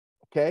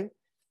 Okay.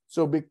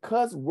 So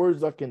because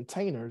words are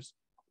containers,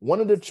 one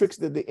of the tricks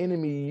that the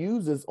enemy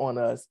uses on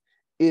us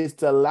is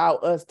to allow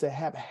us to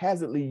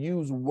haphazardly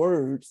use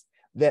words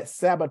that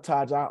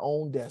sabotage our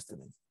own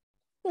destiny.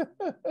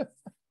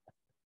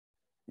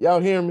 Y'all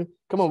hear me?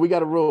 Come on, we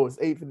got to roll. It's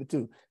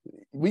 8:52.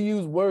 We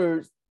use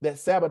words that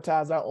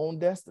sabotage our own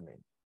destiny.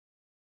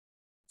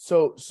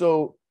 So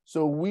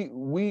we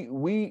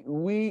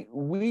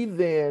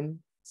then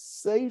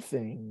say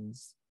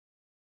things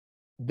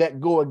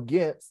that go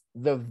against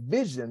the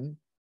vision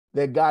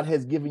that God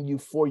has given you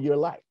for your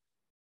life,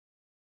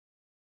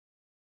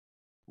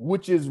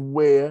 which is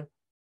where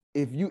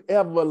if you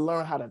ever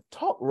learn how to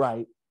talk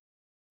right,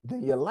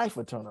 then your life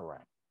will turn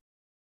around.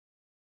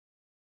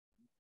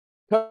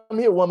 Come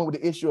here, woman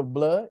with the issue of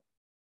blood.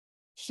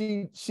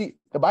 The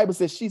Bible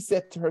says she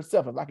said to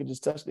herself, if I could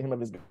just touch the hem of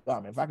his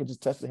garment, if I could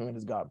just touch the hem of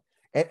his garment.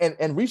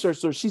 And research,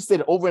 so she said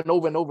it over and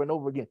over and over and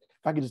over again.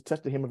 If I could just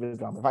touch the hem of his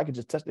garment, if I could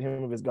just touch the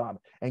hem of his garment.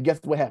 And guess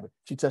what happened?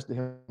 She touched the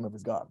hem of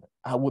his garment.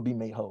 I would be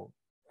made whole.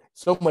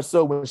 So much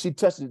so when she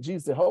touched it,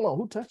 Jesus said, hold on,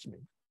 who touched me?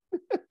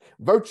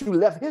 Virtue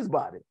left his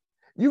body.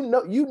 You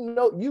know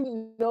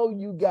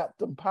you got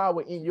some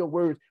power in your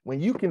words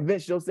when you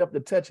convince yourself to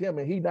touch him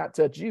and he not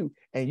touch you,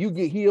 and you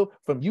get healed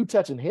from you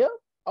touching him.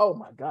 Oh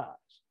my gosh.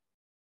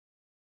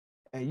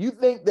 And you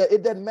think that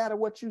it doesn't matter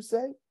what you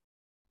say?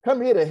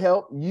 Come here to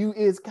help. You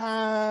is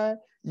kind.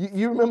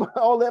 You remember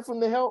all that from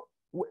the help?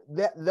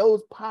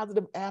 Those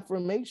positive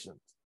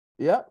affirmations.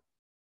 Yep.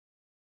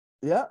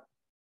 Yeah.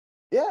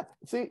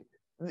 See,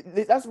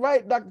 that's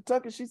right, Dr.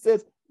 Tucker. She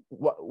says,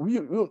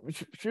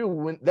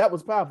 when that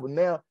was powerful.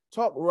 Now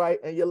talk right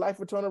and your life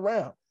will turn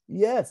around.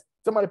 Yes.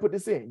 Somebody put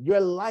this in. Your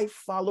life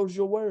follows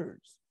your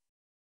words.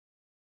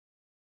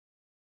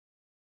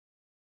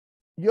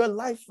 Your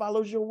life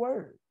follows your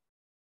word.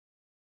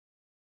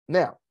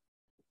 Now,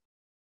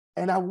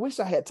 and I wish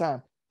I had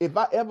time. If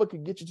I ever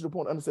could get you to the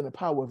point of understanding the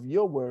power of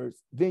your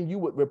words, then you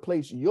would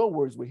replace your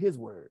words with his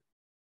word.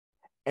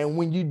 And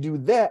when you do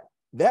that,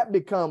 that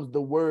becomes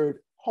the word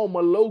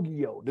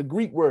homologio, the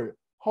Greek word.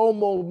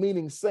 Homo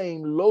meaning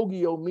same,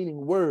 logio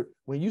meaning word.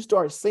 When you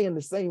start saying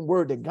the same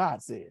word that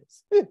God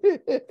says,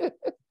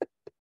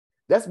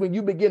 that's when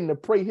you begin to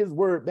pray his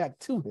word back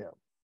to him.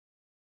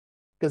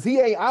 Because he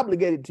ain't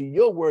obligated to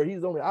your word.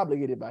 He's only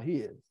obligated by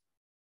his.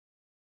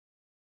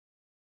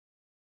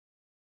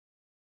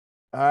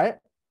 All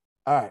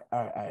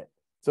right.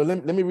 So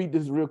let me read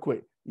this real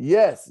quick.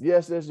 Yes.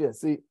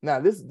 See, now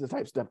this is the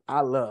type of stuff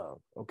I love.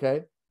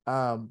 Okay.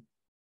 All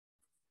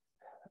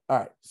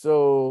right.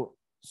 So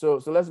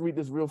let's read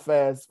this real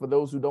fast for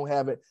those who don't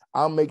have it.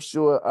 I'll make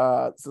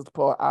sure, Sister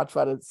Paul, I'll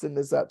try to send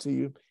this out to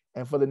you.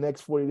 And for the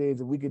next 40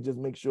 days, if we could just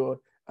make sure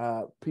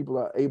people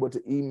are able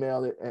to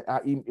email it,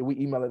 and we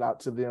email it out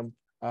to them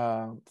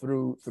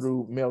through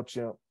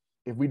MailChimp.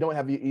 If we don't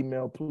have your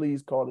email,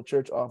 please call the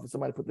church office.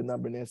 Somebody put the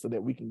number in there so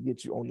that we can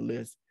get you on the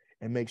list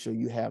and make sure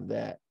you have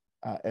that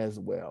as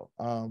well.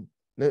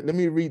 Let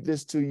me read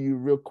this to you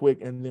real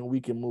quick, and then we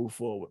can move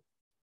forward.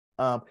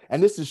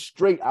 And this is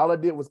straight. All I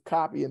did was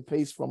copy and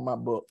paste from my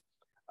book.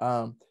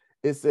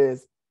 It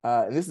says,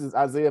 and this is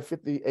Isaiah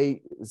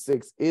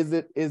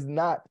 58:6. Is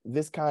not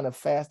this kind of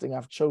fasting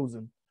I've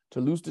chosen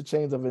to loose the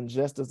chains of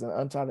injustice and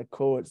untie the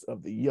cords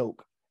of the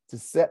yoke, to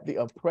set the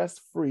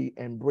oppressed free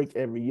and break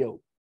every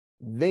yoke.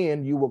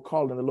 Then you will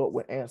call and the Lord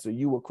will answer.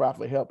 You will cry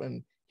for help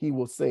and he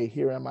will say,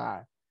 here am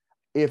I.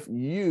 If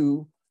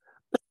you,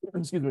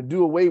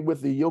 do away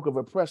with the yoke of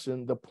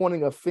oppression, the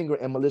pointing of finger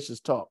and malicious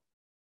talk.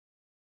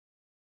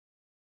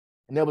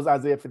 And that was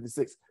Isaiah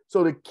 56.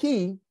 So the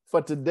key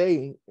for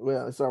today,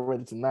 well, it's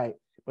already tonight,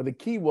 but the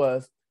key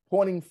was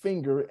pointing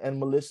finger and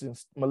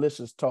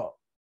malicious talk.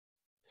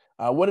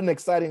 What an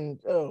exciting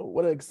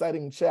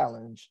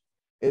challenge.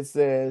 It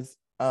says,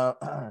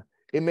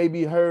 it may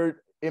be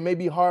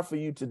hard for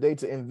you today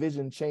to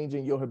envision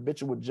changing your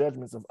habitual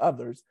judgments of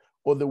others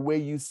or the way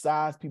you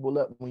size people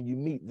up when you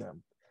meet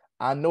them.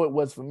 I know it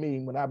was for me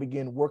when I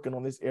began working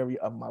on this area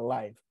of my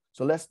life.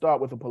 So let's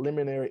start with a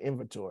preliminary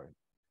inventory.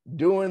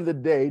 During the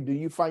day, do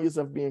you find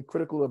yourself being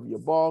critical of your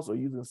boss or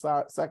using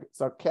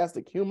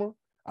sarcastic humor?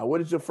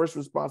 What is your first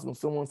response when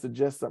someone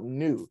suggests something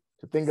new?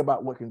 To think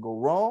about what can go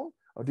wrong?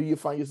 Or do you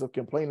find yourself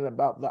complaining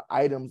about the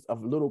items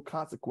of little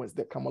consequence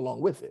that come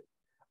along with it?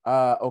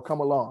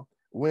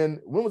 When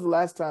was the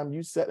last time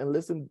you sat and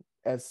listened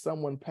as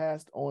someone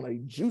passed on a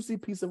juicy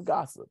piece of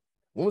gossip?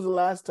 When was the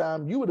last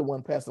time you were the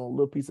one passing on a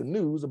little piece of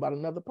news about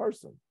another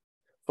person?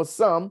 For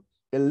some,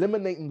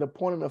 eliminating the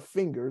pointing of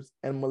fingers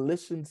and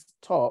malicious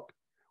talk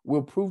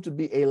will prove to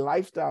be a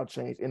lifestyle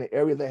change in an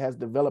area that has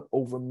developed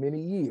over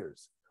many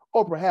years.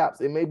 Or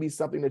perhaps it may be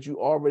something that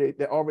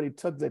already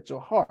tugs at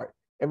your heart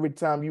every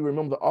time you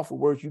remember the awful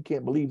words you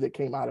can't believe that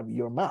came out of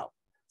your mouth.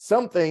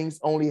 Some things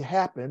only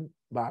happen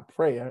by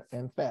prayer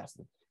and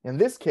fasting. In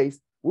this case,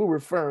 we're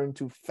referring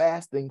to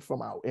fasting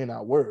in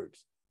our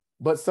words.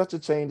 But such a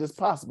change is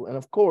possible. And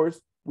of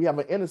course, we have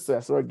an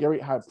intercessor, a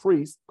great high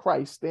priest,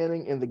 Christ,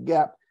 standing in the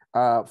gap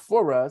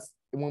for us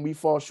when we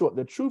fall short.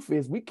 The truth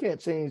is we can't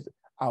change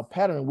our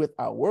pattern with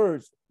our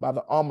words by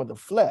the arm of the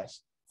flesh.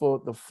 For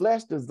the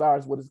flesh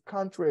desires what is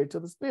contrary to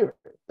the spirit.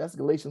 That's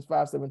Galatians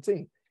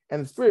 5:17.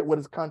 And the spirit, what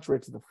is contrary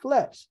to the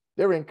flesh.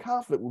 They're in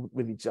conflict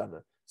with each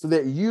other so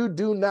that you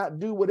do not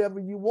do whatever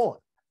you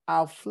want.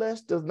 Our flesh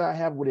does not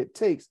have what it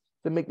takes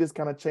to make this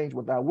kind of change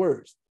with our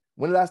words.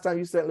 When the last time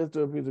you sat and listened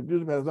to a piece of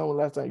music, when the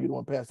last time you the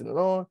one passing it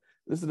on?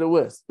 Listen to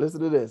this.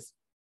 Listen to this.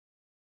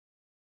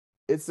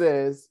 It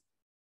says,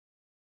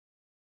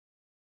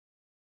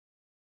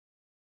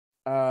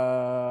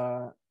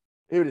 here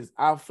it is.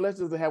 Our flesh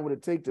doesn't have what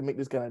it takes to make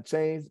this kind of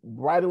change.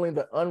 Bridling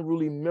the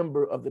unruly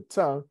member of the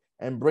tongue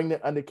and bringing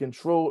it under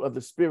control of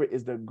the spirit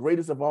is the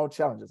greatest of all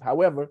challenges.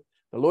 However,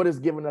 the Lord has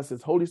given us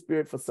his Holy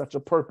Spirit for such a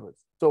purpose.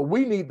 So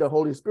we need the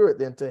Holy Spirit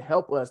then to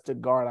help us to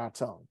guard our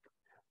tongue.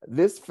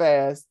 This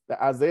fast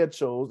that Isaiah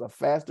chose, a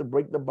fast to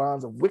break the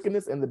bonds of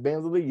wickedness and the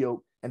bands of the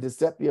yoke and to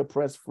set the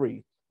oppressed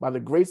free. By the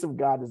grace of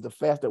God is the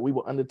fast that we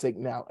will undertake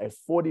now, a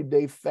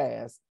 40-day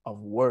fast of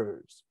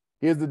words.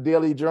 Here's the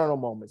daily journal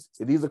moments.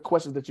 So these are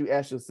questions that you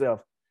ask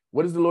yourself.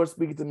 What is the Lord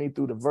speaking to me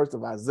through the verse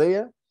of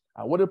Isaiah?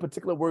 What are the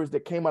particular words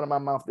that came out of my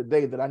mouth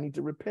today that I need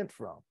to repent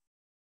from?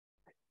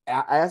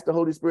 I ask the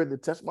Holy Spirit to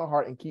touch my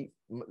heart and keep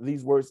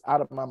these words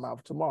out of my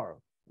mouth tomorrow.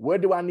 Where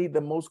do I need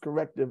the most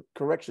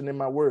correction in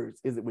my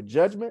words? Is it with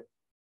judgment,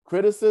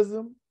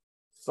 criticism,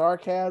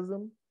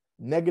 sarcasm,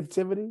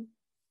 negativity,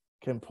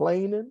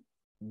 complaining,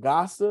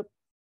 gossip,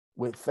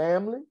 with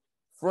family,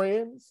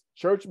 friends,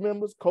 church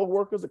members,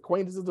 co-workers,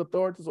 acquaintances,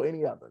 authorities, or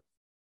any other?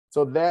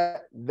 So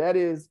that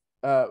is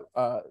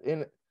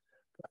in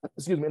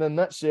a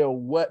nutshell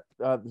what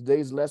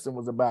today's lesson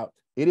was about.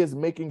 It is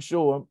making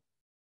sure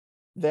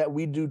that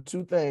we do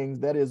two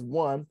things. That is,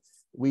 one,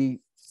 we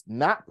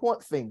not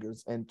point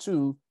fingers, and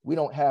two, we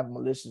don't have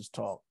malicious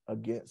talk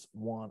against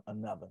one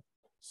another.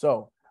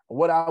 So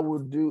what I will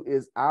do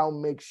is I'll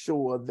make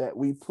sure that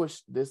we push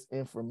this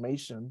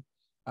information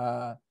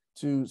to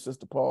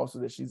Sister Paul so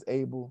that she's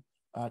able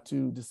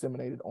to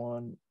disseminate it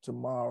on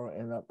tomorrow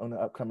and on the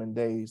upcoming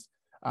days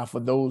for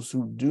those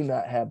who do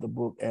not have the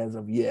book as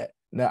of yet.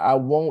 Now, I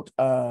won't,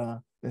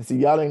 and see,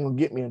 y'all ain't gonna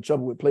get me in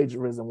trouble with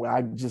plagiarism where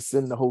I just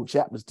send the whole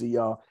chapters to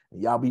y'all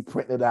and y'all be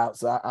printing it out.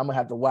 So I'm gonna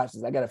have to watch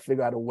this. I got to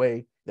figure out a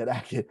way that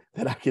I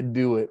can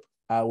do it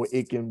where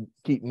it can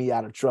keep me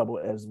out of trouble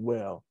as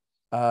well.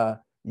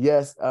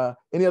 Yes.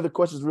 Any other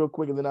questions, real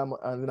quick, and then I'm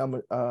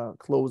gonna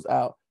close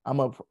out. I'm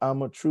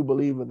a true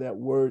believer that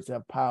words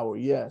have power.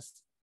 Yes.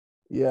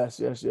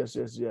 Thank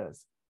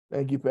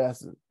you,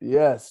 Pastor.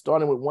 Yes,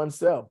 starting with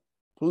oneself.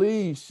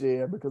 Please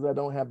share because I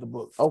don't have the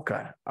book.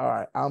 Okay. All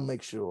right. I'll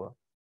make sure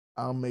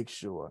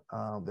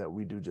that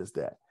we do just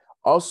that.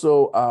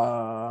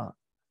 Also,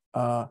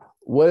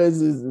 what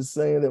is it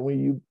saying that when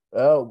you,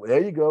 oh,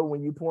 there you go.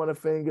 When you point a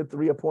finger,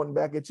 three are pointing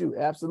back at you.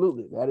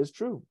 Absolutely. That is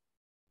true.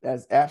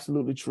 That's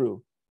absolutely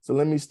true. So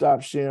let me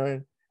stop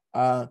sharing.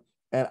 And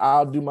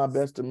I'll do my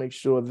best to make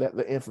sure that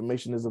the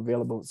information is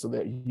available so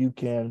that you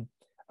can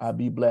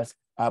be blessed.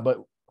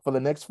 But for the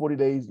next 40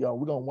 days, y'all,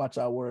 we're going to watch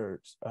our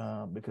words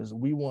because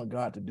we want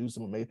God to do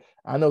something amazing.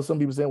 I know some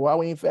people saying, well,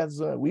 we ain't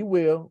fasting. We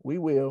will.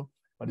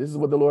 But this is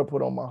what the Lord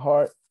put on my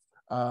heart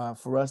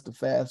for us to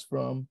fast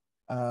from,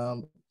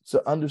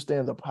 to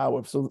understand the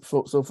power. So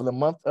for the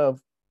month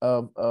of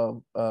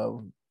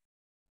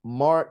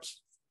March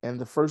and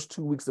the first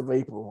 2 weeks of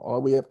April, all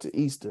the way up to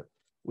Easter,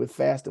 with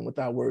fasting with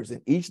our words.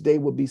 And each day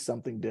will be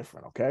something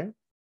different, okay?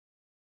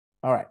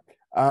 All right.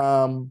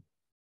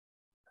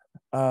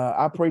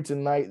 I pray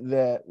tonight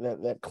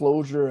that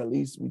closure, at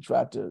least we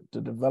try to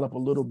develop a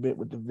little bit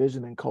with the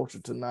vision and culture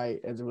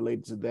tonight as it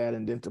relates to that,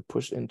 and then to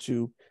push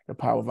into the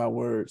power of our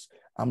words.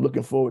 I'm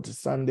looking forward to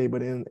Sunday,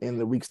 but in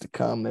the weeks to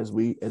come, as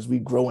we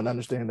grow and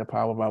understand the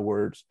power of our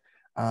words,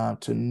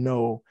 to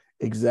know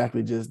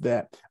exactly just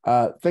that.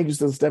 Thank you,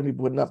 Sister Stephanie,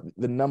 for putting up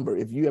the number.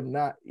 If you have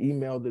not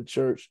emailed the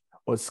church,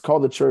 or call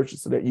the church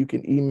so that you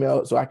can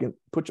email, so I can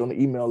put you on the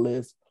email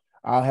list,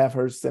 I'll have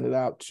her send it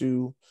out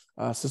to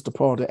Sister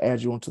Paul to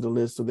add you onto the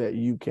list so that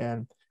you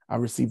can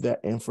receive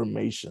that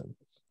information.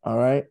 All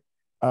right.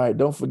 All right.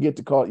 Don't forget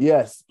to call.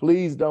 Yes,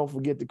 please don't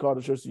forget to call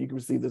the church so you can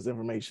receive this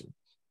information.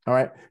 All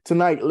right.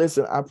 Tonight,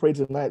 listen, I pray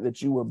tonight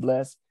that you were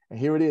blessed. And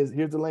here it is.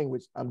 Here's the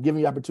language. I'm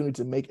giving you opportunity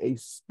to make a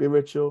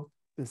spiritual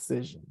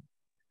decision,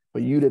 for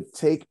you to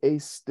take a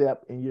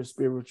step in your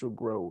spiritual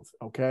growth.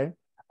 Okay.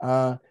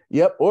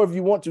 Yep. Or if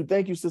you want to,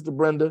 thank you, Sister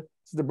Brenda.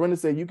 Sister Brenda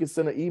said you can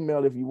send an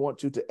email if you want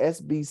to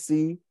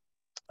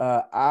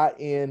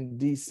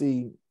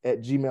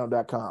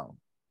sbcindc@gmail.com.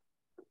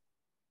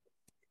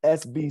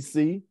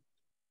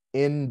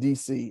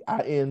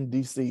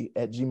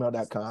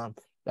 sbcindc@gmail.com.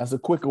 That's a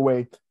quicker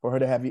way for her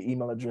to have your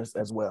email address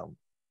as well.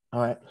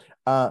 All right.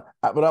 But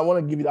I want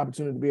to give you the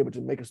opportunity to be able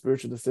to make a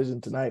spiritual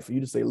decision tonight, for you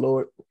to say,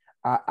 Lord,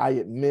 I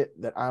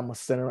admit that I'm a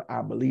sinner.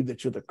 I believe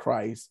that you're the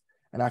Christ,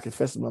 and I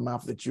confess in my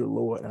mouth that you're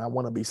Lord, and I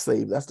want to be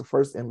saved. That's the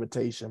first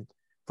invitation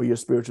for your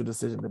spiritual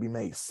decision to be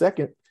made.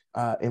 Second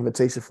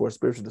invitation for a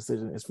spiritual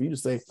decision is for you to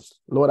say,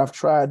 Lord, I've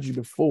tried you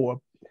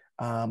before,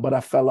 but I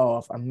fell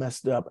off. I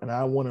messed up, and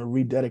I want to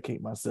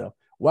rededicate myself.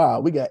 Wow,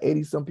 we got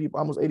 80-some people,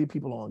 almost 80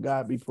 people on.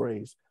 God be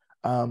praised.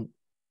 I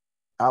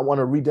want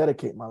to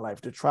rededicate my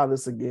life, to try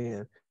this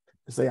again,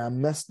 to say I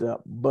messed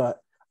up, but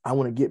I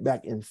want to get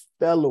back in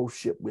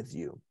fellowship with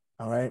you.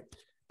 All right.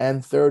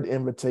 And third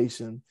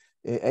invitation,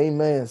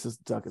 amen,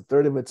 Sister Tucker.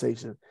 Third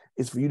invitation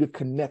is for you to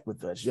connect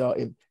with us. Y'all,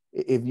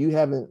 if you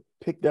haven't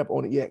picked up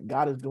on it yet,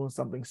 God is doing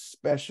something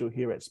special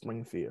here at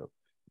Springfield.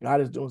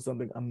 God is doing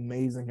something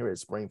amazing here at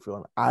Springfield.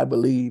 And I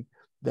believe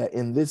that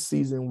in this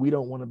season, we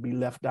don't want to be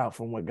left out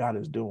from what God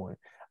is doing.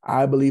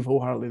 I believe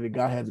wholeheartedly that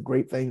God has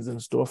great things in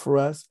store for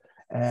us.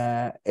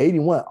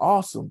 81,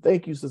 awesome.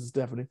 Thank you, Sister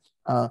Stephanie.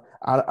 I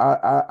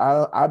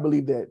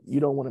believe that you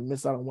don't want to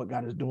miss out on what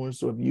God is doing.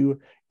 So if you're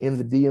in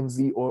the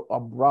DMV or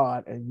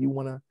abroad and you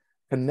want to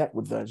connect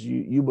with us,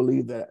 you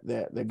believe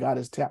that God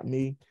has tapped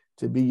me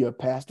to be your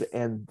pastor,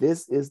 and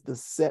this is the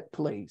set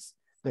place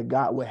that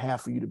God would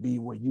have for you to be,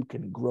 where you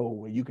can grow,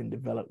 where you can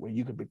develop, where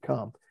you can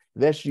become.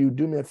 If that's you,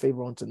 do me a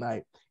favor on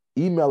tonight.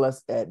 Email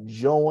us at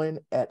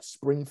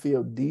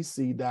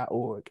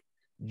join@springfielddc.org.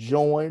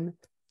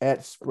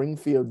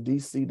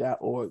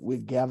 Join@springfielddc.org. We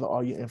gather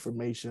all your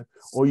information,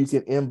 or you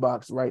can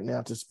inbox right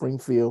now to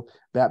Springfield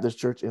Baptist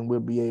Church, and we'll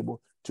be able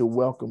to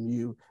welcome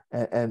you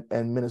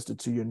and minister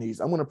to your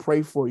needs. I'm going to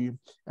pray for you,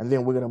 and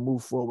then we're going to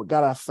move forward.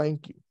 God, I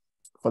thank you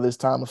for this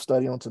time of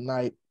study on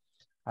tonight.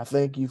 I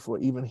thank you for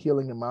even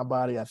healing in my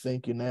body. I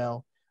thank you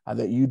now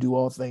that you do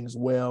all things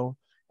well.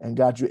 And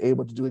God, you're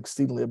able to do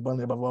exceedingly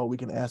abundantly above all we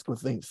can ask or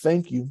think.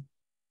 Thank you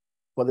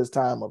for this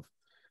time of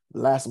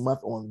last month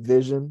on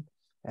vision.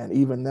 And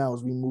even now,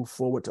 as we move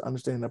forward to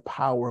understanding the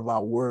power of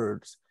our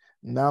words.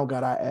 Now,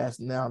 God, I ask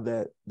now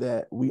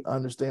that we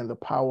understand the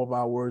power of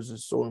our words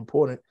is so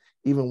important,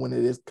 even when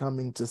it is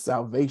coming to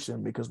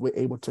salvation, because we're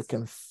able to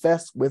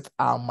confess with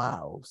our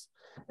mouths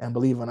and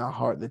believe in our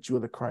heart that you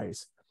are the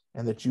Christ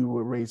and that you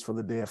were raised from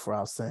the dead for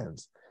our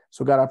sins.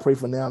 So God, I pray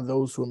for now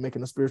those who are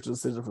making a spiritual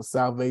decision for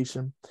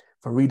salvation,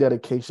 for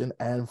rededication,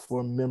 and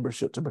for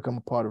membership to become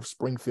a part of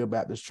Springfield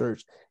Baptist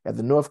Church at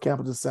the North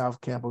Campus, the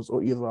South Campus,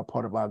 or either a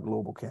part of our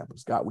global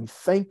campus. God, we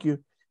thank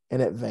you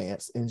in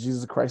advance. In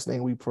Jesus Christ's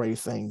name we pray,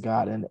 thank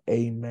God, and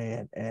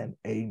amen and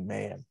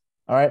amen.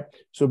 All right,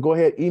 so go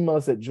ahead, email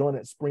us at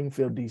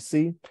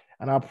join@springfielddc,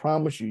 and I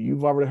promise you,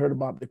 you've already heard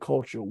about the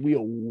culture.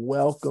 We'll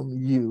welcome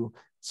you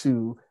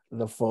to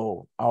the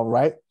fold. All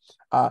right.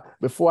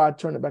 Before I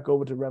turn it back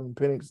over to Reverend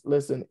Penix,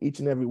 listen, each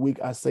and every week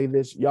I say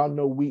this, y'all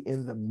know we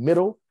in the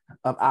middle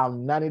of our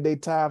 90-day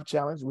tithe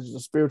challenge, which is a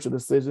spiritual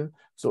decision.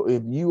 So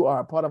if you are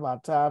a part of our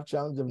tithe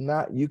challenge, if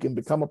not, you can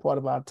become a part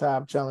of our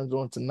tithe challenge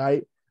on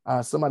tonight.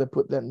 Somebody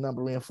put that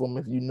number in for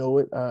me if you know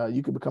it.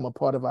 You can become a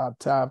part of our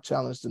tithe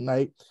challenge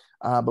tonight.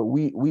 But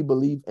we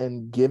believe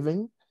in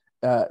giving,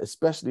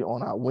 especially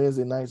on our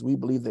Wednesday nights. We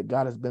believe that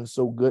God has been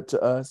so good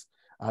to us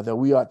that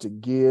we ought to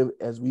give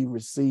as we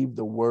receive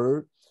the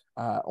word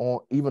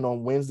even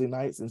on Wednesday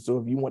nights. And so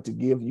if you want to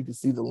give, you can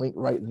see the link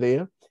right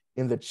there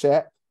in the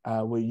chat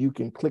where you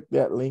can click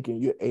that link and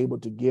you're able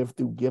to give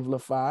through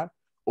Givelify.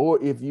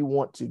 Or if you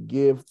want to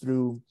give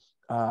through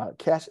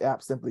Cash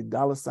App, simply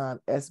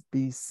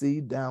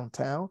 $SBC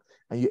downtown,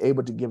 and you're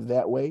able to give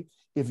that way.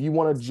 If you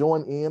want to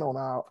join in on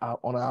our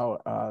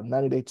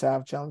 90-day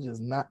tithe challenge, it's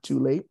not too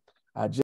late.